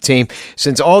re-signed for the team,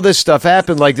 since all this stuff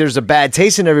happened, there's a bad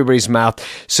taste in everybody's mouth.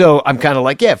 So I'm kind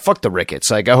of yeah, fuck the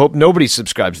Ricketts. I hope nobody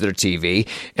subscribes to their TV.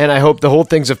 And I hope the whole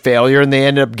thing's a failure and they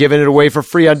end up giving it away for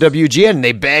free on WGN. And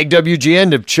they bag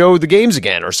WGN to show the games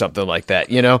again or something like that,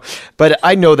 But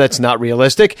I know that's not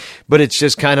realistic, but it's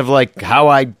just kind of how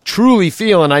I truly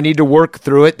feel, and I need to work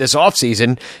through it this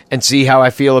offseason and see how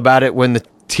I feel about it when the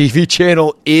TV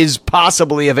channel is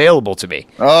possibly available to me.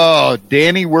 Oh,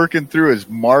 Danny working through his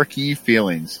marquee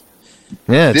feelings.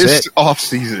 Yeah, this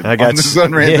offseason. I got on the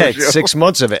Sun Ranto show. 6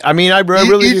 months of it. I mean, I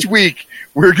really each week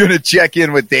we're going to check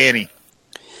in with Danny.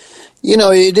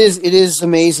 It is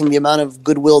amazing the amount of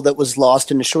goodwill that was lost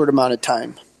in a short amount of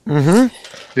time. Mm-hmm.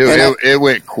 Dude, it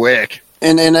went quick.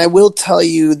 And I will tell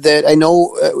you that I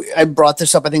know I brought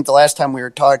this up, I think, the last time we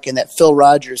were talking, that Phil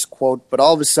Rogers quote, but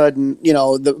all of a sudden,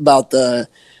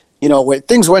 when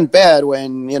things went bad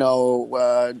when,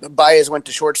 Baez went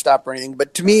to shortstop or anything.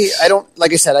 But to me, I don't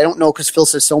know, because Phil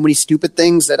says so many stupid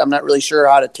things that I'm not really sure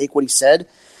how to take what he said.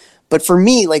 But for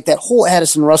me, that whole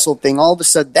Addison Russell thing, all of a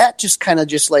sudden, that just kind of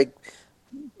just I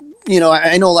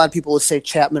know a lot of people would say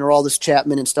Chapman or all this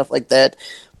Chapman and stuff like that.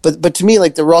 But to me,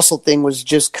 the Russell thing was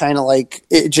just kind of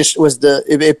it just was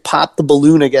it popped the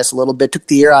balloon, I guess, a little bit, took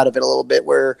the air out of it a little bit,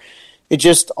 where it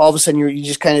just all of a sudden you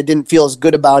just kind of didn't feel as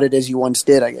good about it as you once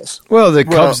did, I guess. Well,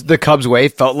 the Cubs way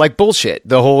felt like bullshit.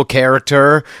 The whole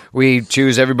character, we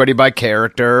choose everybody by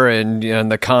character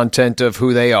and the content of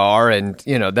who they are, and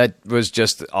that was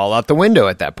just all out the window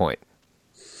at that point.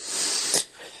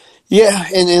 Yeah,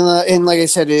 and like I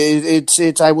said,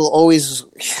 it's I will always,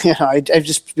 I've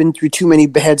just been through too many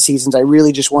bad seasons. I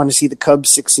really just want to see the Cubs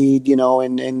succeed,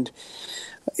 and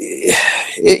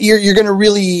you're going to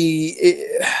really.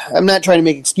 I'm not trying to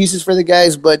make excuses for the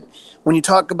guys, but when you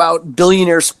talk about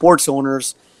billionaire sports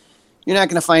owners, you're not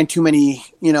going to find too many,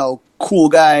 cool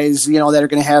guys, that are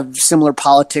going to have similar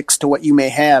politics to what you may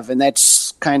have, and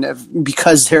that's kind of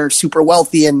because they're super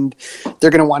wealthy and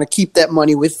they're going to want to keep that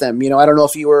money with them. I don't know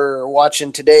if you were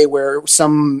watching today where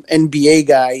some NBA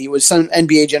guy, he was some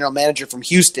NBA general manager from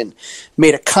Houston,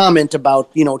 made a comment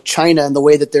about, China and the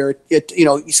way that they're,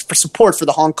 for support for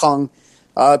the Hong Kong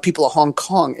people of Hong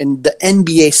Kong, and the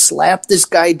NBA slapped this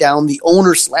guy down. The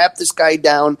owner slapped this guy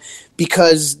down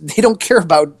because they don't care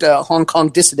about Hong Kong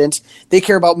dissidents. They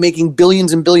care about making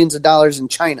billions and billions of dollars in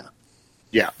China.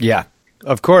 Yeah,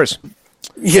 of course.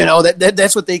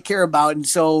 That's what they care about. And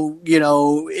so,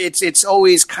 it's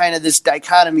always kind of this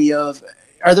dichotomy of,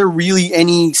 are there really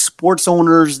any sports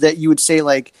owners that you would say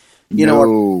like,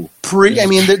 no.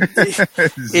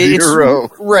 Zero.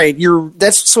 Right.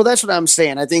 That's what I'm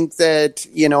saying. I think that,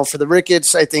 for the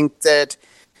Ricketts, I think that,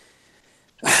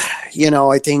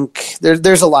 I think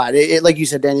there's a lot. Like you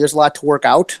said, Danny, there's a lot to work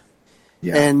out.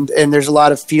 Yeah. And there's a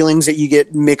lot of feelings that you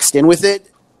get mixed in with it.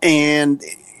 And,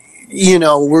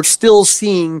 we're still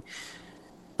seeing,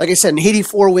 like I said, an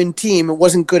 84-win team, it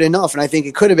wasn't good enough, and I think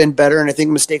it could have been better, and I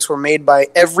think mistakes were made by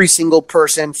every single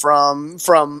person from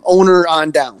owner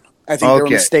on down. I think there were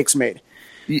mistakes made.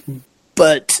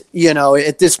 But,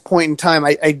 at this point in time,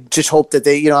 I just hope that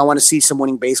they, I want to see some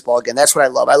winning baseball again. That's what I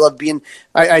love. I love being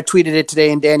 – I tweeted it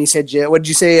today, and Danny said, what did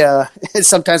you say? It's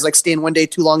sometimes like staying one day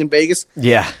too long in Vegas.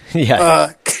 Yeah.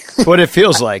 What it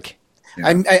feels like.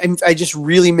 Yeah. I just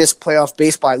really miss playoff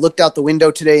baseball. I looked out the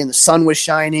window today, and the sun was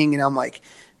shining, and I'm like,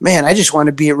 man, I just want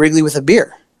to be at Wrigley with a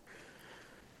beer.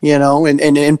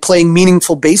 And playing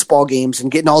meaningful baseball games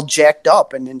and getting all jacked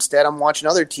up. And instead I'm watching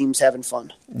other teams having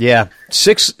fun. Yeah.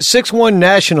 6-1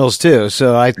 Nationals too.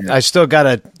 So I still got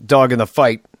a dog in the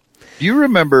fight. Do you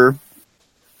remember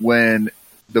when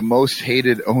the most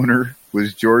hated owner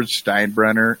was George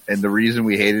Steinbrenner, and the reason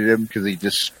we hated him because he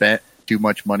just spent too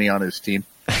much money on his team?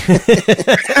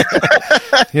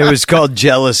 It was called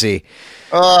jealousy.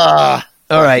 All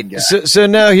right. So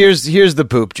now here's the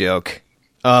poop joke.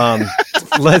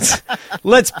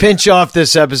 Let's pinch off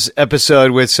this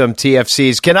episode with some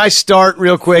TFCs. Can I start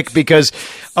real quick because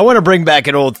I want to bring back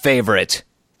an old favorite?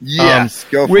 Yes,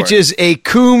 go for which it. is a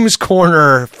Coombs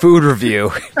Corner food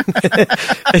review.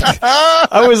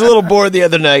 I was a little bored the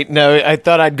other night, and I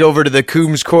thought I'd go over to the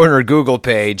Coombs Corner Google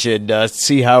page and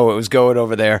see how it was going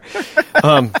over there.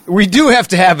 We do have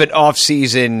to have an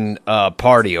off-season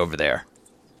party over there.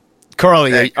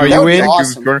 Carly, are you in?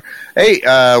 Awesome. Hey,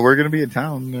 we're going to be in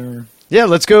town. Yeah,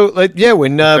 let's go.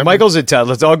 When Michael's in town,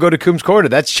 let's all go to Coombs Corner.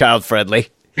 That's child-friendly.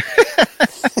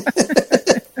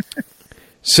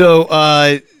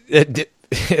 So, do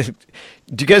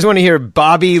you guys want to hear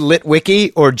Bobby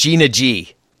Litwicky or Gina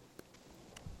G?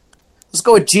 Let's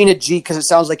go with Gina G because it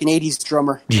sounds like an 80s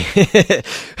drummer.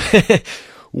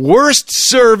 Worst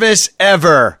service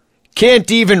ever.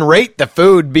 Can't even rate the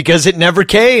food because it never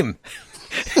came.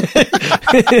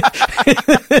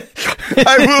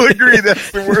 I will agree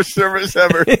that's the worst service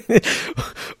ever.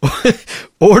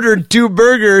 Ordered 2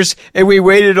 burgers and we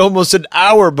waited almost an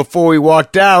hour before we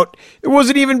walked out. It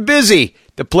wasn't even busy.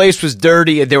 The place was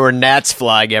dirty and there were gnats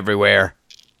flying everywhere.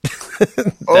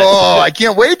 I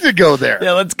can't wait to go there.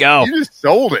 Yeah, let's go. You just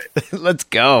sold it. Let's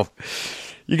go.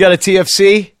 You got a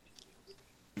TFC?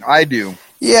 I do.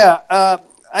 Yeah,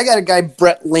 I got a guy,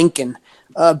 Brett Lincoln.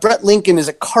 Brett Lincoln is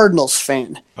a Cardinals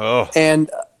fan. Oh.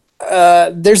 And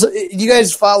you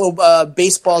guys follow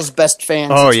Baseball's Best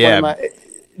Fans. Oh, it's yeah.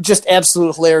 Just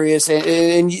absolute hilarious.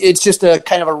 And it's just a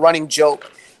kind of a running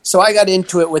joke. So I got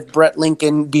into it with Brett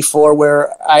Lincoln before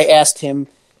where I asked him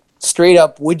straight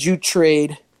up, would you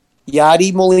trade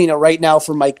Yadi Molina right now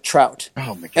for Mike Trout?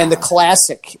 Oh, my God. And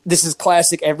this is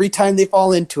classic. Every time they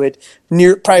fall into it,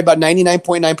 probably about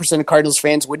 99.9% of Cardinals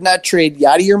fans would not trade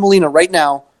Yadi or Molina right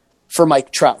now for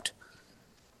Mike Trout.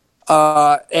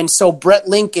 And so Brett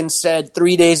Lincoln said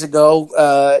 3 days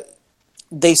ago,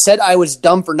 they said I was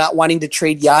dumb for not wanting to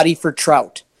trade Yadi for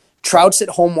Trout. Trout's at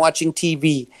home watching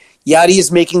TV. Yadi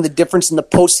is making the difference in the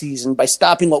postseason by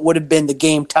stopping what would have been the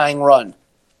game-tying run.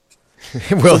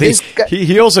 Well,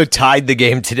 he also tied the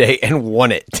game today and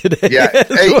won it today. Yeah.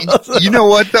 Hey, you know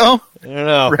what, though? I don't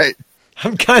know. Right.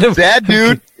 I'm kind of... That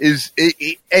dude is...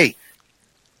 Hey,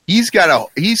 he's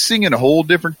singing a whole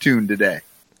different tune today.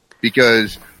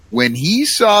 Because when he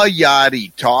saw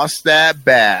Yachty toss that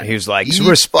bat... He was like,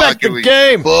 respect the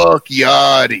game! Fuck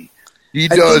Yachty. He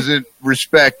doesn't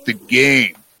respect the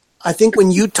game. I think when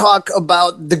you talk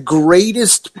about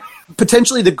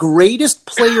potentially the greatest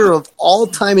player of all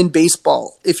time in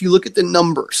baseball, if you look at the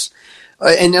numbers,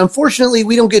 and unfortunately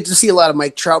we don't get to see a lot of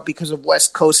Mike Trout because of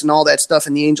West Coast and all that stuff,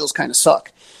 and the Angels kind of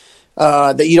suck,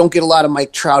 that you don't get a lot of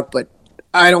Mike Trout, but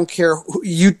I don't care.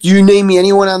 You name me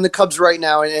anyone on the Cubs right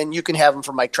now, and you can have him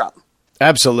for Mike Trout.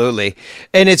 Absolutely.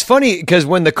 And it's funny because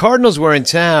when the Cardinals were in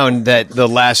town, the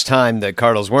last time the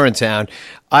Cardinals were in town,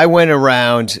 I went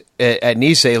around at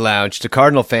Nisei Lounge to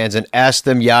Cardinal fans and asked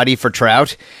them Yachty for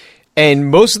Trout. And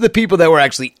most of the people that were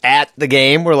actually at the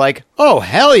game were like, oh,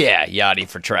 hell yeah, Yachty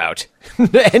for Trout.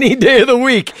 Any day of the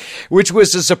week, which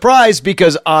was a surprise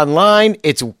because online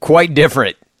it's quite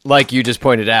different, like you just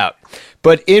pointed out.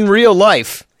 But in real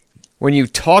life, when you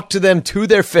talk to them to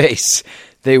their face,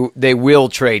 they will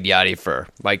trade Yachty for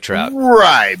Mike Trout.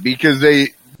 Right, because they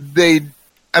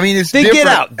I mean, it's different get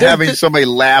out. having somebody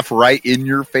laugh right in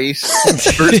your face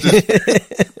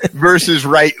versus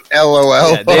right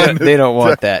LOL. Yeah, they don't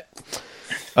want that.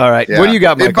 All right, what do you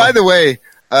got, Michael? And by the way,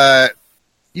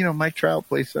 Mike Trout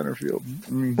plays center field.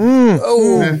 I mean,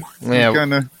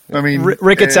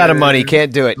 Ricketts out of money.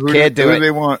 Can't do it. Can't do who it.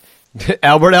 They want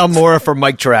Albert Almora for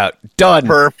Mike Trout. Done.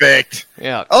 Perfect.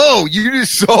 Yeah. Oh, you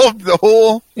just solved the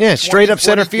whole straight up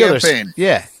center fielders. Campaign.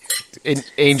 Yeah.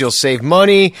 Angels save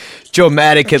money. Joe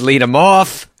Madden could lead them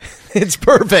off. It's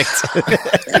perfect.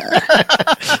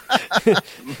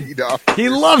 Lead off. He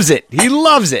loves it. He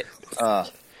loves it.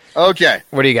 Okay.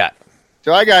 What do you got?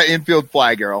 So I got infield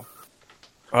fly girl.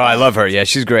 Oh, I love her. Yeah,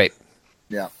 she's great.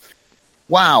 Yeah.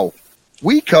 Wow.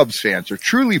 We Cubs fans are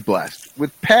truly blessed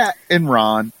with Pat and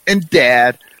Ron and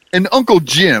Dad and Uncle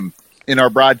Jim in our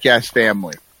broadcast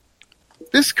family.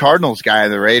 This Cardinals guy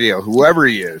on the radio, whoever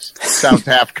he is, sounds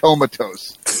half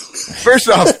comatose. First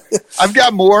off, I've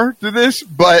got more to this,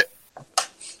 but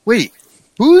wait,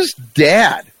 who's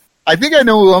Dad? I think I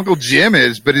know who Uncle Jim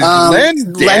is, but is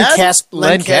Len Dad?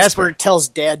 Len Casper tells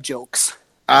dad jokes.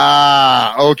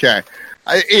 Okay.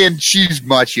 And she's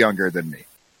much younger than me.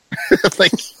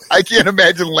 Like, I can't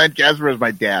imagine Len Casper as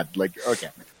my dad. Like, okay.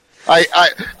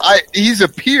 He's a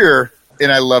peer,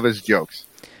 and I love his jokes.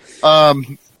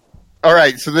 All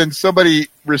right, so then somebody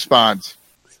responds.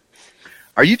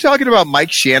 Are you talking about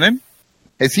Mike Shannon?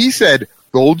 Has he said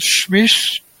Goldschmidt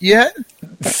yet?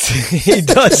 He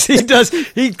does.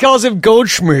 He calls him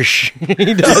Goldschmidt.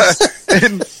 He does.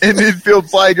 And infield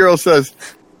fly girl says,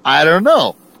 I don't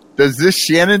know. Does this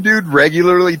Shannon dude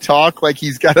regularly talk like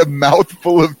he's got a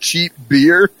mouthful of cheap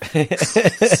beer?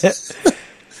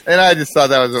 And I just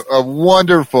thought that was a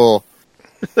wonderful,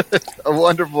 a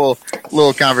wonderful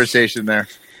little conversation there.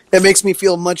 It makes me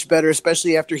feel much better,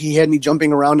 especially after he had me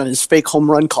jumping around on his fake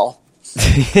home run call.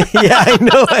 Yeah, I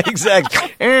know,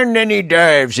 exactly. And then he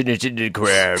dives and it's in the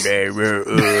crowd.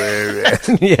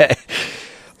 Yeah.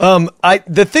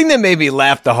 The thing that made me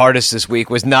laugh the hardest this week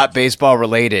was not baseball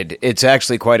related. It's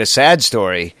actually quite a sad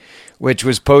story, which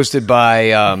was posted by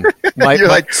You're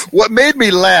like, what made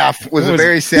me laugh was a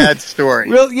very sad story.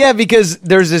 Well, yeah, because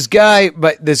there's this guy,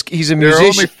 but he's a musician. There are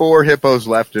only 4 hippos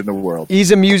left in the world.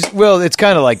 He's well, it's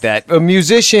kind of like that. A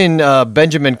musician,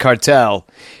 Benjamin Cartel.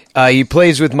 He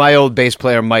plays with my old bass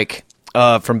player Mike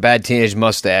from Bad Teenage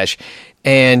Mustache,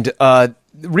 and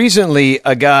recently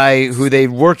a guy who they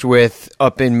worked with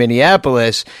up in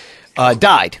Minneapolis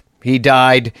died. He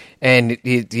died, and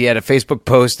he had a Facebook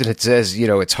post, and it says,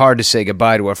 it's hard to say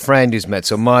goodbye to a friend who's meant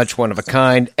so much, one of a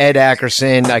kind, Ed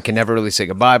Ackerson, I can never really say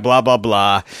goodbye, blah, blah,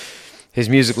 blah. His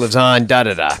music lives on,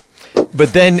 da-da-da.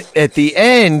 But then at the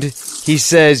end, he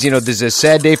says, this is a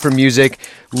sad day for music.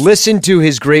 Listen to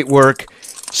his great work.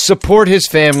 Support his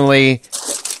family.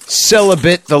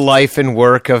 Celibate the life and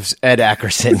work of Ed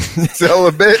Ackerson.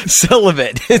 Celibate?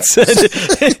 Celibate. It said,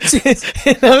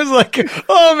 and I was like,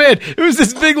 oh man, it was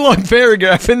this big long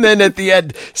paragraph. And then at the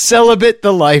end, celibate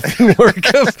the life and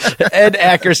work of Ed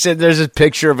Ackerson. There's a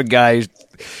picture of a guy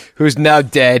who's now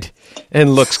dead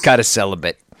and looks kind of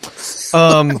celibate.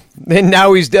 And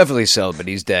now he's definitely celibate.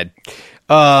 He's dead.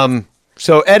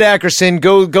 So Ed Ackerson,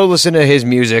 go listen to his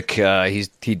music.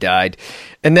 He died.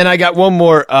 And then I got one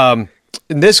more, and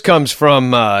this comes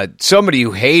from somebody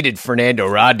who hated Fernando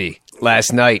Rodney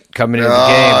last night coming into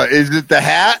the game. Is it the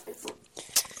hat?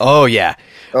 Oh yeah.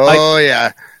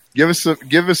 Yeah. Give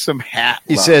us some hat.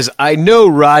 He says, I know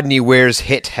Rodney wears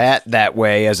hit hat that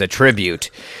way as a tribute,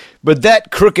 but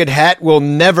that crooked hat will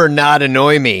never not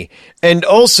annoy me. And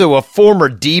also a former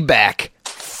D-back.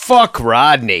 Fuck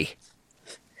Rodney.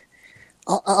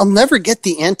 I'll never get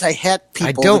the anti-hat people.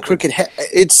 I don't. The crooked hat.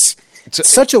 It's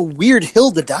such a weird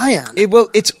hill to die on.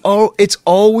 It's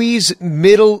always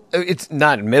middle. It's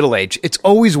not middle age. It's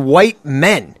always white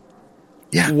men.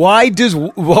 Yeah. Why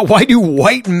do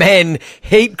white men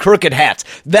hate crooked hats?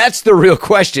 That's the real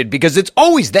question, because it's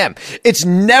always them. It's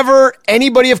never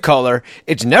anybody of color.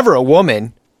 It's never a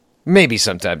woman. Maybe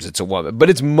sometimes it's a woman, but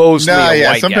it's mostly a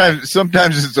white guy.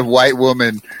 Sometimes it's a white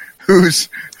woman whose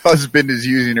husband is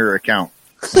using her account.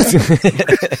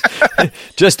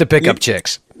 Just to pick up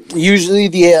chicks. Usually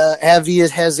the Avi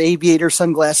has aviator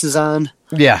sunglasses on.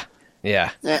 Yeah.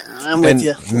 I'm with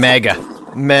you. Mega.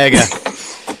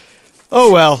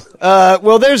 Oh, well.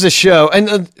 Well, there's a show.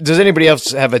 And does anybody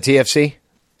else have a TFC?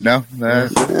 No.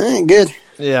 Good.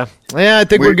 Yeah, I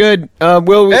think we're good.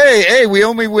 Hey, we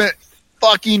only went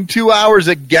fucking 2 hours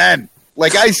again.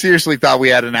 Like, I seriously thought we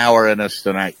had an hour in us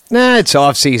tonight. Nah, it's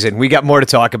off season. We got more to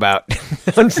talk about.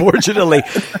 Unfortunately,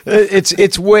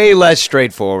 it's way less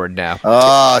straightforward now.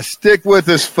 Stick with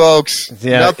us, folks.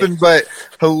 Yeah. Nothing but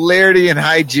hilarity and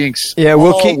hijinks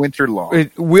all winter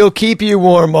long. We'll keep you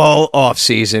warm all off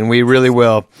season. We really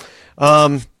will.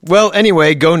 Well,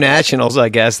 anyway, go Nationals, I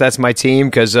guess. That's my team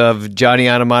because of Johnny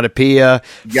Onomatopoeia,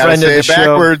 friend of the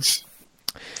show. Backwards.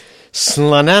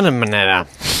 Slananamanana.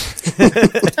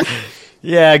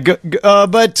 Yeah,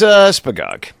 but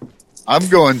Spagog. I'm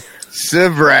going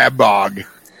Sivrabog.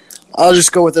 I'll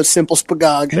just go with a simple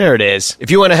Spagog. There it is. If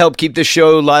you want to help keep this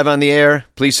show live on the air,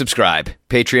 please subscribe.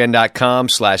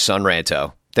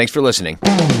 Patreon.com/SonRanto. Thanks for listening.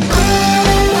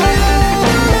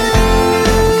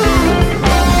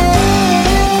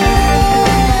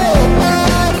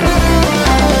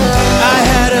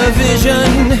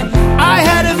 I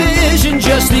had a vision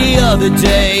just the other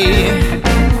day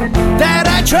that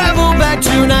I traveled back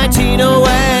to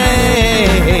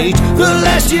 1908, the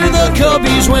last year the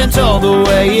Cubbies went all the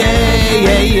way.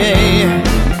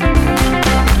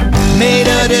 Made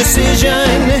a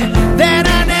decision that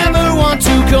I never want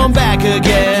to come back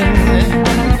again.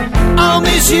 I'll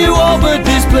miss you all, but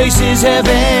this place is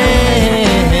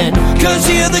heaven, 'cause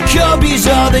here the Cubbies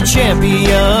are the champions.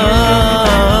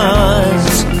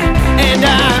 And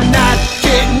I'm not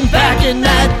getting back in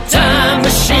that time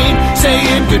machine,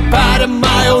 saying goodbye to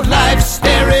my old life,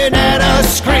 staring at a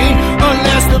screen,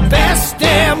 unless the best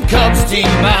damn Cubs team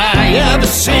I ever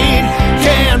seen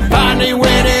can finally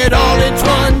win it all in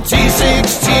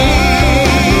 2016.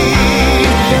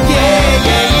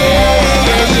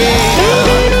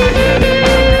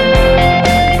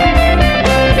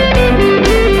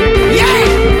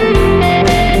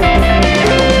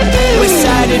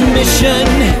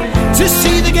 To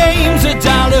see the games,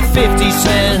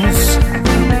 $1.50.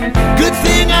 Good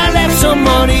thing I left some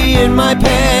money in my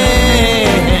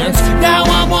pants. Now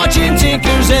I'm watching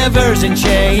Tinkers, Evers, and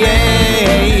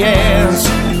Chance.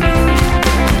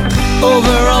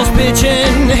 Overall's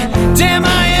pitching, damn,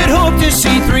 I had hoped to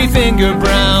see Three-Finger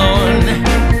Brown.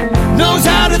 Knows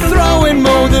how to throw and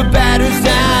mow the batters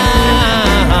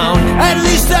down. At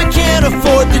least I can't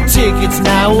afford the tickets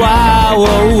now.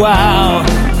 Wow.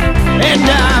 And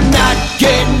I'm not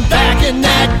getting back in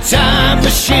that time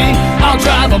machine. I'll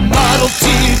drive a Model T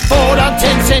Ford on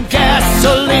 10-cent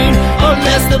gasoline,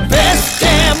 unless the best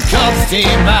damn Cubs team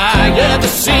I ever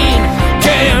seen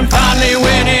can finally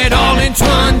win it all in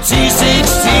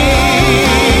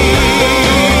 2016.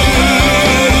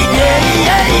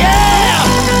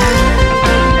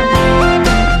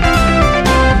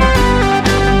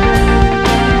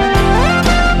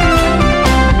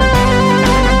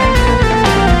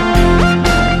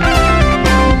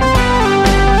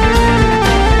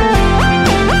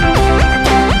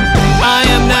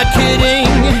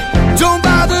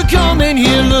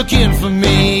 Looking for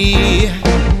me,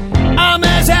 I'm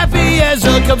as happy as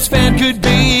a Cubs fan could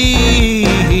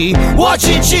be,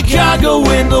 watching Chicago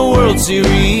win the World Series.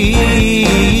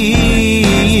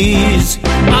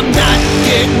 I'm not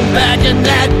getting back in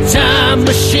that time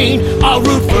machine. I'll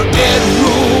root for Ed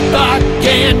Rubach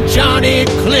and Johnny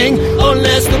Kling,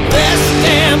 unless the best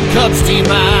damn Cubs team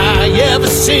I ever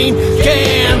seen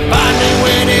can finally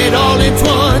win it all in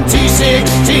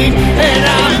 2016. And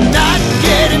I'm not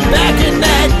getting back in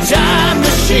that time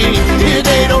machine. Here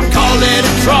they don't call it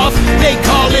a trough, they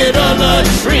call it a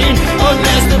latrine,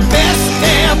 unless the best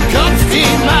damn Cubs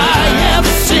team I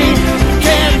ever seen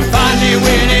can finally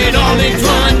win it all in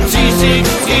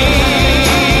 2016.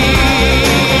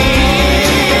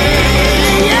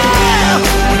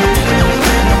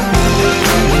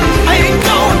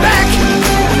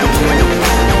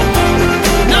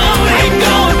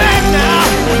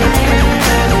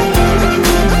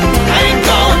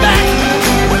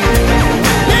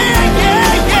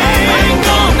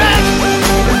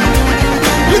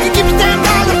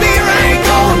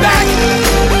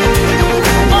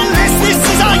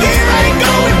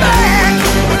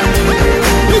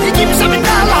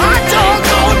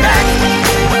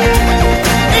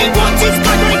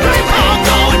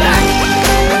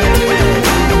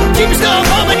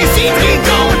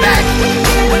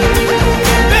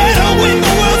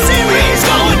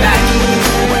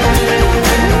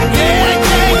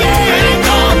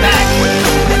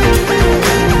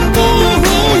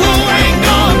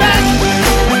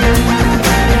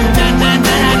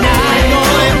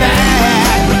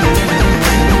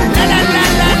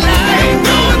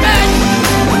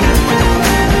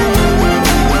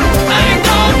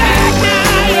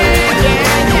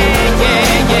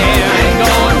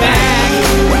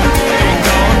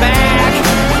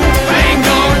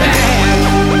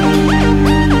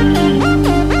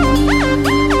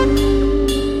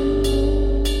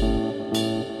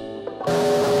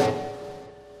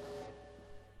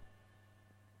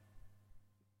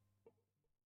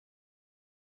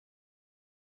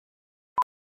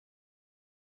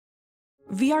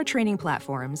 VR training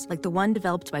platforms, like the one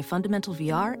developed by Fundamental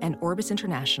VR and Orbis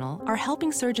International, are helping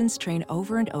surgeons train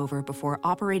over and over before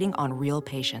operating on real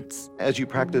patients. As you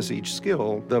practice each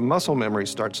skill, the muscle memory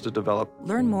starts to develop.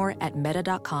 Learn more at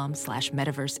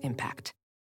meta.com/metaverseimpact.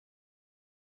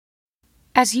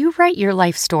 As you write your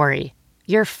life story,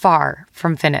 you're far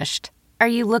from finished. Are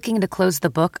you looking to close the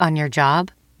book on your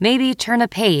job? Maybe turn a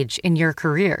page in your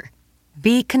career?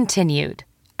 Be continued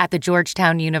at the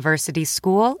Georgetown University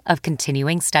School of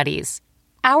Continuing Studies.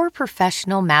 Our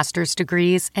professional master's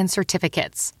degrees and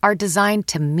certificates are designed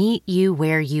to meet you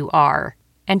where you are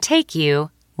and take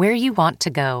you where you want to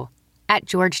go. At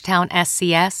Georgetown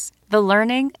SCS, the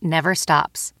learning never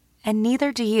stops, and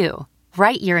neither do you.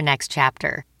 Write your next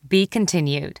chapter. Be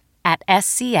continued at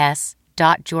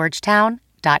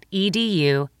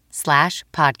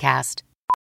scs.georgetown.edu/podcast.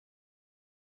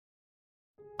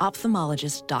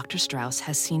 Ophthalmologist Dr. Strauss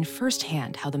has seen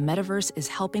firsthand how the metaverse is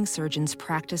helping surgeons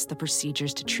practice the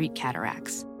procedures to treat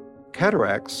cataracts.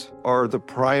 Cataracts are the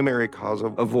primary cause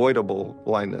of avoidable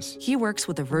blindness. He works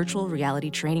with a virtual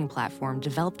reality training platform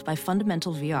developed by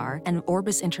Fundamental VR and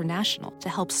Orbis International to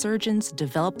help surgeons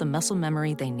develop the muscle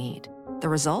memory they need. The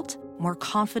result? More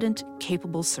confident,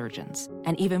 capable surgeons.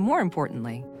 And even more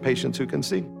importantly, Patients who can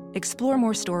see. explore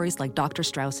more stories like Dr.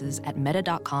 Strauss's at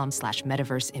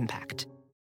meta.com/metaverseimpact.